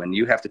with you, and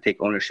you have to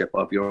take ownership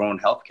of your own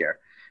healthcare.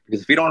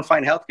 Because if you don't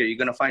find healthcare, you're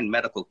going to find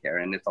medical care,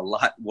 and it's a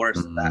lot worse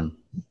than that.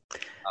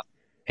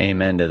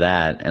 Amen to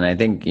that. And I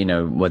think,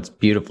 what's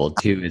beautiful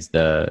too is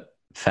the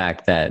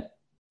fact that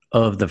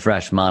of the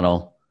fresh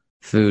model,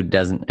 food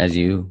doesn't, as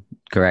you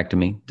corrected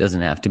me,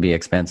 doesn't have to be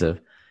expensive.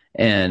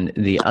 And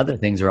the other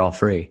things are all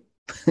free.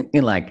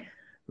 Like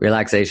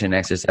relaxation,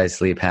 exercise,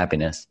 sleep,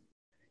 happiness.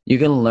 You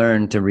can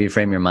learn to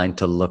reframe your mind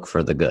to look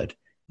for the good.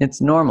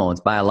 It's normal.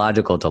 It's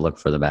biological to look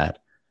for the bad.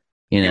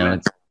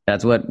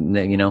 That's what,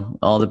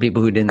 all the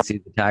people who didn't see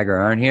the tiger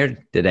aren't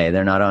here today.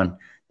 They're not on,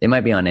 they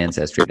might be on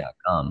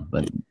ancestry.com,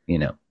 but they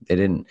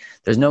didn't,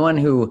 there's no one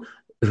who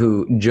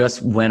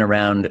just went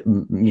around,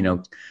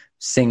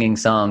 singing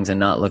songs and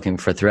not looking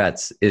for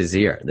threats is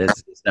here.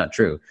 That's not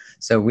true.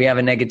 So we have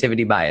a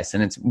negativity bias,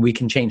 and we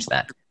can change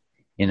that,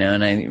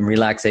 and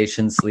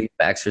relaxation, sleep,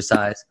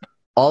 exercise,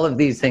 all of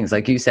these things,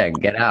 like you said,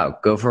 get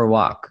out, go for a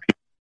walk.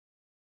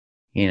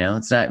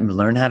 It's not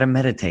learn how to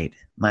meditate.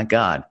 My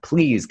God,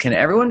 please, can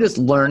everyone just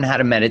learn how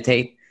to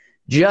meditate?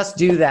 Just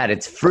do that.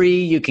 It's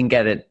free. You can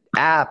get an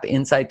app.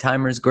 Insight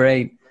Timer's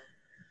great.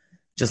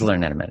 Just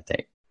learn how to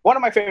meditate. One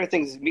of my favorite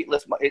things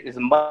is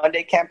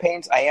Monday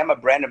campaigns. I am a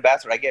brand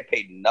ambassador. I get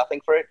paid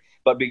nothing for it,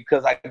 but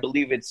because I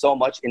believe it so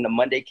much in the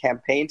Monday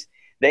campaigns,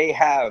 they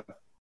have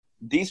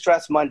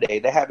De-Stress Monday.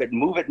 They have it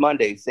Move It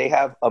Mondays. They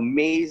have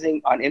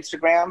amazing on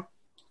Instagram.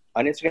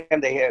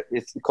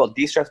 It's called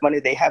De-Stress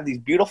Monday. They have these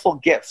beautiful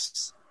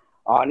gifts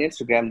on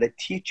Instagram that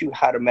teach you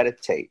how to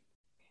meditate.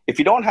 If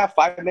you don't have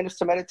 5 minutes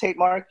to meditate,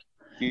 Mark,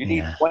 you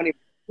need 20 minutes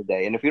a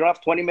day. And if you don't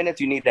have 20 minutes,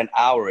 you need an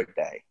hour a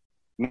day.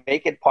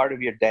 Make it part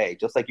of your day.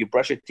 Just like you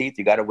brush your teeth,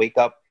 you got to wake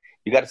up.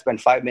 You got to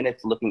spend 5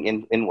 minutes looking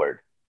inward.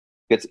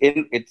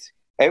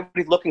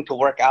 Everybody's looking to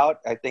work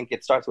out. I think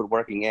it starts with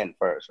working in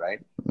first, right?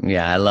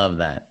 Yeah, I love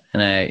that.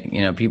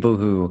 And people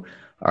who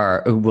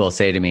will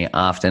say to me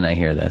often, I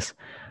hear this.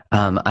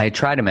 I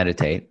try to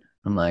meditate.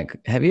 I'm like,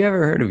 have you ever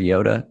heard of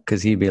Yoda?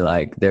 Because he'd be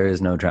like, there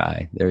is no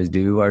try. There is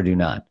do or do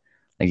not.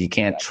 Like, you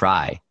can't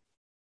try.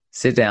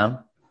 Sit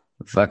down,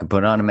 fucking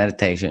put on a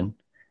meditation,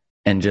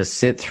 and just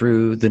sit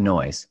through the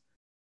noise.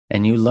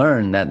 And you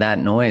learn that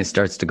noise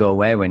starts to go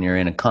away when you're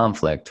in a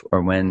conflict,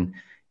 or when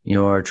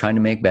you're trying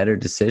to make better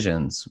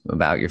decisions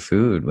about your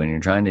food, when you're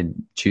trying to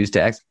choose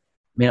to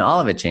all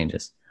of it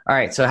changes. All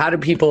right. So how do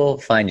people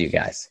find you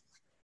guys?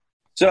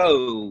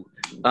 So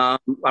our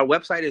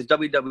website is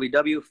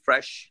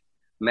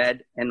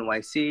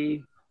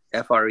www.freshmednyc,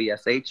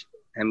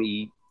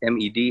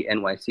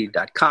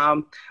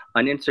 freshmednyc.com.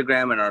 On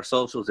Instagram and our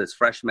socials, it's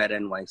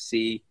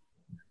freshmednyc.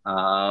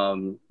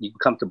 You can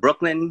come to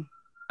Brooklyn.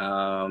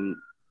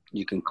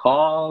 You can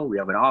call. We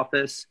have an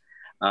office.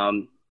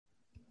 I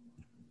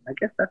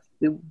guess that's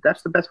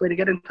the best way to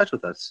get in touch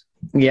with us.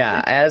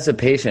 Yeah, as a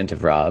patient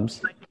of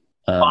Rob's.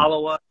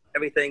 Follow up,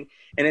 everything.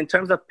 And in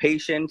terms of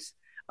patients,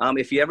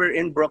 if you're ever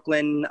in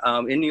Brooklyn,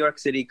 in New York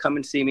City, come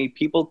and see me.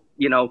 People,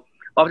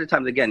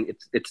 oftentimes, again,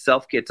 it's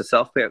self-care. It's a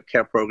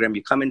self-care program.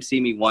 You come and see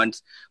me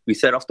once. We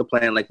set off the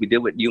plan like we did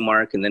with you,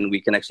 Mark, and then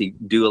we can actually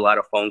do a lot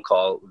of phone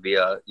call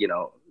via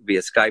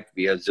Skype,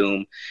 via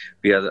Zoom,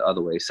 via the other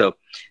way. So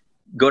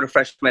go to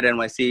FreshMed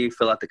NYC,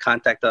 fill out the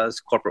contact us,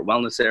 corporate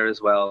wellness there as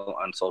well,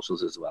 on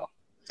socials as well.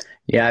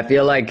 Yeah, I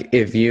feel like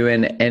if you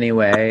in any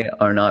way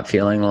are not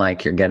feeling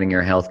like you're getting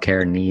your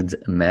healthcare needs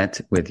met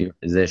with your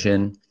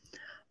physician,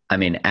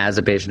 as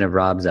a patient of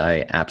Rob's,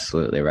 I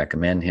absolutely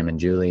recommend him and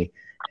Julie.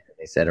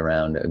 They set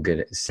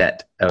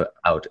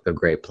out a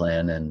great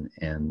plan, and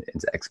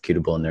it's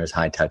executable, and there's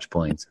high touch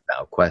points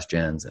about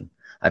questions. And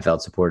I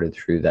felt supported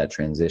through that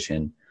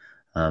transition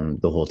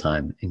the whole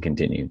time, and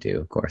continue to,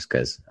 of course,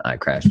 because I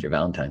crashed your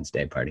Valentine's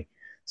Day party.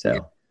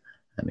 So,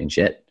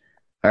 shit.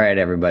 All right,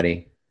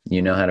 everybody.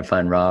 You know how to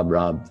find Rob.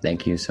 Rob,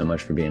 thank you so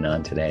much for being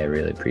on today. I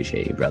really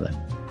appreciate you, brother.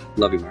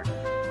 Love you, Mark.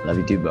 Love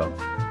you too, Bo.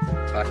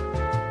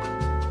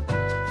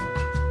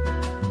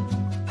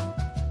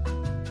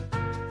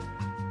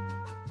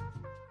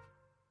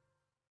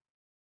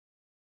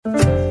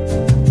 Bye.